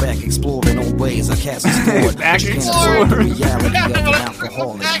I go back exploring old ways, I cast a sword. Back You can't exploring. absorb the reality of an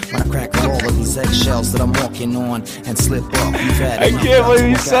alcoholic. When I crack all of these eggshells that I'm walking on and slip up, you've had I enough. can't believe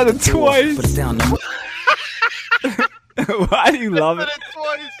you Walk said out it the door, twice. Put it down the Why do you love Said it? it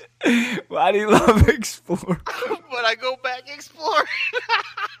twice. Why do you love explore? When I go back exploring.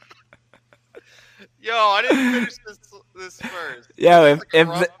 Yo, I didn't finish this first. Yo, if That's a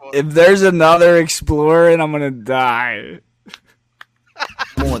rough one. if there's another explorer, I'm gonna die.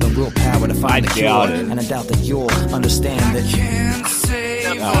 more than willpower to find I the cure. doubt it. And I doubt that you'll understand that. Can't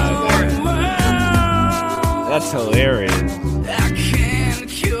save That's hilarious. I can't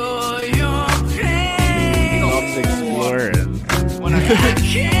cure your pain. Loves exploring. When I I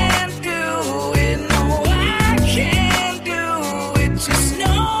can't do it, no, I can't do it. Just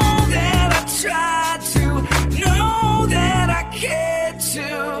know that I tried to, know that I cared to.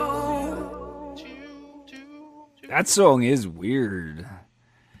 That song is weird.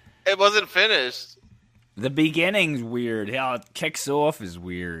 It wasn't finished. The beginning's weird. How it kicks off is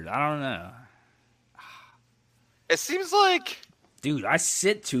weird. I don't know. It seems like Dude, I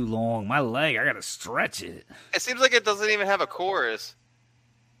sit too long. My leg, I gotta stretch it. it doesn't even have a chorus.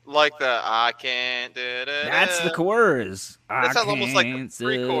 Like the I can't. That's the chorus. That sounds almost like a can't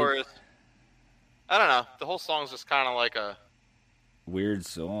pre-chorus. I don't know. The whole song's just kind of like a weird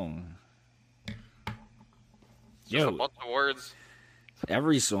song. just a bunch of words.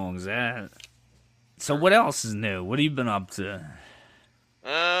 Every song's that. So what else is new? What have you been up to?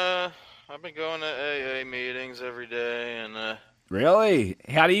 I've been going to AA meetings every day, and Really?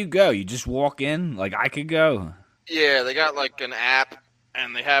 How do you go? You just walk in? Like I could go? yeah, they got like an app,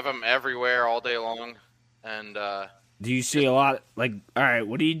 and they have them everywhere all day long, and Do you see a lot? Like, all right,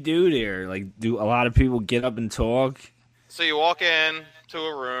 what do you do there? Like, do a lot of people get up and talk? so you walk in to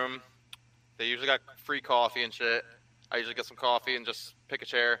a room. They usually got free coffee and shit. I usually get some coffee and just pick a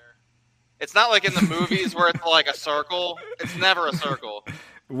chair. It's not like in the movies where it's like a circle. It's never a circle.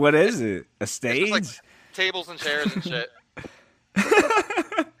 What is it? A It's stage? just like tables and chairs and shit.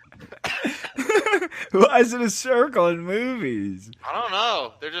 Why is it a circle in movies? I don't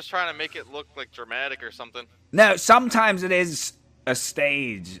know. They're just trying to make it look like dramatic or something. No, sometimes it is a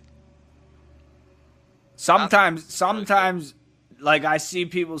stage. Sometimes, like I see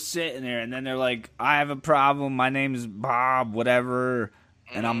people sitting there, and then they're like, "I have a problem. My name is Bob, whatever,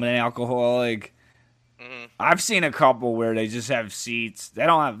 and I'm an alcoholic." Mm-hmm. I've seen a couple where they just have seats. They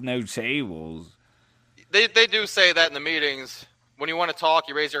don't have no tables. They do say that in the meetings. When you want to talk,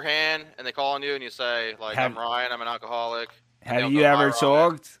 you raise your hand, and they call on you, and you say, like, I'm Ryan, I'm an alcoholic. Have you ever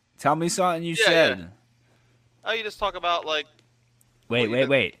talked? Tell me something you said. Yeah. Oh, you just talk about, like...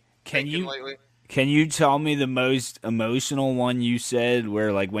 Wait. Can you tell me the most emotional one you said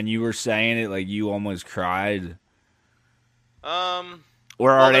where, like, when you were saying it, like, you almost cried? Or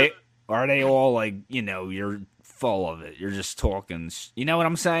are they all, like, you know, you're full of it? You're just talking. You know what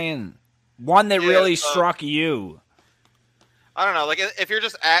I'm saying? One that really struck you. I don't know. Like, if you're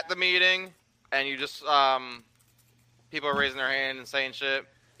just at the meeting and you just, people are raising their hand and saying shit,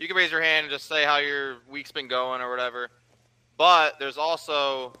 you can raise your hand and just say how your week's been going or whatever. But there's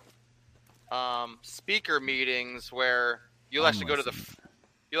also speaker meetings where you'll actually go to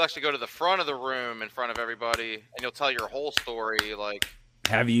the front of the room in front of everybody and you'll tell your whole story. Like,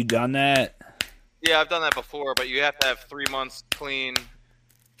 have you done that? Yeah, I've done that before, but you have to have 3 months clean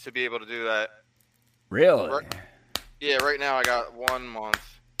to be able to do that. Really? Yeah, right now I got 1 month.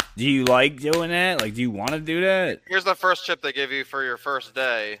 Do you like doing that? Like, do you want to do that? Here's the first chip they give you for your first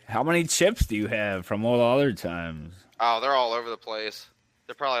day. How many chips do you have from all the other times? Oh, they're all over the place.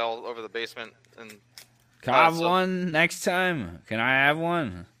 They're probably all over the basement. And can I have one next time? Can I have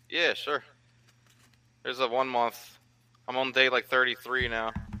one? Yeah, sure. There's a 1 month. I'm on day like 33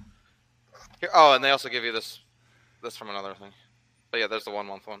 now. Here, oh, and they also give you this from another thing. But yeah, there's the 1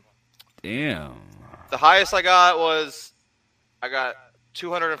 month one. Damn. The highest I got was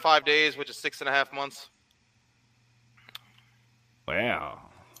 205 days, which is 6.5 months. Wow.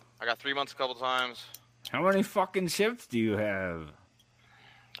 I got 3 months a couple times. How many fucking chips do you have?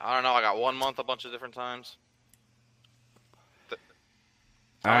 I don't know. I got 1 month a bunch of different times.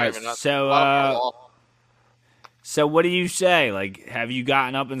 All right, so what do you say? Like, have you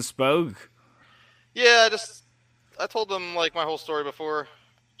gotten up and spoke? Yeah, I told them like my whole story before,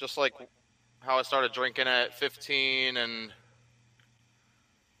 just like how I started drinking at 15 and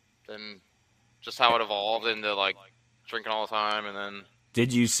then just how it evolved into like drinking all the time, and then.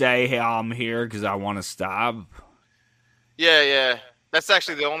 Did you say, "Hey, I'm here because I want to stop"? Yeah. That's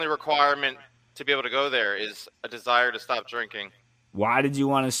actually the only requirement to be able to go there is a desire to stop drinking. Why did you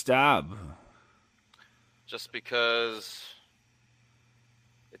want to stop? Just because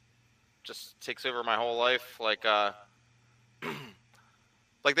it just takes over my whole life. Like,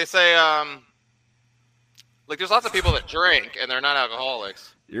 like they say, like there's lots of people that drink and they're not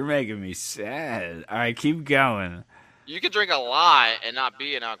alcoholics. You're making me sad. All right, keep going. You can drink a lot and not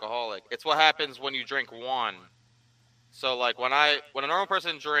be an alcoholic. It's what happens when you drink one. So, like, when a normal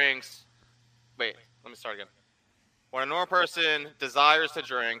person drinks... Wait, let me start again. When a normal person desires to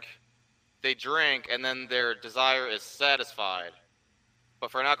drink, they drink, and then their desire is satisfied.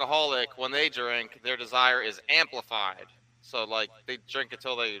 But for an alcoholic, when they drink, their desire is amplified. So, like, they drink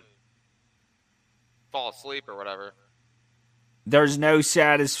until they fall asleep or whatever. There's no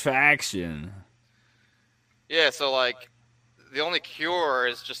satisfaction. Yeah, so, like, the only cure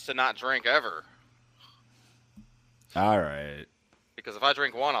is just to not drink ever. All right. Because if I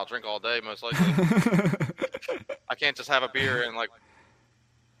drink one, I'll drink all day, most likely. I can't just have a beer and, like...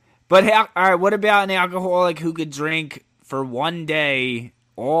 But, all right, what about an alcoholic who could drink for 1 day,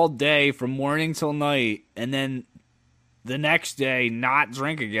 all day, from morning till night, and then the next day not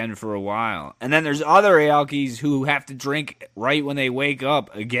drink again for a while? And then there's other alkies who have to drink right when they wake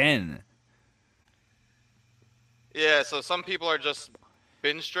up again. Yeah, so some people are just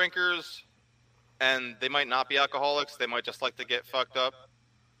binge drinkers, and they might not be alcoholics. They might just like to get fucked up.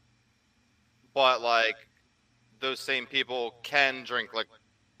 But like, those same people can drink like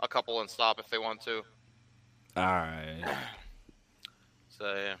a couple and stop if they want to. All right.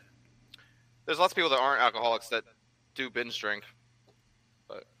 So yeah, there's lots of people that aren't alcoholics that do binge drink.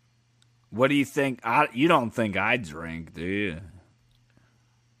 But What do you think? You don't think I drink, do you?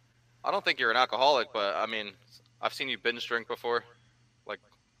 I don't think you're an alcoholic, but I mean, I've seen you binge drink before, like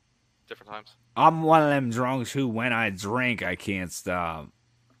different times. I'm one of them drunks who, when I drink, I can't stop.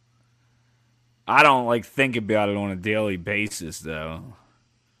 I don't like think about it on a daily basis, though.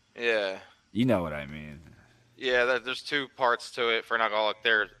 Yeah. You know what I mean. Yeah, there's two parts to it for an alcoholic.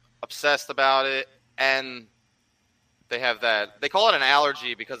 They're obsessed about it, and they have that. They call it an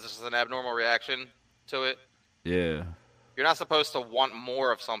allergy because this is an abnormal reaction to it. Yeah. You're not supposed to want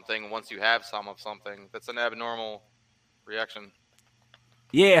more of something once you have some of something. That's an abnormal reaction.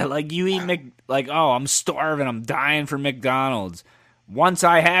 Yeah, like you eat oh, I'm starving, I'm dying for McDonald's. Once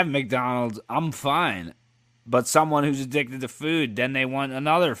I have McDonald's, I'm fine. But someone who's addicted to food, then they want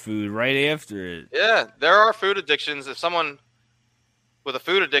another food right after it. Yeah, there are food addictions. If someone with a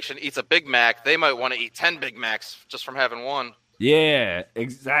food addiction eats a Big Mac, they might want to eat 10 Big Macs just from having one. Yeah,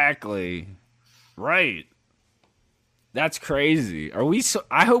 exactly. Right. That's crazy.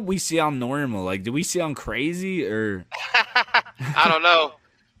 I hope we sound normal. Like, do we sound crazy or? I don't know.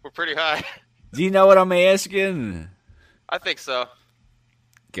 We're pretty high. Do you know what I'm asking? I think so.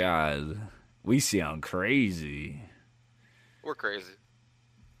 God, we sound crazy. We're crazy.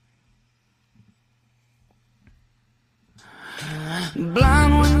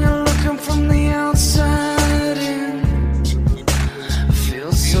 Blind when you're looking from the outside in.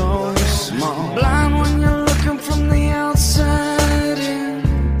 Feel so small. Blind when you're looking from the outside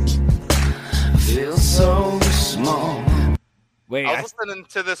in. Feel so small. Wait, I was listening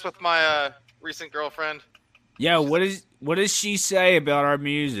to this with my recent girlfriend. Yeah, what does she say about our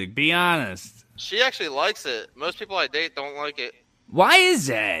music? Be honest. She actually likes it. Most people I date don't like it. Why is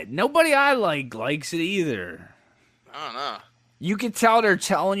that? Nobody I likes it either. I don't know. You can tell they're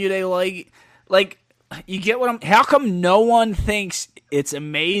telling you they like you get what I'm. How come no one thinks it's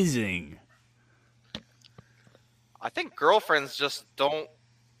amazing? I think girlfriends just don't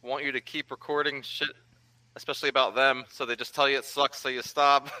want you to keep recording shit, especially about them, so they just tell you it sucks, so you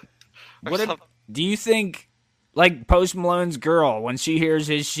stop. Do you think, like Post Malone's girl, when she hears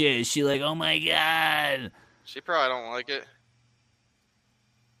his shit, is she like, oh my god? She probably don't like it.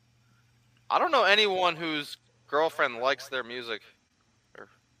 I don't know anyone whose girlfriend likes their music.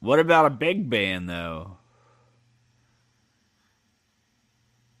 What about a big band, though?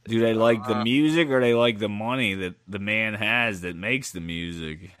 Do they like the music, or they like the money that the man has that makes the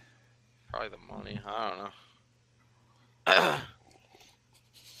music? Probably the money. I don't know.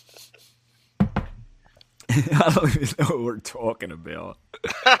 I don't even know what we're talking about.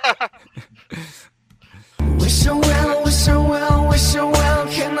 Wish her well, wish her well, wish her well.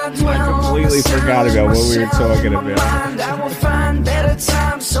 Can I dwell I completely forgot about what we were talking about. I will find better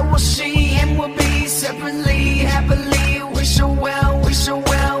times, so will she, and we'll be separately, happily. Wish her well, wish her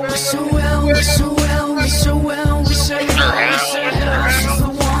well, wish her well, wish her well, wish her well, wish her well, wish her well. She's the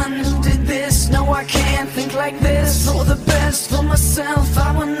one who did this. No, I can't think like this. For the best for myself,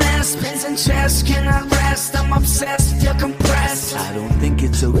 I will nest. Pins and chest, cannot rest. I'm obsessed, feel compressed. I don't think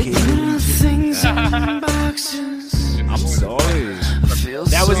it's okay. Things in boxes. I'm sorry.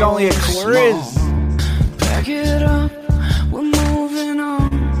 That was only a chorus. Pack it up, we're moving on.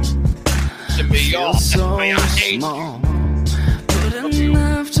 Feel so small, but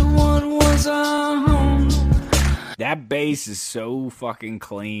enough to what was our home. That bass is so fucking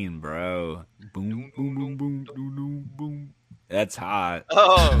clean, bro. Boom, boom, boom, boom, boom, boom, boom. That's hot.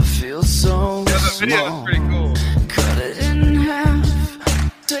 Oh, Feel so yeah, the video small. is pretty cool. Cut it in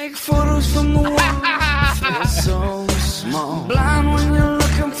half. Take photos from the wall. Feel so small. Blind when you're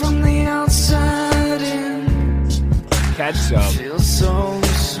looking from the outside in. Catch up. Feel so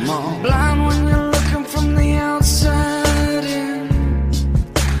small. Blind when you're looking from the outside in.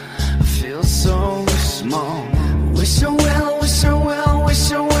 Feel so small. Wish her well, wish her well, wish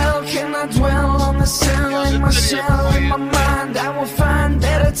her well. Can I dwell on the cell in my shell in my mind? I will find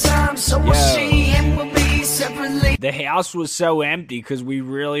better times, so will she, and we'll be separately. The house was so empty because we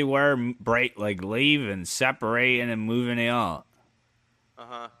really were leaving, separating, and moving out.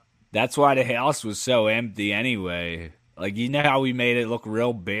 Uh-huh. That's why the house was so empty anyway. Like, you know how we made it look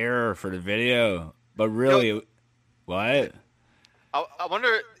real bare for the video? But really, what? I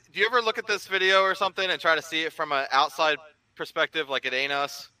wonder, do you ever look at this video or something and try to see it from an outside perspective, like it ain't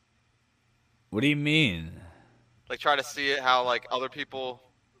us? What do you mean? like try to see it how like other people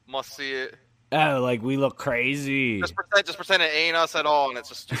must see it. Oh, like we look crazy. Just pretend it ain't us at all, and it's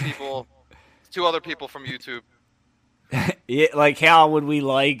just two other people from YouTube. Yeah, like how would we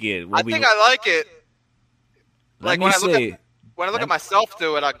like it? I think I like it. Let Like me see. when I look at myself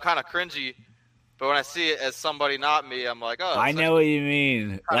do it, I'm kind of cringy. But when I see it as somebody not me, I'm like, oh. I know what you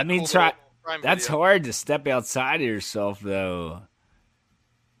mean. Let me cool try. crime That's video. hard to step outside of yourself, though.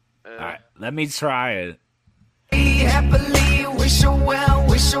 All right, let me try it. Happily, wish her well,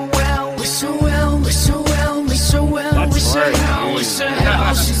 wish her well, wish her well, wish her well, wish her well, That's wish her hard, well, dude. wish her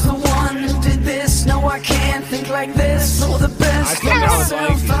well. She's the one who did this. No, I can't think like this. No, the I best. think I would Myself,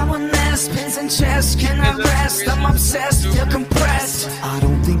 like it. I'm a nest, pins and chest. Can I rest? I'm obsessed, feel compressed. I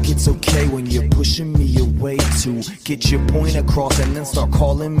don't think it's okay when you're pushing me away to get your point across and then start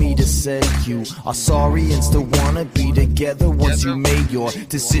calling me to say you are sorry and still wanna be together once you made your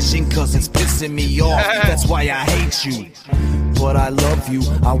decision, cause it's pissing me off. That's why I hate you. But I love you,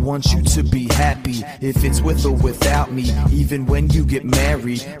 I want you to be happy, if it's with or without me, even when you get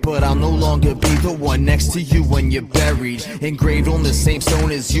married. But I'll no longer be the one next to you when you're buried, engraved on the same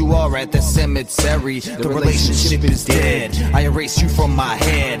stone as you are at the cemetery. The relationship is dead, I erase you from my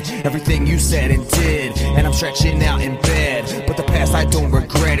head, everything you said and did, and I'm stretching out in bed. But the past I don't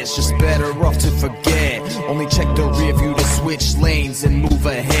regret, it's just better off to forget. Only check the rear view to switch lanes and move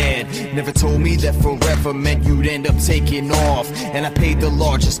ahead. Never told me that forever meant you'd end up taking off, and I paid the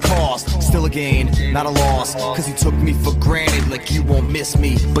largest cost. Still a gain, not a loss, cause you took me for granted like you won't miss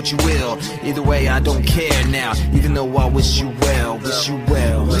me, but you will. Either way, I don't care now, even though I wish you well, wish you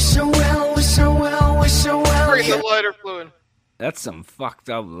well. Wish her well, wish her well, wish her well. Bring the lighter fluid. That's some fucked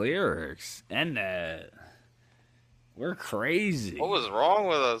up lyrics. And we're crazy. What was wrong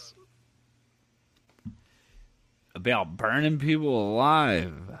with us? About burning people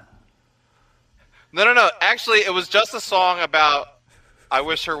alive. No. Actually, it was just a song about I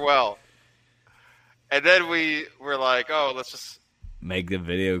wish her well. And then we were like, oh, let's just... Make the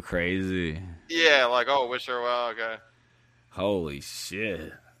video crazy. Yeah, like, oh, wish her well, okay. Holy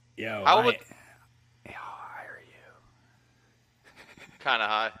shit. Yo, How would... How high are Kind of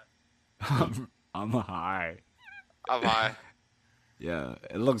high. you? I'm high. I'm high. Yeah,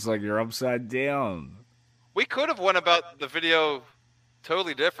 it looks like you're upside down. We could have went about the video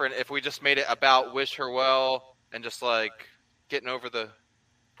totally different if we just made it about wish her well and just, like, getting over the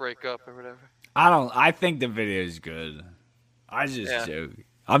breakup or whatever. I think the video is good. I just joke.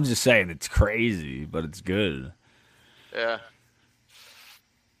 I'm just saying it's crazy, but it's good. Yeah.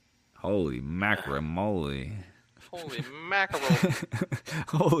 Holy macromoly. Holy mackerel.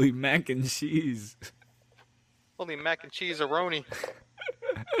 Holy mac and cheese. Holy mac and cheese aroni.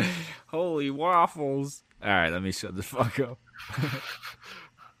 Holy waffles. All right, let me shut the fuck up.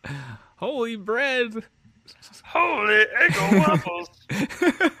 Holy bread. Holy Eggo waffles.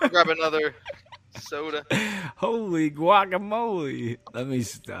 Grab another soda. Holy guacamole. Let me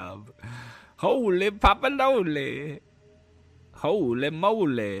stop. Holy papalole. Holy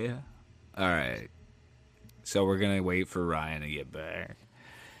moly. All right. So we're going to wait for Ryan to get back.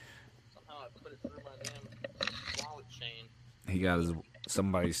 Somehow I put it through my damn wallet chain. He got his...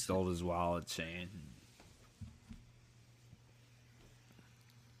 Somebody stole his wallet chain.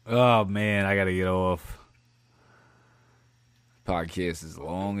 Oh, man. I got to get off. Podcast is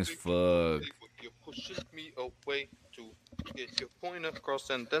long as fuck. You push me away to get your point across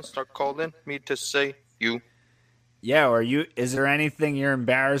and then start calling me to say you. Yeah, is there anything you're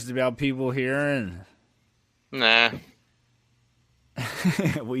embarrassed about people hearing? Nah.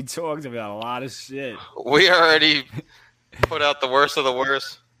 We talked about a lot of shit. We already put out the worst of the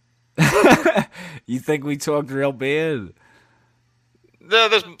worst. You think we talked real bad? No,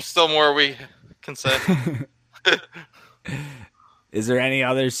 there's still more we can say. Is there any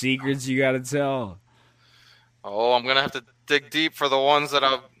other secrets you got to tell? Oh, I'm going to have to dig deep for the ones that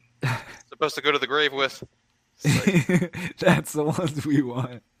I'm supposed to go to the grave with. That's the ones we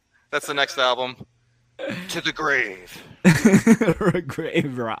want. That's the next album. To the grave. A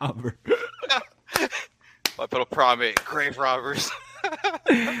grave robber. My little primate, grave robbers.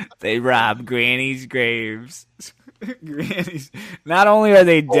 They rob granny's graves. Granny's. Not only are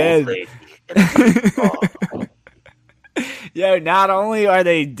they dead. Yo, not only are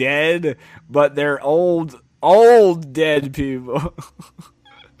they dead, but they're old dead people.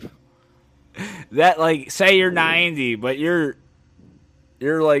 That, like, say you're 90, but you're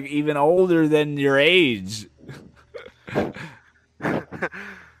like even older than your age. The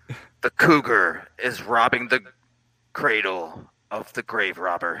cougar is robbing the cradle of the grave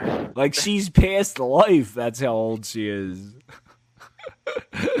robber. Like, she's past life. That's how old she is.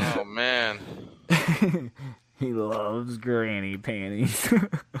 Oh, man. He loves granny panties.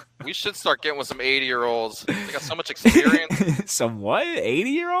 We should start getting with some 80-year-olds. They got so much experience. Some what?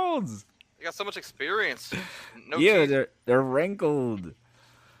 80-year-olds? They got so much experience. No Yeah, teeth. they're wrinkled.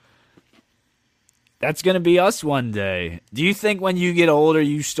 That's gonna be us one day. Do you think when you get older,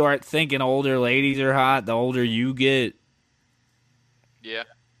 you start thinking older ladies are hot? The older you get. Yeah.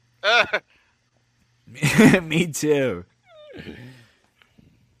 Me too.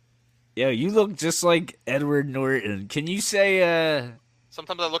 Yo, you look just like Edward Norton. Can you say,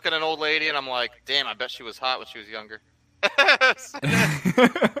 Sometimes I look at an old lady and I'm like, damn, I bet she was hot when she was younger. I'm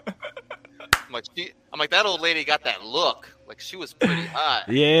like, that old lady got that look. Like, she was pretty hot.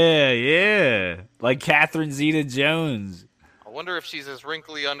 Yeah. Like Catherine Zeta-Jones. I wonder if she's as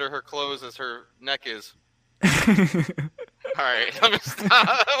wrinkly under her clothes as her neck is. All right, let me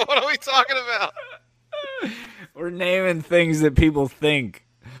stop. What are we talking about? We're naming things that people think.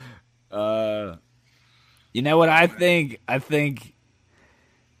 You know what I think? I think,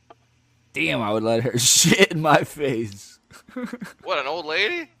 damn, I would let her shit in my face. What, an old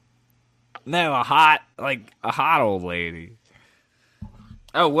lady? No, a hot old lady.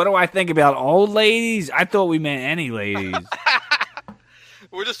 Oh, what do I think about old ladies? I thought we meant any ladies.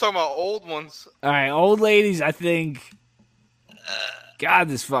 We're just talking about old ones. All right, old ladies, I think. God,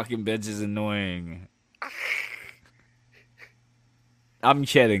 this fucking bitch is annoying. I'm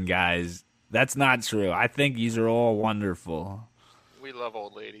kidding, guys. That's not true. I think these are all wonderful. We love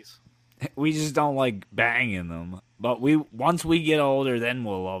old ladies. We just don't like banging them. But once we get older, then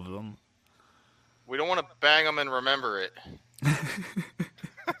we'll love them. We don't want to bang them and remember it.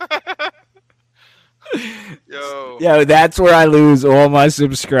 Yo, that's where I lose all my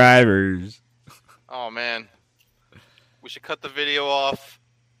subscribers. Oh, man. We should cut the video off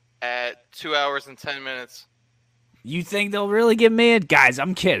at 2 hours and 10 minutes. You think they'll really get mad? Guys,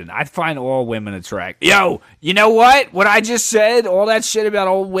 I'm kidding. I find all women attractive. Yo, you know what? What I just said, all that shit about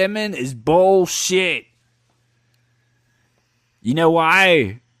old women is bullshit. You know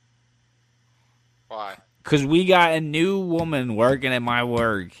why? Why? Because we got a new woman working at my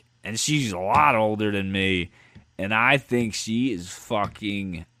work, and she's a lot older than me, and I think she is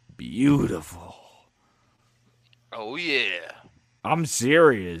fucking beautiful. Oh, yeah. I'm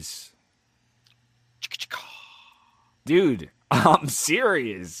serious. Dude, I'm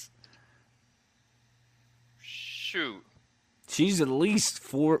serious. Shoot. She's at least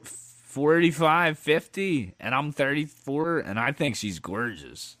 45, 50, and I'm 34, and I think she's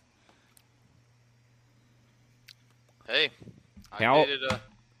gorgeous. Hey, I How- dated a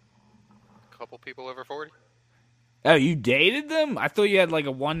couple people over 40. Oh, you dated them? I thought you had like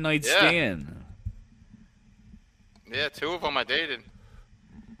a one-night Yeah. stand. Yeah, 2 of them I dated.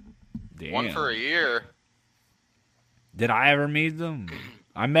 Damn. 1 for a year. Did I ever meet them?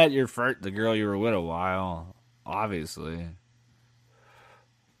 I met the girl you were with a while, obviously.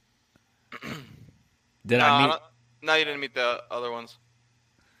 Did I meet? No, you didn't meet the other ones.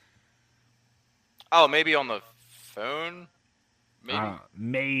 Oh, maybe on the phone? Maybe?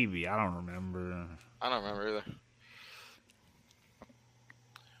 Maybe. I don't remember. I don't remember either.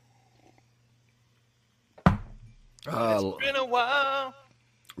 It's been a while.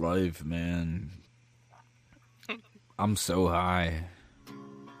 Life, man. I'm so high.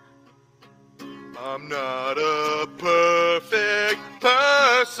 I'm not a perfect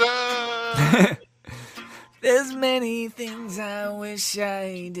person. There's many things I wish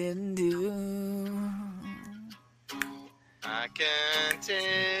I didn't do. I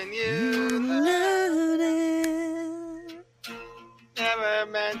continue never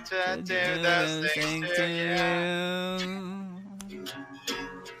meant to do those things to you.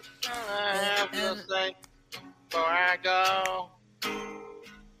 I have to say before I go,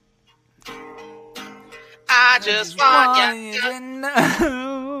 I just want you to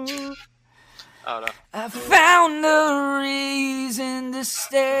know. Oh, no. I found a reason to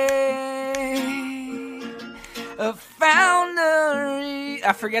stay.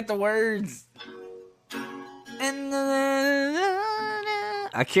 I forget the words. And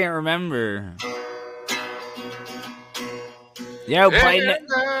I can't remember. Yo, play.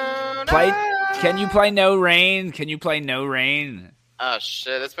 Can you play No Rain? Can you play No Rain? Oh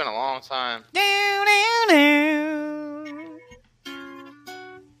shit! It's been a long time.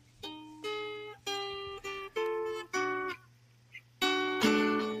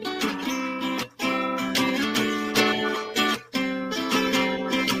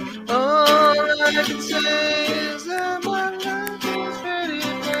 All I can say is that my life is pretty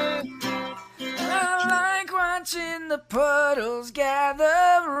bad. I like watching the puddles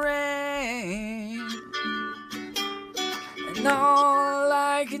gather rain, and all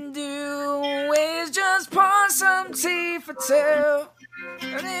I can do is just pass empty for two.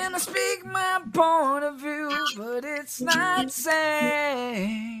 And then I speak my point of view, but it's not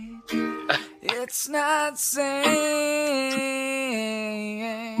sane. It's not sane.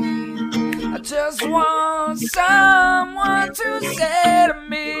 I just want someone to say to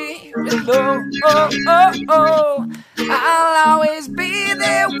me, oh, I'll always be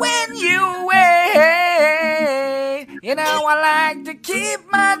there when you wait. You know I like to keep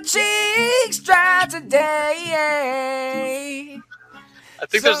my cheeks dry today. I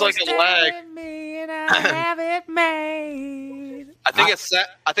think there's like a lag. And I have it made. I think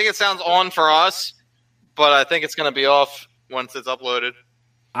it sounds on for us, but I think it's gonna be off once it's uploaded.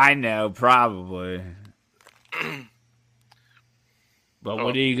 I know, probably. But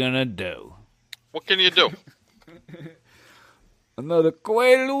what are you gonna do? What can you do? Another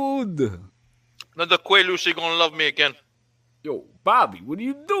Quaalude. Another Quaalude, she gonna love me again. Yo, Bobby, what are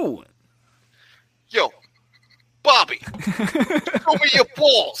you doing? Yo, Bobby, show me your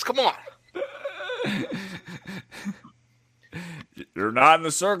balls. Come on. You're not in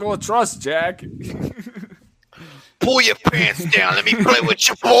the circle of trust, Jack. Pull your pants down. Let me play with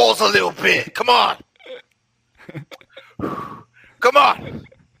your balls a little bit. Come on. Come on.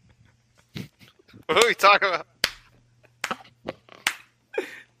 What are we talking about?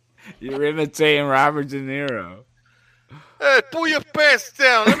 You're imitating Robert De Niro. Hey, pull your pants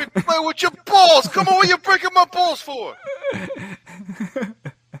down. Let me play with your balls. Come on, what are you breaking my balls for?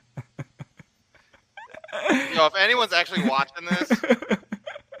 Yo, if anyone's actually watching this,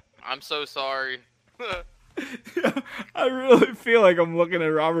 I'm so sorry. I really feel like I'm looking at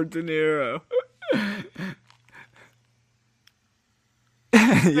Robert De Niro.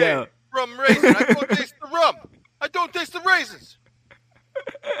 Yeah. Hey, rum raisin. I don't taste the rum. I don't taste the raisins.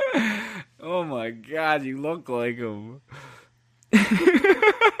 Oh my God, you look like him. You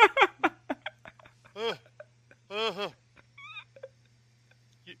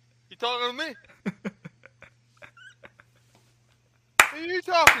talking to me? Who are you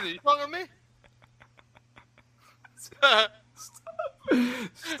talking to? You talking to me?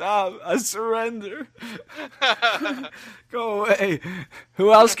 Stop! I surrender. Go away.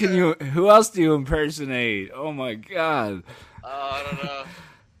 Who else do you impersonate? Oh my God. I don't know.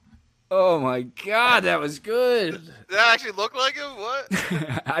 Oh my God, that was good. Did that actually look like him? What?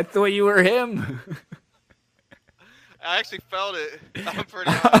 I thought you were him. I actually felt it. I'm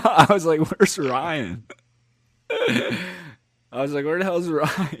pretty. I was like, "Where's Ryan?" I was like, "Where the hell's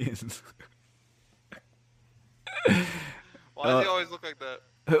Ryan?" Why does he always look like that?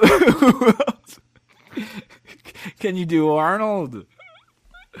 Who else? Can you do Arnold?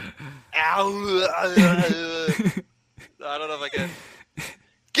 I don't know if I can.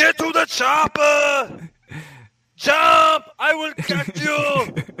 Get to the chopper! Jump! I will catch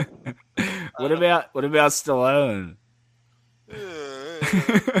you! What about Stallone?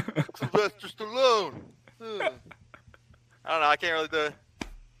 Sylvester Stallone. I don't know. I can't really do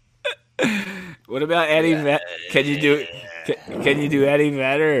it. What about Eddie Vedder? Can you do Eddie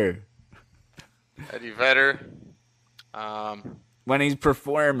Vedder? Eddie Vedder. When he's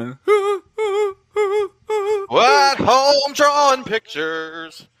performing. At home drawing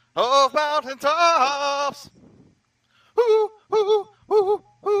pictures of mountain tops. Ooh, ooh, ooh,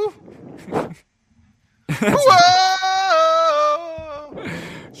 ooh. Whoa!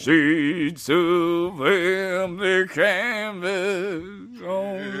 Sheets of empty canvas.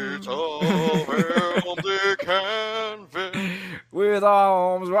 It's all the canvas. With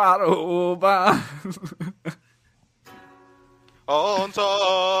arms wide open.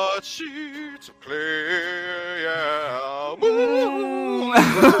 Untouched sheets of clay, yeah. Ooh,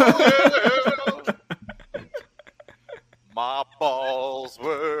 my balls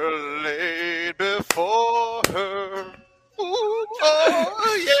were laid before her. Ooh,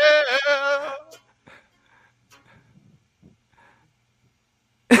 oh, yeah.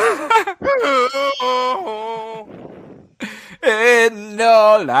 And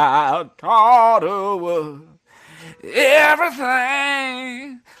all I thought of was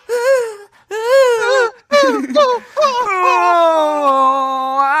everything.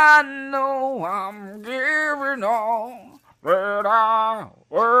 Oh, I know I'm giving all that I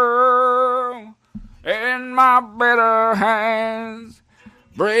were in my better hands.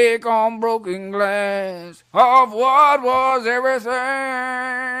 Break on broken glass of what was everything.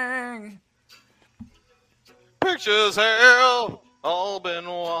 Pictures hell, all been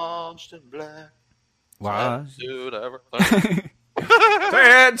washed in black. Why? Tattooed everything.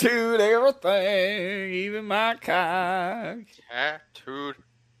 Tattooed everything, even my cock. Tattooed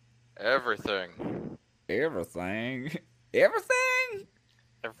everything. Everything. Everything?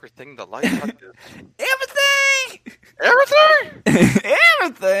 Everything the light touches. Everything! Everything!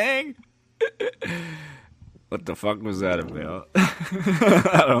 Everything! What the fuck was that about?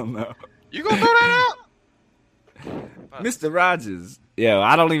 I don't know. You gonna throw that out? Mr. Rogers. Yo,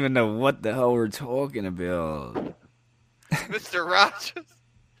 I don't even know what the hell we're talking about. Mr. Rogers.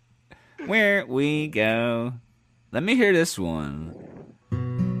 Where we go. Let me hear this one.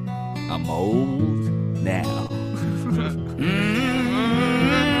 I'm old now.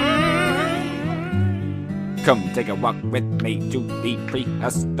 Come take a walk with me to the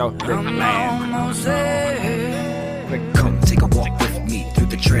prehistoric land. Almost there. Come take a walk with me through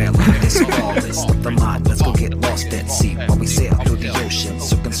the trail of this flawless. The mind, let's go get lost at sea while we sail through the ocean.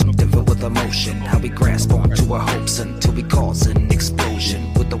 So consumed and filled with emotion, how we grasp onto our hopes until we cause an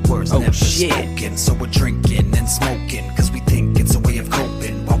explosion with the words never spoken. So we're drinking and smoking, cause we think it's a way of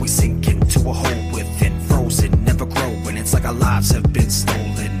coping while we sink into a hole within, frozen, never growing. It's like our lives have been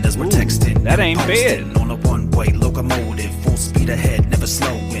stolen as we're texting. That ain't posting bad. on a one-way locomotive, full speed ahead, never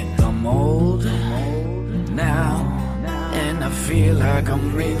slowing. I'm old now, and I feel like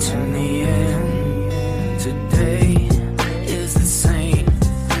I'm reaching the end. Today is the same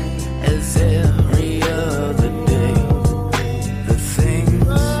as every other day. The things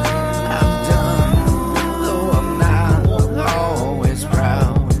I've done, though I'm not always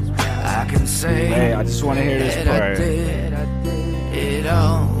proud, I can say Hey, I just want to hear this that I part. did it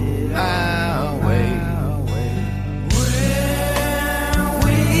all my way. Where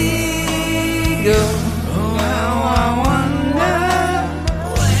we go, how I wonder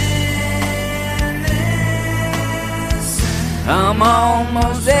when this. I'm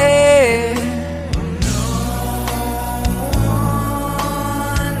almost there.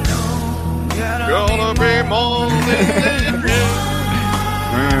 Gonna be more than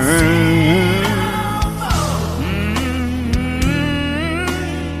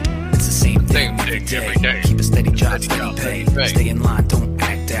It's the same Same thing thing every day. Keep a steady job, steady pay. Steady pay. Stay in line, don't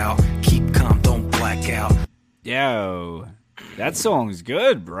act out. Keep calm, don't black out. Yo, that song's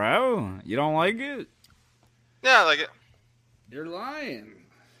good, bro. You don't like it? Yeah, I like it. You're lying.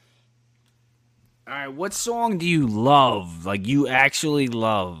 All right, what song do you love? Like, you actually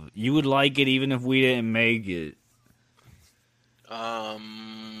love? You would like it even if we didn't make it.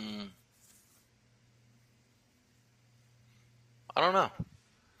 I don't know.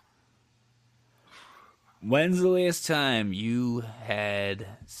 When's the last time you had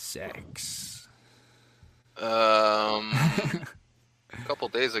sex? A couple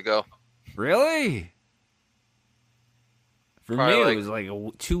days ago. Really? For Probably me, like- it was like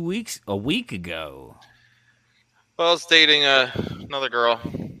a week ago. Well, I was dating another girl,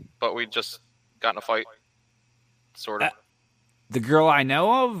 but we just got in a fight. Sort of. The girl I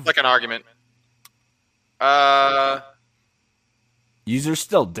know of? Like an argument. Yous are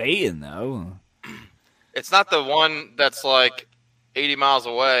still dating, though. It's not the one that's like 80 miles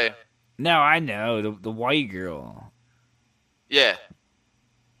away. No, I know. The white girl. Yeah.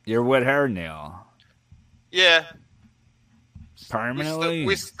 You're with her now. Yeah. Permanently?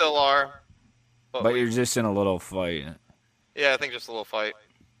 We still are. But we- you're just in a little fight. Yeah, I think just a little fight.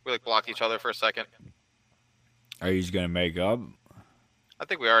 We like blocked each other for a second. Are you just going to make up? I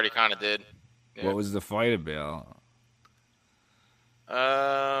think we already kind of did. Yeah. What was the fight about?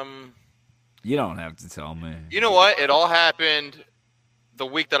 Um, You don't have to tell me. you know what? It all happened the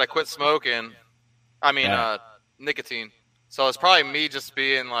week that I quit smoking. I mean, Yeah. nicotine. So it's probably me just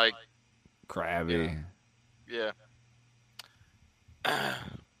being like, Crabby. yeah.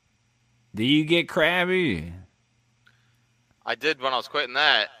 Do you get crabby? I did when I was quitting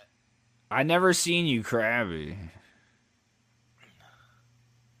that. I never seen you crabby.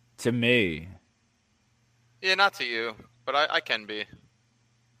 To me. Yeah, not to you, but I can be.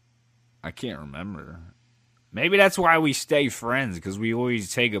 I can't remember. Maybe that's why we stay friends, because we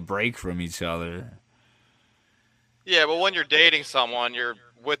always take a break from each other. Yeah, but when you're dating someone, you're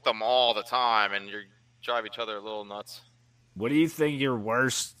with them all the time, and you drive each other a little nuts. What do you think your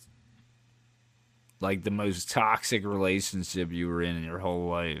worst, like the most toxic relationship you were in your whole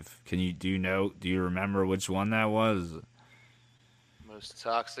life? Do you remember which one that was? Most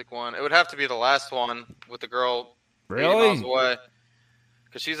toxic one. It would have to be the last one with the girl 80 miles Really? away.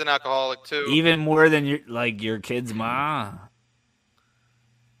 Because she's an alcoholic, too. Even more than your kid's ma?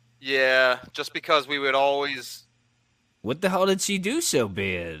 Yeah, just because we would always... What the hell did she do so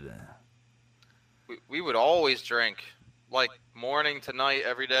bad? We would always drink. Like, morning to night,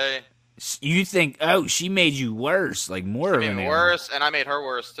 every day. You think, she made you worse, like more She of made an me alcoholic. worse, and I made her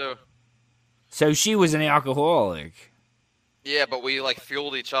worse, too. So she was an alcoholic. Yeah, but we, like,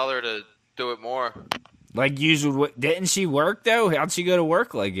 fueled each other to do it more. Like, usually, didn't she work, though? How'd she go to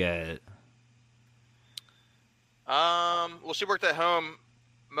work like that? Well, she worked at home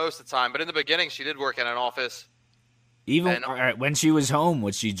most of the time, but in the beginning, she did work in an office. Even when she was home,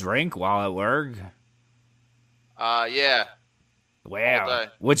 would she drink while at work? Yeah. All Wow. day.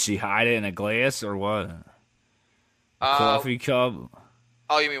 Would she hide it in a glass or what? Coffee cup?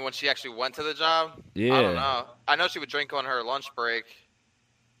 Oh, you mean when she actually went to the job? Yeah. I don't know. I know she would drink on her lunch break.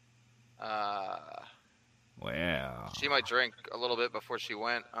 Wow. She might drink a little bit before she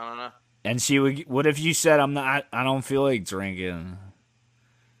went. I don't know. And she would. What if you said, I don't feel like drinking?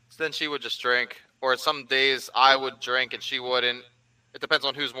 So then she would just drink. Or some days I would drink and she wouldn't. It depends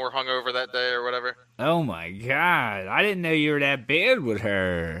on who's more hungover that day or whatever. Oh my God. I didn't know you were that bad with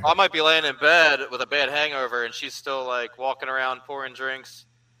her. I might be laying in bed with a bad hangover and she's still like walking around pouring drinks.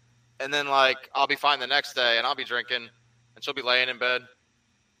 And then like I'll be fine the next day and I'll be drinking and she'll be laying in bed.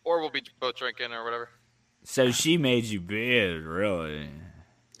 Or we'll be both drinking or whatever. So she made you bad, really?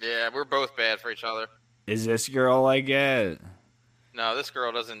 Yeah, we're both bad for each other. Is this girl like that? No, this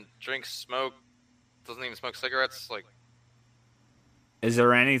girl doesn't drink, smoke, doesn't even smoke cigarettes. Like, is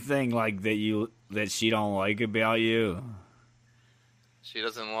there anything like that she don't like about you? she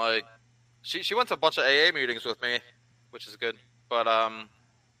doesn't like. She went to a bunch of AA meetings with me, which is good. But I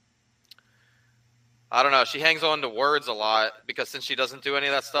don't know. She hangs on to words a lot because since she doesn't do any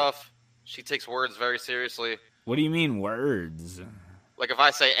of that stuff, she takes words very seriously. What do you mean words? Like if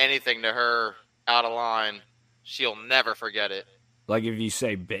I say anything to her out of line, she'll never forget it. Like if you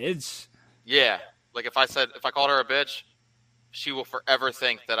say bitch? Yeah. Like if I called her a bitch, she will forever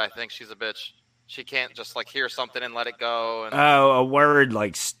think that I think she's a bitch. She can't just like hear something and let it go. And, Oh, a word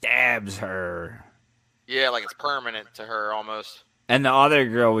like stabs her. yeah, like it's permanent to her almost. And the other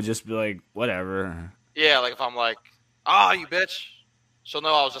girl would just be like, whatever. Yeah, like if I'm like, "Oh, you bitch," she'll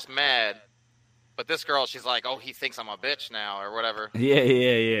know I was just mad. But this girl, she's like, "Oh, he thinks I'm a bitch now," or whatever.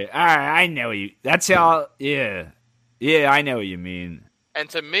 Yeah. All right, I know you. That's how. Yeah, I know what you mean. And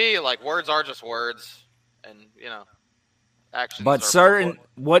to me, like words are just words, and actions. But are certain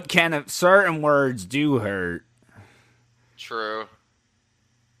certain words do hurt. True.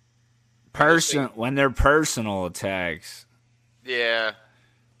 When they're personal attacks. Yeah.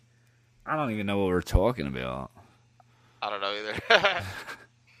 I don't even know what we're talking about. I don't know either.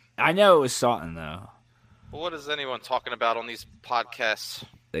 I know it was something though. What is anyone talking about on these podcasts?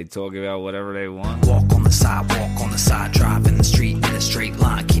 They talk about whatever they want. Walk on the side, drive in the street in a straight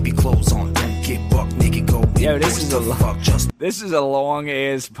line. Keep your clothes on, don't get buck naked, go. Yo, this is a fuck just. This is a long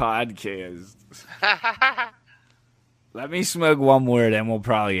ass podcast. Let me smoke one more, then we'll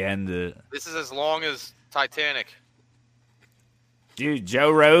probably end it. This is as long as Titanic. Dude, Joe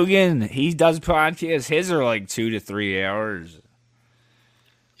Rogan, he does podcasts. His are like 2 to 3 hours.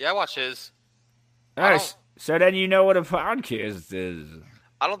 Yeah, I watch his. All right, so then you know what a podcast is.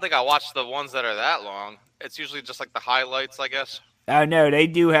 I don't think I watch the ones that are that long. It's usually just like the highlights, I guess. Oh, no, they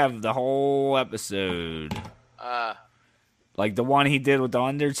do have the whole episode. Like the one he did with The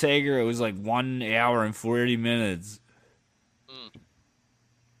Undertaker, it was like 1 hour and 40 minutes.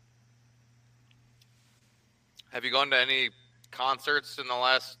 Have you gone to any concerts in the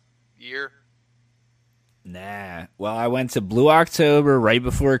last year? Nah. Well, I went to Blue October right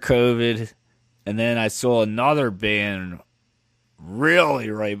before COVID, and then I saw another band really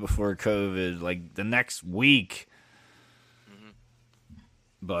right before COVID, like the next week. Mm-hmm.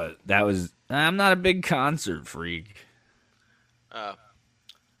 But that was... I'm not a big concert freak. I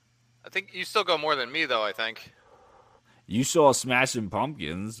think you still go more than me, though, I think. You saw Smashing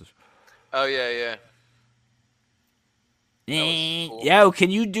Pumpkins. Oh, yeah. Cool. Yo, can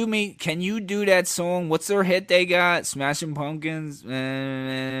you do that song? What's their hit they got? Smashing Pumpkins? I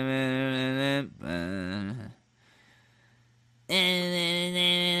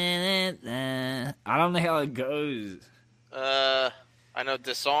don't know how it goes. I know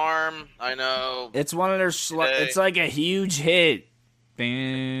Disarm. I know... It's one of their... it's like a huge hit.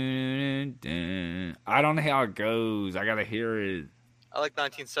 I don't know how it goes. I gotta hear it. I like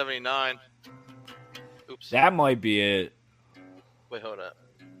 1979. Oops. That might be it. Wait, hold up.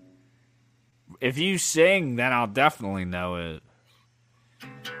 If you sing, then I'll definitely know it.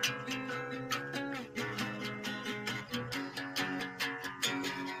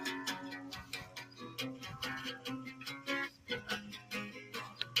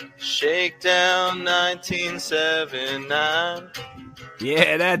 Shakedown 1979.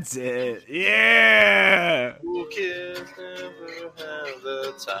 Yeah, that's it. Yeah. Cool kids never have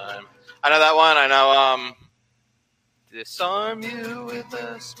the time. I know that one. I know, disarm you with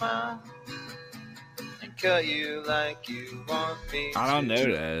a smile and cut you like you want me I don't to.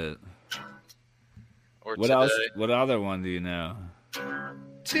 know that. Or What today. else? What other one do you know?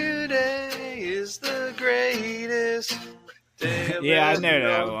 Today is the greatest day of Yeah, I every know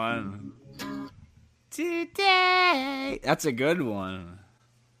that month. one. Today. That's a good one.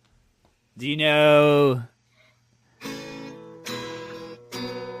 Do you know?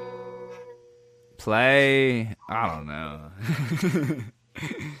 Play? I don't know.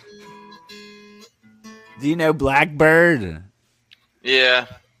 Do you know Blackbird? Yeah.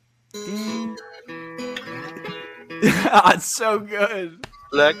 It's so good.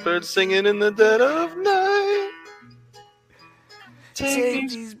 Blackbird singing in the dead of night. Take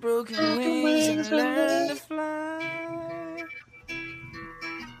these broken wings and learn to fly.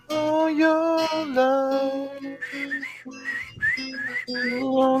 all your love.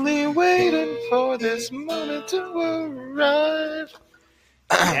 Only waiting for this moment to arrive.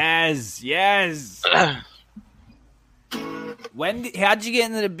 Yes, yes. How'd you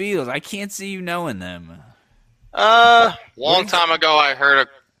get into the Beatles? I can't see you knowing them. Long time ago,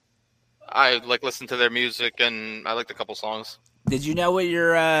 I listened to their music and I liked a couple songs. Did you know what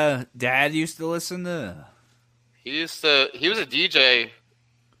your dad used to listen to? He was a DJ.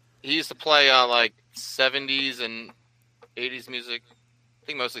 He used to play like 70s and 80s music. I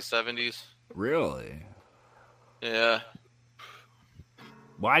think mostly 70s. Really? Yeah.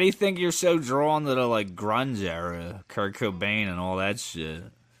 Why do you think you're so drawn to the like grunge era, Kurt Cobain and all that shit?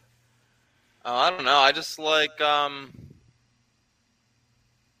 I don't know. I just like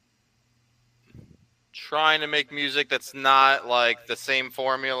trying to make music that's not like the same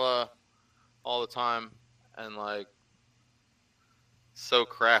formula all the time and like so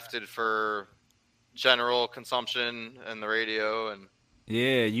crafted for general consumption and the radio and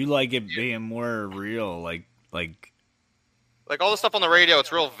Yeah, you like it being more real, like all the stuff on the radio.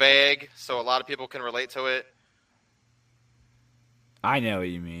 It's real vague, so a lot of people can relate to it. I know what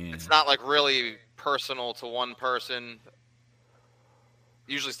you mean. It's not like really personal to one person.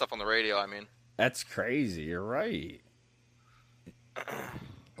 Usually stuff on the radio, I mean. That's crazy. You're right.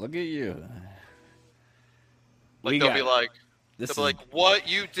 Look at you. Like they'll be like, what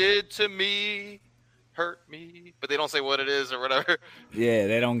you did to me hurt me, but they don't say what it is or whatever. Yeah,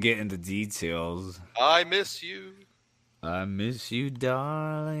 they don't get into details. I miss you. I miss you,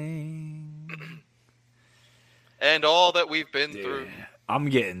 darling. And all that we've been through. I'm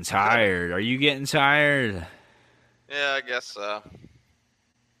getting tired. Are you getting tired? Yeah, I guess so.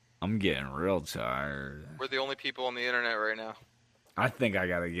 I'm getting real tired. We're the only people on the internet right now. I think I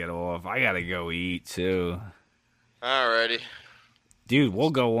gotta get off. I gotta go eat too. Alrighty. Dude,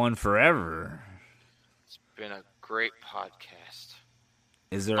 we'll go on forever. It's been a great podcast.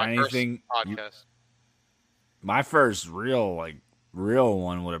 Is there My anything? first podcast. My first real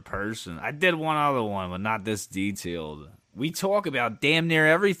one with a person. I did one other one, but not this detailed. We talk about damn near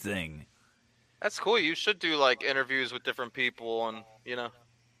everything. That's cool. You should do like interviews with different people on your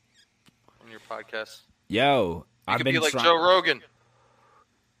podcast. Yo, You I've could been be like trying. Joe Rogan.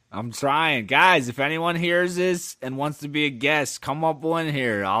 I'm trying, guys. If anyone hears this and wants to be a guest, come up on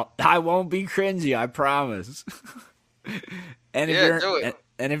here. I won't be cringy. I promise. And if Yeah, do it.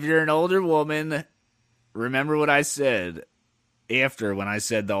 And if you're an older woman, remember what I said after when I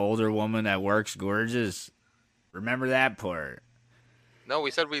said the older woman that works gorgeous. Remember that part. No,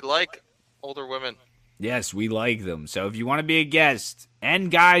 we said we like older women. Yes, we like them. So if you want to be a guest, and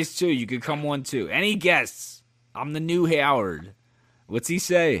guys too, you could come on too. Any guests? I'm the new Howard. What's he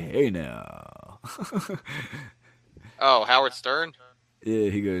say? Hey now. Oh, Howard Stern? Yeah,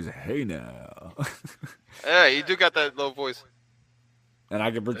 he goes, hey now. Yeah, you do got that low voice. And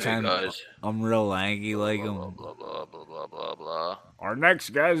I can pretend I'm real lanky like him. Blah, blah, blah, blah, blah, blah, blah. Our next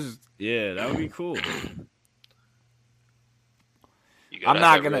guys, yeah, that would be cool. I'm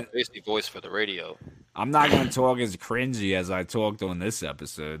not gonna basic voice for the radio. I'm not gonna talk as cringy as I talked on this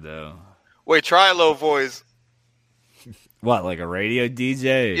episode though. Wait, try a low voice. What, like a radio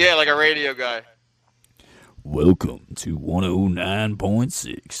DJ? Yeah, like a radio guy. Welcome to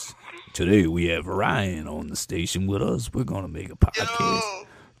 109.6. Today we have Ryan on the station with us. We're gonna make a podcast.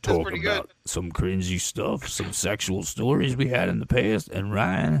 Talk pretty about some cringy stuff, some sexual stories we had in the past, and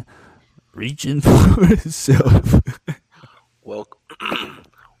Ryan reaching for himself. Welcome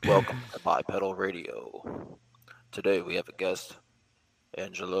to Bipedal Radio. Today we have a guest,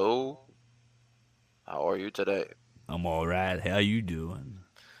 Angelo. How are you today? I'm all right. How you doing?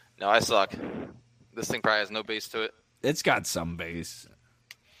 No, I suck. This thing probably has no bass to it. It's got some bass.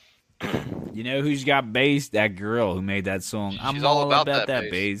 You know who's got bass? That girl who made that song. I'm all about that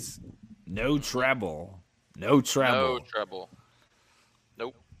bass. No treble. No treble. No treble.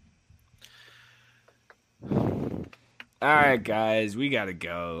 Nope. All right, guys, we gotta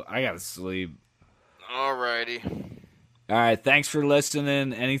go. I gotta sleep. All Alrighty. All right, thanks for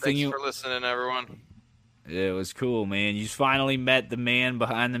listening. Anything Thanks for listening, everyone. It was cool, man. You finally met the man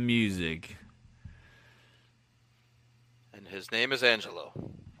behind the music. And his name is Angelo.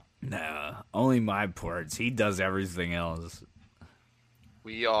 No, only my parts. He does everything else.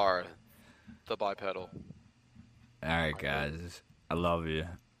 We are the Bipedal. All right, guys. I love you.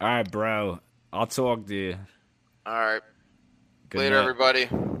 All right, bro. I'll talk to you. All right. Good Later, night. everybody.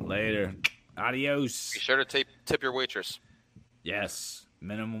 Later. Adios. Be sure to tip your waitress. Yes.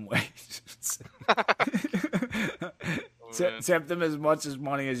 Minimum wage. Tip them as much as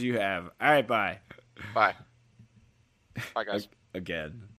money as you have. All right, bye. Bye. Bye, guys. Again.